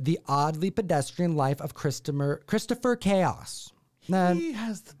have The Oddly Pedestrian Life of Christopher Chaos. He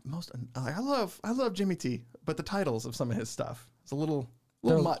has the most... I love Jimmy T, but the titles of some of his stuff, it's a little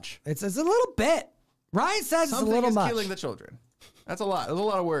much. It's a little bit. Ryan says Something it's a little is much. Killing the children. That's a lot. There's a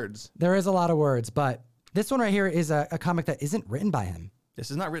lot of words. There is a lot of words, but this one right here is a comic that isn't written by him. This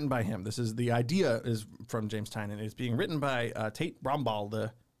is not written by him. The idea is from James Tynion. It's being written by Tate Brombal,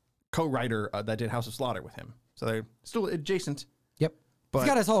 the co-writer that did House of Slaughter with him. So they're still adjacent. Yep. But he's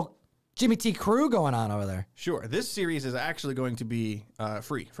got his whole Jimmy T crew going on over there. Sure. This series is actually going to be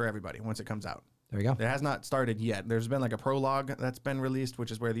free for everybody once it comes out. There we go. It has not started yet. There's been a prologue that's been released, which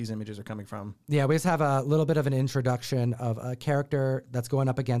is where these images are coming from. Yeah, we just have a little bit of an introduction of a character that's going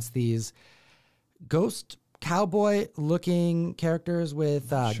up against these ghost cowboy looking characters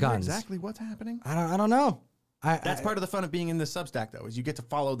with guns. Exactly what's happening? I don't know. That's part of the fun of being in this Substack, though, is you get to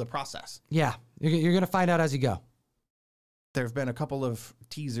follow the process. Yeah, you're going to find out as you go. There have been a couple of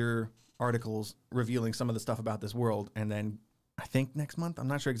teaser articles revealing some of the stuff about this world, and then I think next month, I'm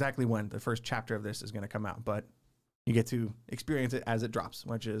not sure exactly when, the first chapter of this is going to come out, but you get to experience it as it drops,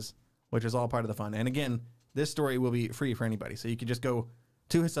 which is all part of the fun. And again, this story will be free for anybody. So you can just go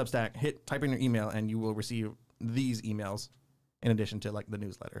to his Substack, type in your email, and you will receive these emails in addition to the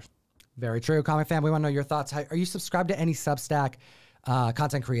newsletters. Very true. Comic fan, we want to know your thoughts. Are you subscribed to any Substack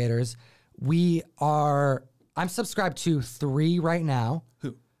content creators? I'm subscribed to 3 right now.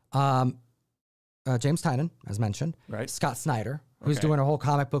 Who? James Tynan, as mentioned. Right. Scott Snyder, who's Okay. doing a whole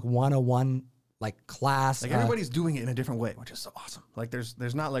comic book 101 like class. Like everybody's doing it in a different way, which is so awesome. Like there's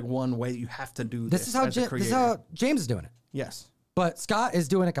not like one way that you have to do this. This is how as a this is how James is doing it. Yes. But Scott is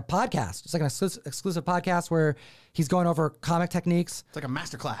doing like a podcast. It's like an exclusive podcast where he's going over comic techniques. It's like a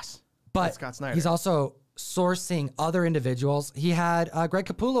masterclass. But Scott Snyder. he's also sourcing other individuals. He had Greg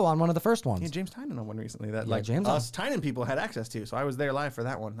Capullo on one of the first ones. Yeah, James Tynan on one recently that Yeah, like James us Tynan people had access to. So I was there live for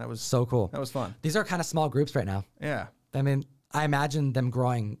that one. That was So cool. That was fun. These are kind of small groups right now. Yeah. I mean, I imagine them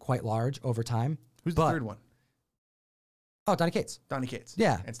growing quite large over time. Who's the third one? Oh, Donny Cates. Donny Cates.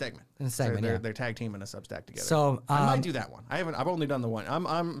 Yeah. And Stegman. And Stegman, they're, yeah. they're tag team in a Substack together. So I might do that one. I've only done the one.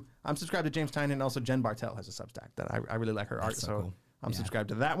 I'm subscribed to James Tynan, and also Jen Bartel has a Substack that I really like her art. so So cool. I'm Yeah. subscribed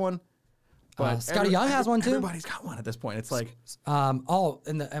to that one. But Scotty Young has one too. Everybody's got one at this point. It's like and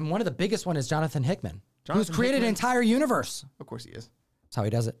one of the biggest one is Jonathan Hickman, who's Jonathan created an Hickman? entire universe. of course he is. That's how he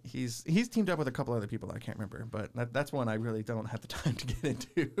does it. He's teamed up with a couple other people that I can't remember, but that's one I really don't have the time to get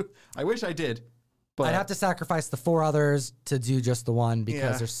into. I wish I did. But I'd have to sacrifice the 4 others to do just the one because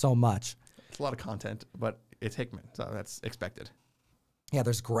Yeah. there's so much. It's a lot of content, but it's Hickman, so that's expected. Yeah,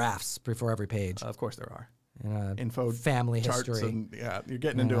 there's graphs before every page. Of course there are. Info, family charts history. and yeah, you're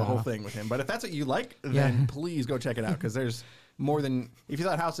getting into a whole thing with him. But if that's what you like, then please go check it out because there's more than if you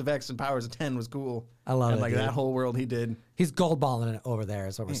thought House of X and Powers of 10 was cool. I love and it, like dude. that whole world he did. He's goldballing it over there,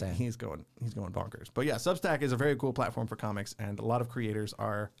 is what we're saying. He's going bonkers. But yeah, Substack is a very cool platform for comics, and a lot of creators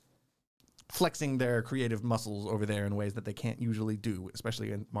are flexing their creative muscles over there in ways that they can't usually do,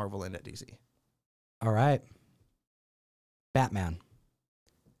 especially in Marvel and at DC. All right. Batman.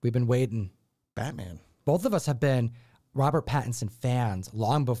 We've been waiting. Batman. Both of us have been Robert Pattinson fans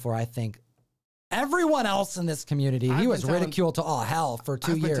long before I think everyone else in this community. I've He been was telling- ridiculed to all hell for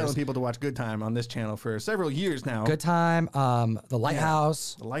 2 I've been years. telling people to watch Good Time on this channel for several years now. Good Time, The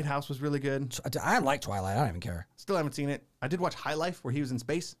Lighthouse. The Lighthouse was really good. I like Twilight. I don't even care. Still haven't seen it. I did watch High Life where he was in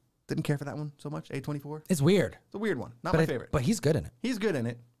space. Didn't care for that one so much. A24. It's weird. It's a weird one. Not But my favorite. But he's good in it. He's good in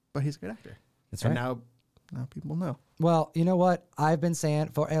it, but he's a good actor. That's and right. now people know. Well, you know what? I've been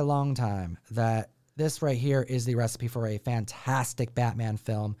saying for a long time that this right here is the recipe for a fantastic Batman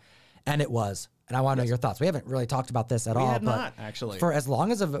film. And it was. And I want to know your thoughts. We haven't really talked about this at all. had but not, actually. For as long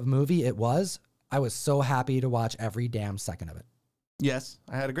as of a movie it was, I was so happy to watch every damn second of it. Yes,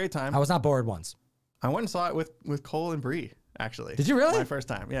 I had a great time. I was not bored once. I went and saw it with Cole and Bree, actually. Did you really? My first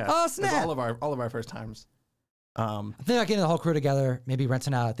time, yeah. Oh, It was snap. all of our first times. I think I getting the whole crew together, maybe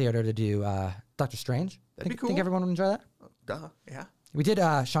renting out a theater to do Doctor Strange. That'd be Think cool. everyone would enjoy that? Duh, yeah. We did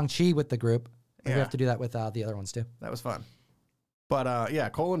Shang-Chi with the group. Maybe we Yeah. have to do that with the other ones too. That was fun. But yeah,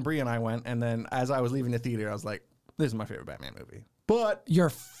 Cole and Bree and I went, and then as I was leaving the theater, I was like, this is my favorite Batman movie. But Your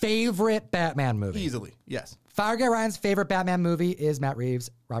favorite Batman movie? easily, yes. Fire Guy Ryan's favorite Batman movie is Matt Reeves,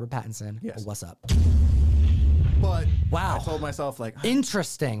 Robert Pattinson. Yes. What's up? But Wow. I told myself, like,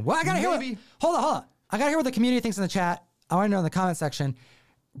 Interesting. Well, I gotta hear. Maybe. Hold on. I gotta hear what the community thinks in the chat. I want to know in the comment section.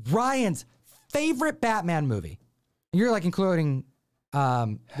 Ryan's favorite Batman movie. You're like including. Are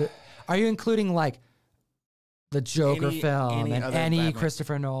you including like the Joker Any film and other any Batman.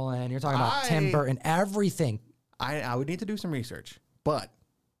 Christopher Nolan? You're talking about Tim Burton, everything. I would need to do some research, but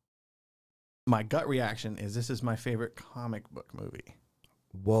my gut reaction is this is my favorite comic book movie.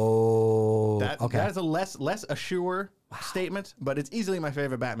 Whoa. Okay. That is a less a sure statement, but it's easily my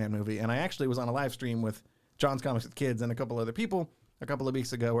favorite Batman movie. And I actually was on a live stream with John's Comics with Kids and a couple other people a couple of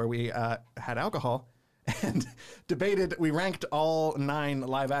weeks ago where we had alcohol and debated. We ranked all 9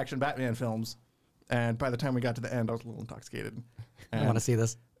 live action Batman films, and by the time we got to the end, I was a little intoxicated. I want to see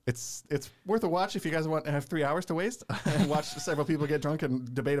this. It's worth a watch if you guys want to have 3 hours to waste and watch several people get drunk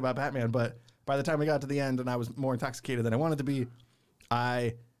and debate about Batman. But by the time we got to the end and I was more intoxicated than I wanted to be,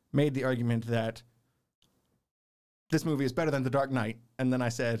 I made the argument that this movie is better than The Dark Knight. And then I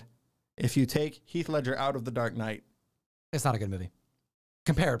said, if you take Heath Ledger out of The Dark Knight. It's not a good movie.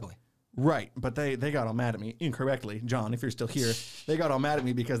 Comparably. Right. But they got all mad at me incorrectly. John, if you're still here, they got all mad at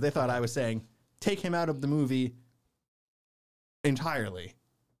me because they thought I was saying, take him out of the movie entirely.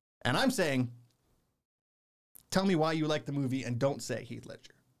 And I'm saying, tell me why you like the movie and don't say Heath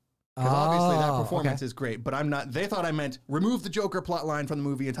Ledger. Because obviously that performance is great, but I'm not. They thought I meant remove the Joker plot line from the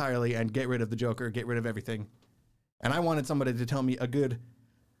movie entirely and get rid of the Joker, get rid of everything. And I wanted somebody to tell me a good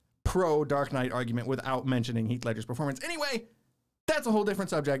pro Dark Knight argument without mentioning Heath Ledger's performance. Anyway, that's a whole different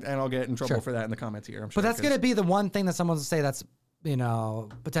subject, and I'll get in trouble for that in the comments here, I'm sure. But that's going to be the one thing that someone will say that's,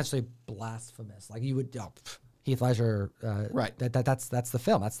 potentially blasphemous. Like you would, Heath Ledger. Right. That's the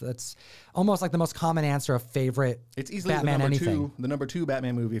film. That's almost like the most common answer of favorite. It's easily Batman the number two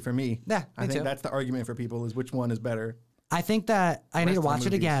Batman movie for me. Yeah, I think that's the argument for people is which one is better. I think that I need to watch it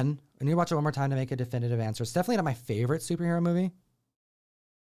movies. again. I need to watch it one more time to make a definitive answer. It's definitely not my favorite superhero movie.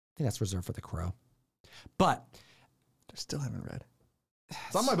 I think that's reserved for The Crow. But I still haven't read.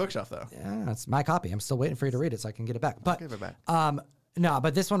 It's on my bookshelf though. yeah, it's my copy. I'm still waiting for you to read it so I can get it back. But Give it back. no,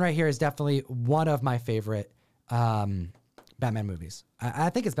 but this one right here is definitely one of my favorite Batman movies. I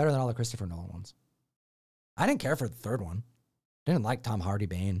think it's better than all the Christopher Nolan ones. I didn't care for the third one. Didn't like Tom Hardy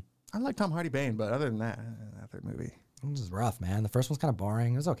Bane. I like Tom Hardy Bane, but other than that, that third movie. It was rough, man. The first one's kind of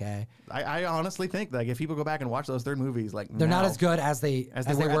boring. It was okay. I honestly think like if people go back and watch those third movies, like They're not as good as they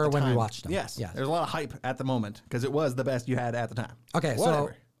were when we watched them. Yes. Yeah. There's a lot of hype at the moment because it was the best you had at the time. Okay,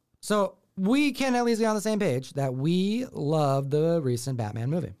 Whatever. so we can at least be on the same page that we love the recent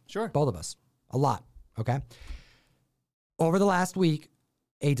Batman movie. Sure. Both of us. A lot. Okay. Over the last week,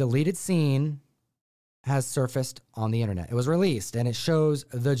 a deleted scene has surfaced on the internet. It was released and it shows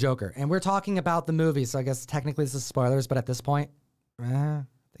the Joker. And we're talking about the movie, so I guess technically this is spoilers, but at this point,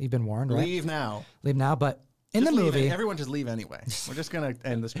 you've been warned, right? Leave now. Leave now, but in Just the leave movie, it. Everyone just leave anyway. We're just gonna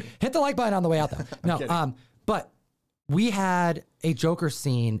end the stream. hit the like button on the way out though. No, but we had a Joker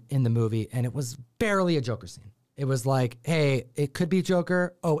scene in the movie and it was barely a Joker scene. It was like, hey, it could be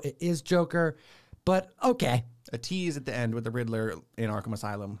Joker. Oh, it is Joker, but okay. A tease at the end with the Riddler in Arkham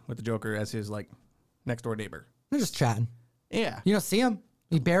Asylum with the Joker as his like next door neighbor. They're just chatting. Yeah. You don't see him.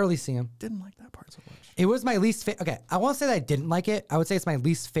 You barely see him. Didn't like that part so much. It was my least favorite. Okay, I won't say that I didn't like it. I would say it's my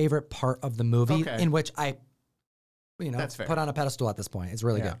least favorite part of the movie in which I, That's fair. put on a pedestal at this point. It's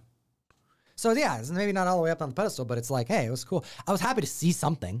really good. So yeah, it's maybe not all the way up on the pedestal, but it's like, hey, it was cool. I was happy to see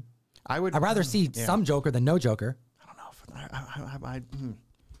something. I'd rather see some Joker than no Joker. I don't know.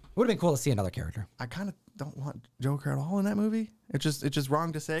 Would have been cool to see another character. I kind of don't want Joker at all in that movie. It's just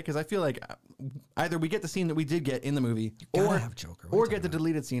wrong to say because I feel like either we get the scene that we did get in the movie, or have Joker. or get the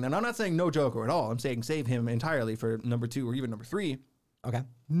deleted scene. And I'm not saying no Joker at all. I'm saying save him entirely for number 2 or even number 3. Okay.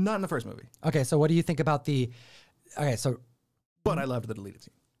 Not in the first movie. Okay, so what do you think about the? Okay, so But I loved the deleted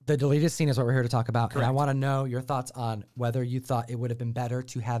scene. the deleted scene is what we're here to talk about, and I Correct. want to know your thoughts on whether you thought it would have been better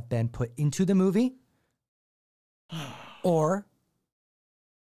to have been put into the movie, or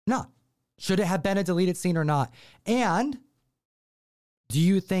not. Should it have been a deleted scene or not? And do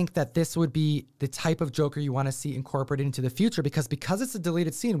you think that this would be the type of Joker you want to see incorporated into the future? Because it's a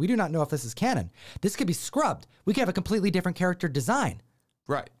deleted scene, we do not know if this is canon. This could be scrubbed. We could have a completely different character design.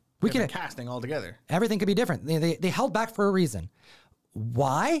 Right. We Different could casting altogether. Everything could be different. They held back for a reason.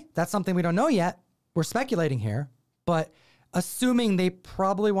 Why? That's something we don't know yet. We're speculating here, but assuming they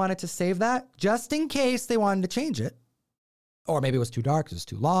probably wanted to save that just in case they wanted to change it. Or maybe it was too dark, it was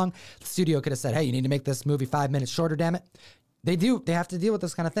too long. The studio could have said, hey, you need to make this movie 5 minutes shorter, damn it. They have to deal with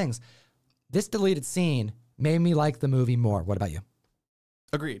those kind of things. This deleted scene made me like the movie more. What about you?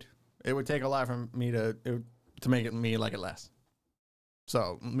 Agreed. It would take a lot from me to make me like it less.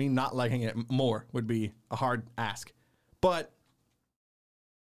 So me not liking it more would be a hard ask. But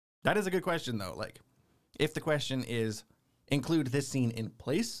that is a good question though. Like if the question is include this scene in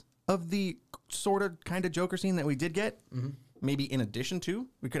place of the sort of kind of Joker scene that we did get, maybe in addition to,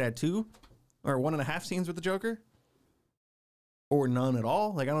 we could add 2 or 1.5 scenes with the Joker, or none at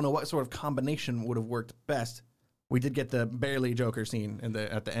all. Like I don't know what sort of combination would have worked best. We did get the barely Joker scene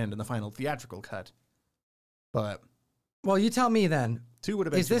at the end in the final theatrical cut, but Well, you tell me then. 2 would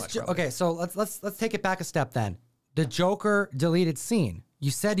have been Is too this much, probably. okay? So let's take it back a step then. The Joker deleted scene. You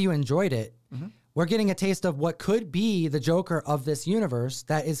said you enjoyed it. We're getting a taste of what could be the Joker of this universe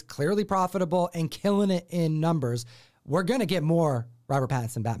that is clearly profitable and killing it in numbers. We're gonna get more Robert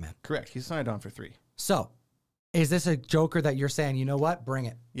Pattinson Batman. Correct. He's signed on for 3. So, is this a Joker that you're saying, you know what, bring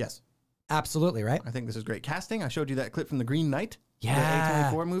it? Yes. Absolutely, right? I think this is great casting. I showed you that clip from The Green Knight. Yeah.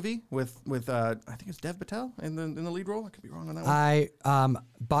 The A24 movie with I think it's Dev Patel in the lead role. I could be wrong on that one. I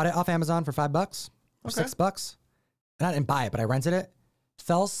bought it off Amazon for $5 or Okay. $6. And I didn't buy it, but I rented it.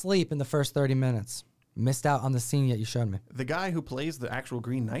 Fell asleep in the first 30 minutes. Missed out on the scene that you showed me. The guy who plays the actual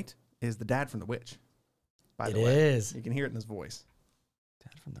Green Knight is the dad from The Witch. By It the way, is. you can hear it in his voice.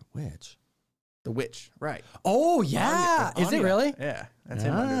 Dad from The Witch. The Witch, right? Oh, yeah. Is it Anya. really? Yeah, that's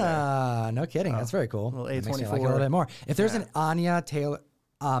him under there. Ah, no kidding. That's very cool. Little That makes me A24. like it a little bit more. If there's an Anya Taylor-Joy.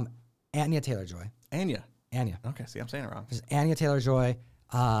 Anya. Anya. Okay, see, I'm saying it wrong. There's Anya Taylor-Joy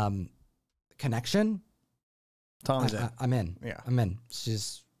connection. Tom's in. I'm in. Yeah. I'm in.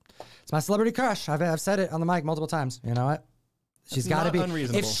 It's my celebrity crush. I've said it on the mic multiple times. You know what? She's got to not be.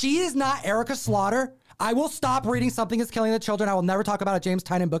 unreasonable. If she is not Erica Slaughter, I will stop reading Something is Killing the Children. I will never talk about a James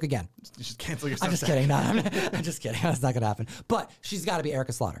Tynion book again. You should cancel your stuff. I'm just kidding. No, I'm just kidding. That's not going to happen. But she's got to be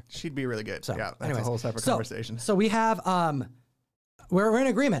Erica Slaughter. She'd be really good. So, yeah, that's anyways, a whole separate conversation. So we have, we're in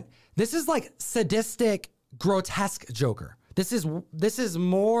agreement. This is like sadistic, grotesque Joker. This is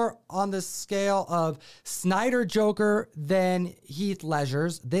more on the scale of Snyder Joker than Heath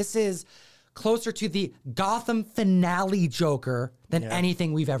Ledger's. This is closer to the Gotham finale Joker than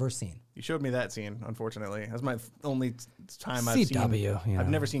anything we've ever seen. You showed me that scene, unfortunately. That's my only time I've seen. CW, I've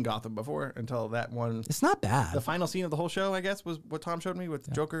never seen Gotham before until that one. It's not bad. The final scene of the whole show, I guess, was what Tom showed me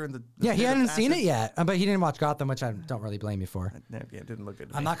with Joker and the yeah, he hadn't seen it yet, but he didn't watch Gotham, which I don't really blame you for. Yeah, it didn't look good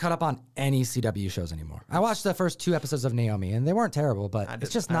to me. I'm not caught up on any CW shows anymore. I watched the first 2 episodes of Naomi, and they weren't terrible, but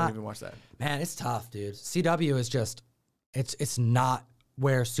it's just not. I didn't even watch that. Man, it's tough, dude. CW is just, it's not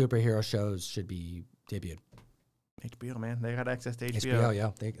where superhero shows should be debuted. HBO, man. They got access to HBO. HBO,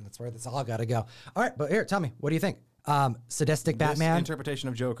 yeah. That's where that's all got to go. All right, but here, tell me, what do you think? Sadistic Batman? This interpretation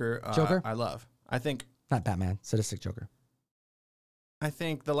of Joker, I love. I think... Not Batman, sadistic Joker. I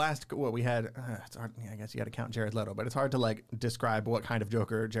think the last, what we had, it's hard, I guess you got to count Jared Leto, but it's hard to like describe what kind of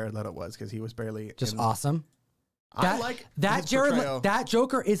Joker Jared Leto was because he was barely... Just awesome. I like that that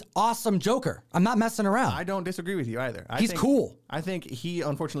Joker is awesome Joker. I'm not messing around. I don't disagree with you either. He's cool. I think he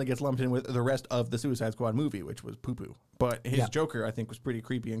unfortunately gets lumped in with the rest of the Suicide Squad movie, which was poo-poo. But his Joker, I think, was pretty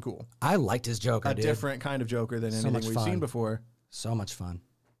creepy and cool. I liked his Joker, dude. Different kind of Joker than anything we've seen before. So much fun.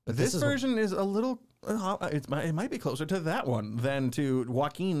 But this version is a little... it might be closer to that one than to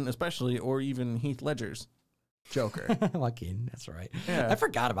Joaquin, especially, or even Heath Ledger's Joker. Joaquin, that's right. Yeah. I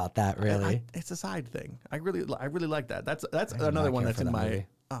forgot about that, really. It's a side thing. I really like that. That's another one that's in my... Movie.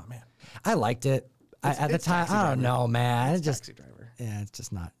 Oh, man. I liked it. At the time, I don't know, man. It's just... Taxi Driver. Yeah,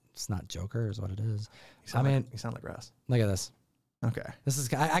 it's not Joker is what it is. You sound like Russ. Look at this. Okay. This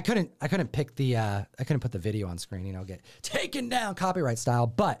is... I couldn't pick the... I couldn't put the video on screen, get taken down copyright style,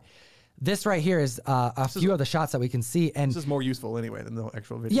 but... This right here is a few of the shots that we can see. And this is more useful anyway than the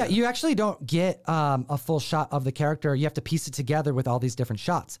actual video. Yeah, you actually don't get a full shot of the character. You have to piece it together with all these different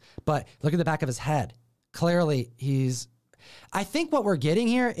shots. But look at the back of his head. Clearly, I think what we're getting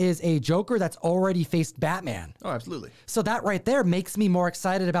here is a Joker that's already faced Batman. Oh, absolutely. So that right there makes me more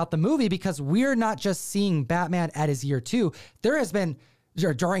excited about the movie because we're not just seeing Batman at his year 2. There has been,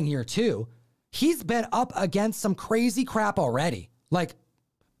 during year 2, he's been up against some crazy crap already. Like,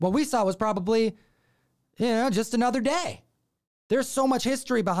 what we saw was probably, just another day. There's so much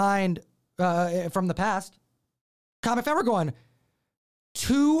history behind from the past. If ever going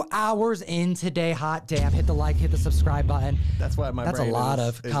 2 hours in today, hot damn, hit the like, hit the subscribe button. That's why That's a lot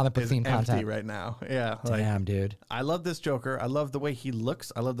of comic book themed content right now. Yeah. Damn, dude. I love this Joker. I love the way he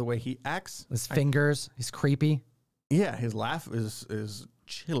looks. I love the way he acts. His fingers, he's creepy. Yeah, his laugh is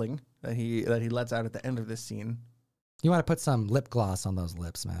chilling that he lets out at the end of this scene. You want to put some lip gloss on those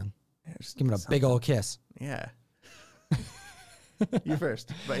lips, man. Yeah, just give him a big old kiss. Yeah. You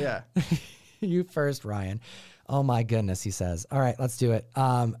first, but yeah. You first, Ryan. Oh my goodness, he says. All right, let's do it.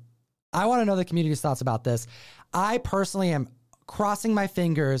 I want to know the community's thoughts about this. I personally am crossing my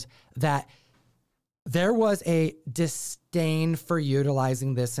fingers that there was a disdain for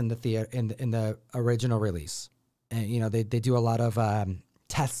utilizing this in the theater in the original release. And they do a lot of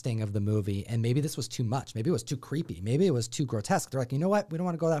testing of the movie, and maybe this was too much. Maybe it was too creepy. Maybe it was too grotesque. They're like, you know what? We don't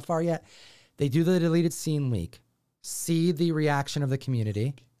want to go that far yet. They do the deleted scene leak, see the reaction of the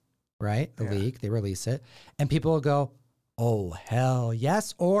community, right? The leak, they release it, and people will go, oh, hell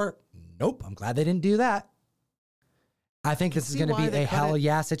yes, or nope, I'm glad they didn't do that. I think this is going to be a hell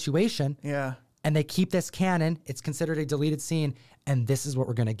yeah situation. Yeah. And they keep this canon. It's considered a deleted scene, and this is what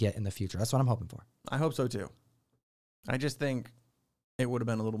we're going to get in the future. That's what I'm hoping for. I hope so too. I just think it would have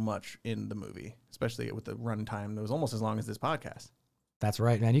been a little much in the movie, especially with the runtime that was almost as long as this podcast. That's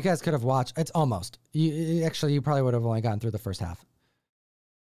right, man. You guys could have watched. It's almost. You probably would have only gotten through the first half.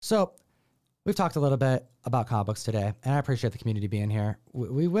 So we've talked a little bit about comic books today, and I appreciate the community being here.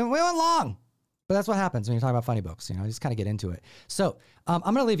 We went long, but that's what happens when you talk about funny books. You just kind of get into it. So I'm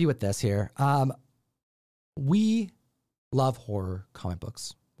going to leave you with this here. We love horror comic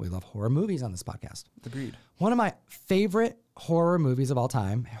books. We love horror movies on this podcast. Agreed. One of my favorite horror movies of all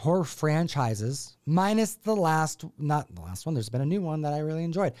time, horror franchises, minus not the last one. There's been a new one that I really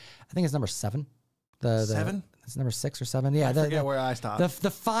enjoyed. I think it's number 7. 7? It's number 6 or 7. Yeah. I forget where I stopped.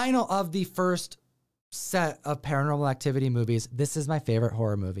 The final of the first set of Paranormal Activity movies. This is my favorite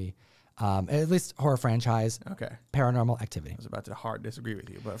horror movie. At least horror franchise. Okay. Paranormal Activity. I was about to hard disagree with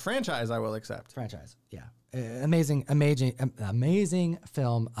you, but franchise I will accept. Franchise. Yeah. Amazing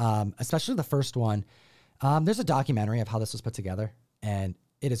film. Especially the first one. There's a documentary of how this was put together, and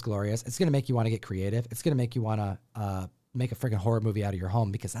It is glorious. It's going to make you want to get creative. It's going to make you want to make a freaking horror movie out of your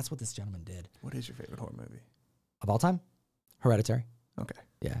home because that's what this gentleman did. What is your favorite horror movie? Of all time? Hereditary. Okay.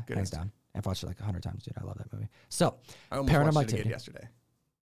 Yeah, Good hands answer. down. I've watched it like 100 times, dude. I love that movie. So, I almost Paranormal watched it Activity. again yesterday.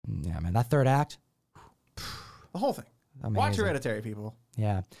 Yeah, man, that third act. The whole thing. Amazing. Watch Hereditary, people.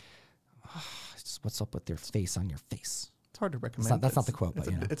 Yeah. Just what's up with your face on your face? It's hard to recommend. That's not the quote, it's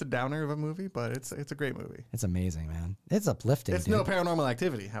but you know. it's a downer of a movie, but it's a great movie. It's amazing, man. It's uplifting. It's dude. no Paranormal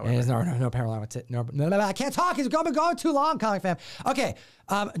Activity, however. It is no Paranormal Activity. No, I can't talk. It's going too long, comic fam. Okay,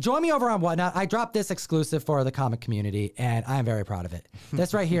 join me over on Whatnot. I dropped this exclusive for the comic community, and I am very proud of it.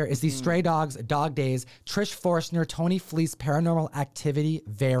 This right here is the Stray Dogs Dog Days Trish Forstner Tony Fleece Paranormal Activity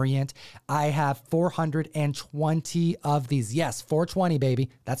variant. I have 420 of these. Yes, 420, baby.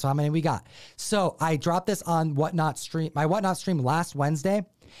 That's how many we got. So I dropped this on Whatnot stream, my Whatnot stream last Wednesday,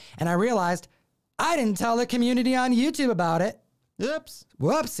 and I realized I didn't tell the community on YouTube about it. Oops.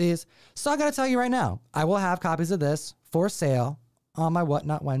 Whoopsies. So I got to tell you right now, I will have copies of this for sale on my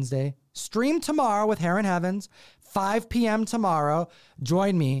Whatnot Wednesday. Stream tomorrow with Heron Heavens, 5 p.m. tomorrow.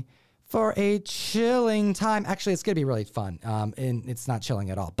 Join me for a chilling time. Actually, it's going to be really fun. And it's not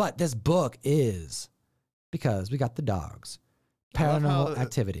chilling at all. But this book is because we got the dogs. Paranormal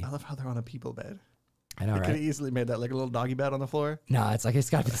Activity. I love how they're on a people bed. I know, They right? could have easily made that like a little doggy bed on the floor. No, it's like, it's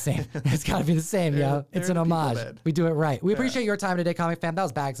got to be the same. It's got to be the same, yo. They're It's an in a people homage. bed. We do it right. We appreciate your time today, comic fam. That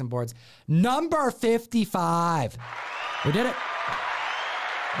was Bags and Boards. Number 55. We did it.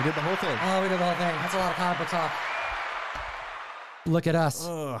 We did the whole thing. Oh, we did the whole thing. That's a lot of comic book talk. Look at us.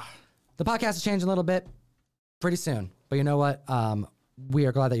 Ugh. The podcast is changing a little bit pretty soon. But you know what? We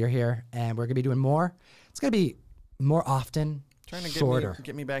are glad that you're here, and we're going to be doing more. It's going to be more often, Trying to shorter.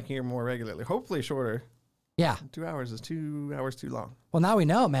 get me back here more regularly. Hopefully shorter. Yeah. 2 hours is 2 hours too long. Well, now we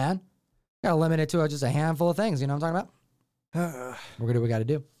know, man. Got to limit it to just a handful of things. You know what I'm talking about? We're going to do what we got to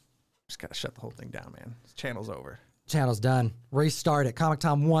do. Just gotta shut the whole thing down, man. This channel's over. Channel's done. Restart it.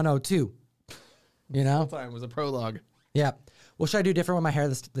 Comictom102. You know? Time was a prologue. Yeah. Well, should I do different with my hair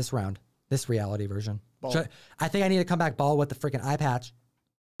this round? This reality version. Bald. I think I need to come back bald with the freaking eye patch.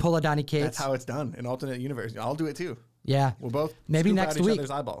 Pull a Donnie Cates. That's how it's done in alternate universe. I'll do it too. Yeah. We'll both Maybe scoop next out each week.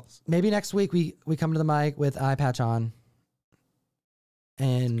 other's eyeballs. Maybe next week we come to the mic with eye patch on.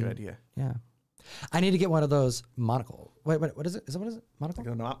 And Good idea. yeah. I need to get one of those monocle. Wait, what is it? What is it? Monocle?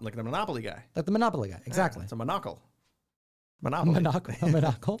 Like the Monopoly guy. Like the Monopoly guy. Exactly. Yeah, it's a monocle. Monopoly. Monocle. A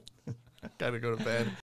monocle. Gotta go to bed.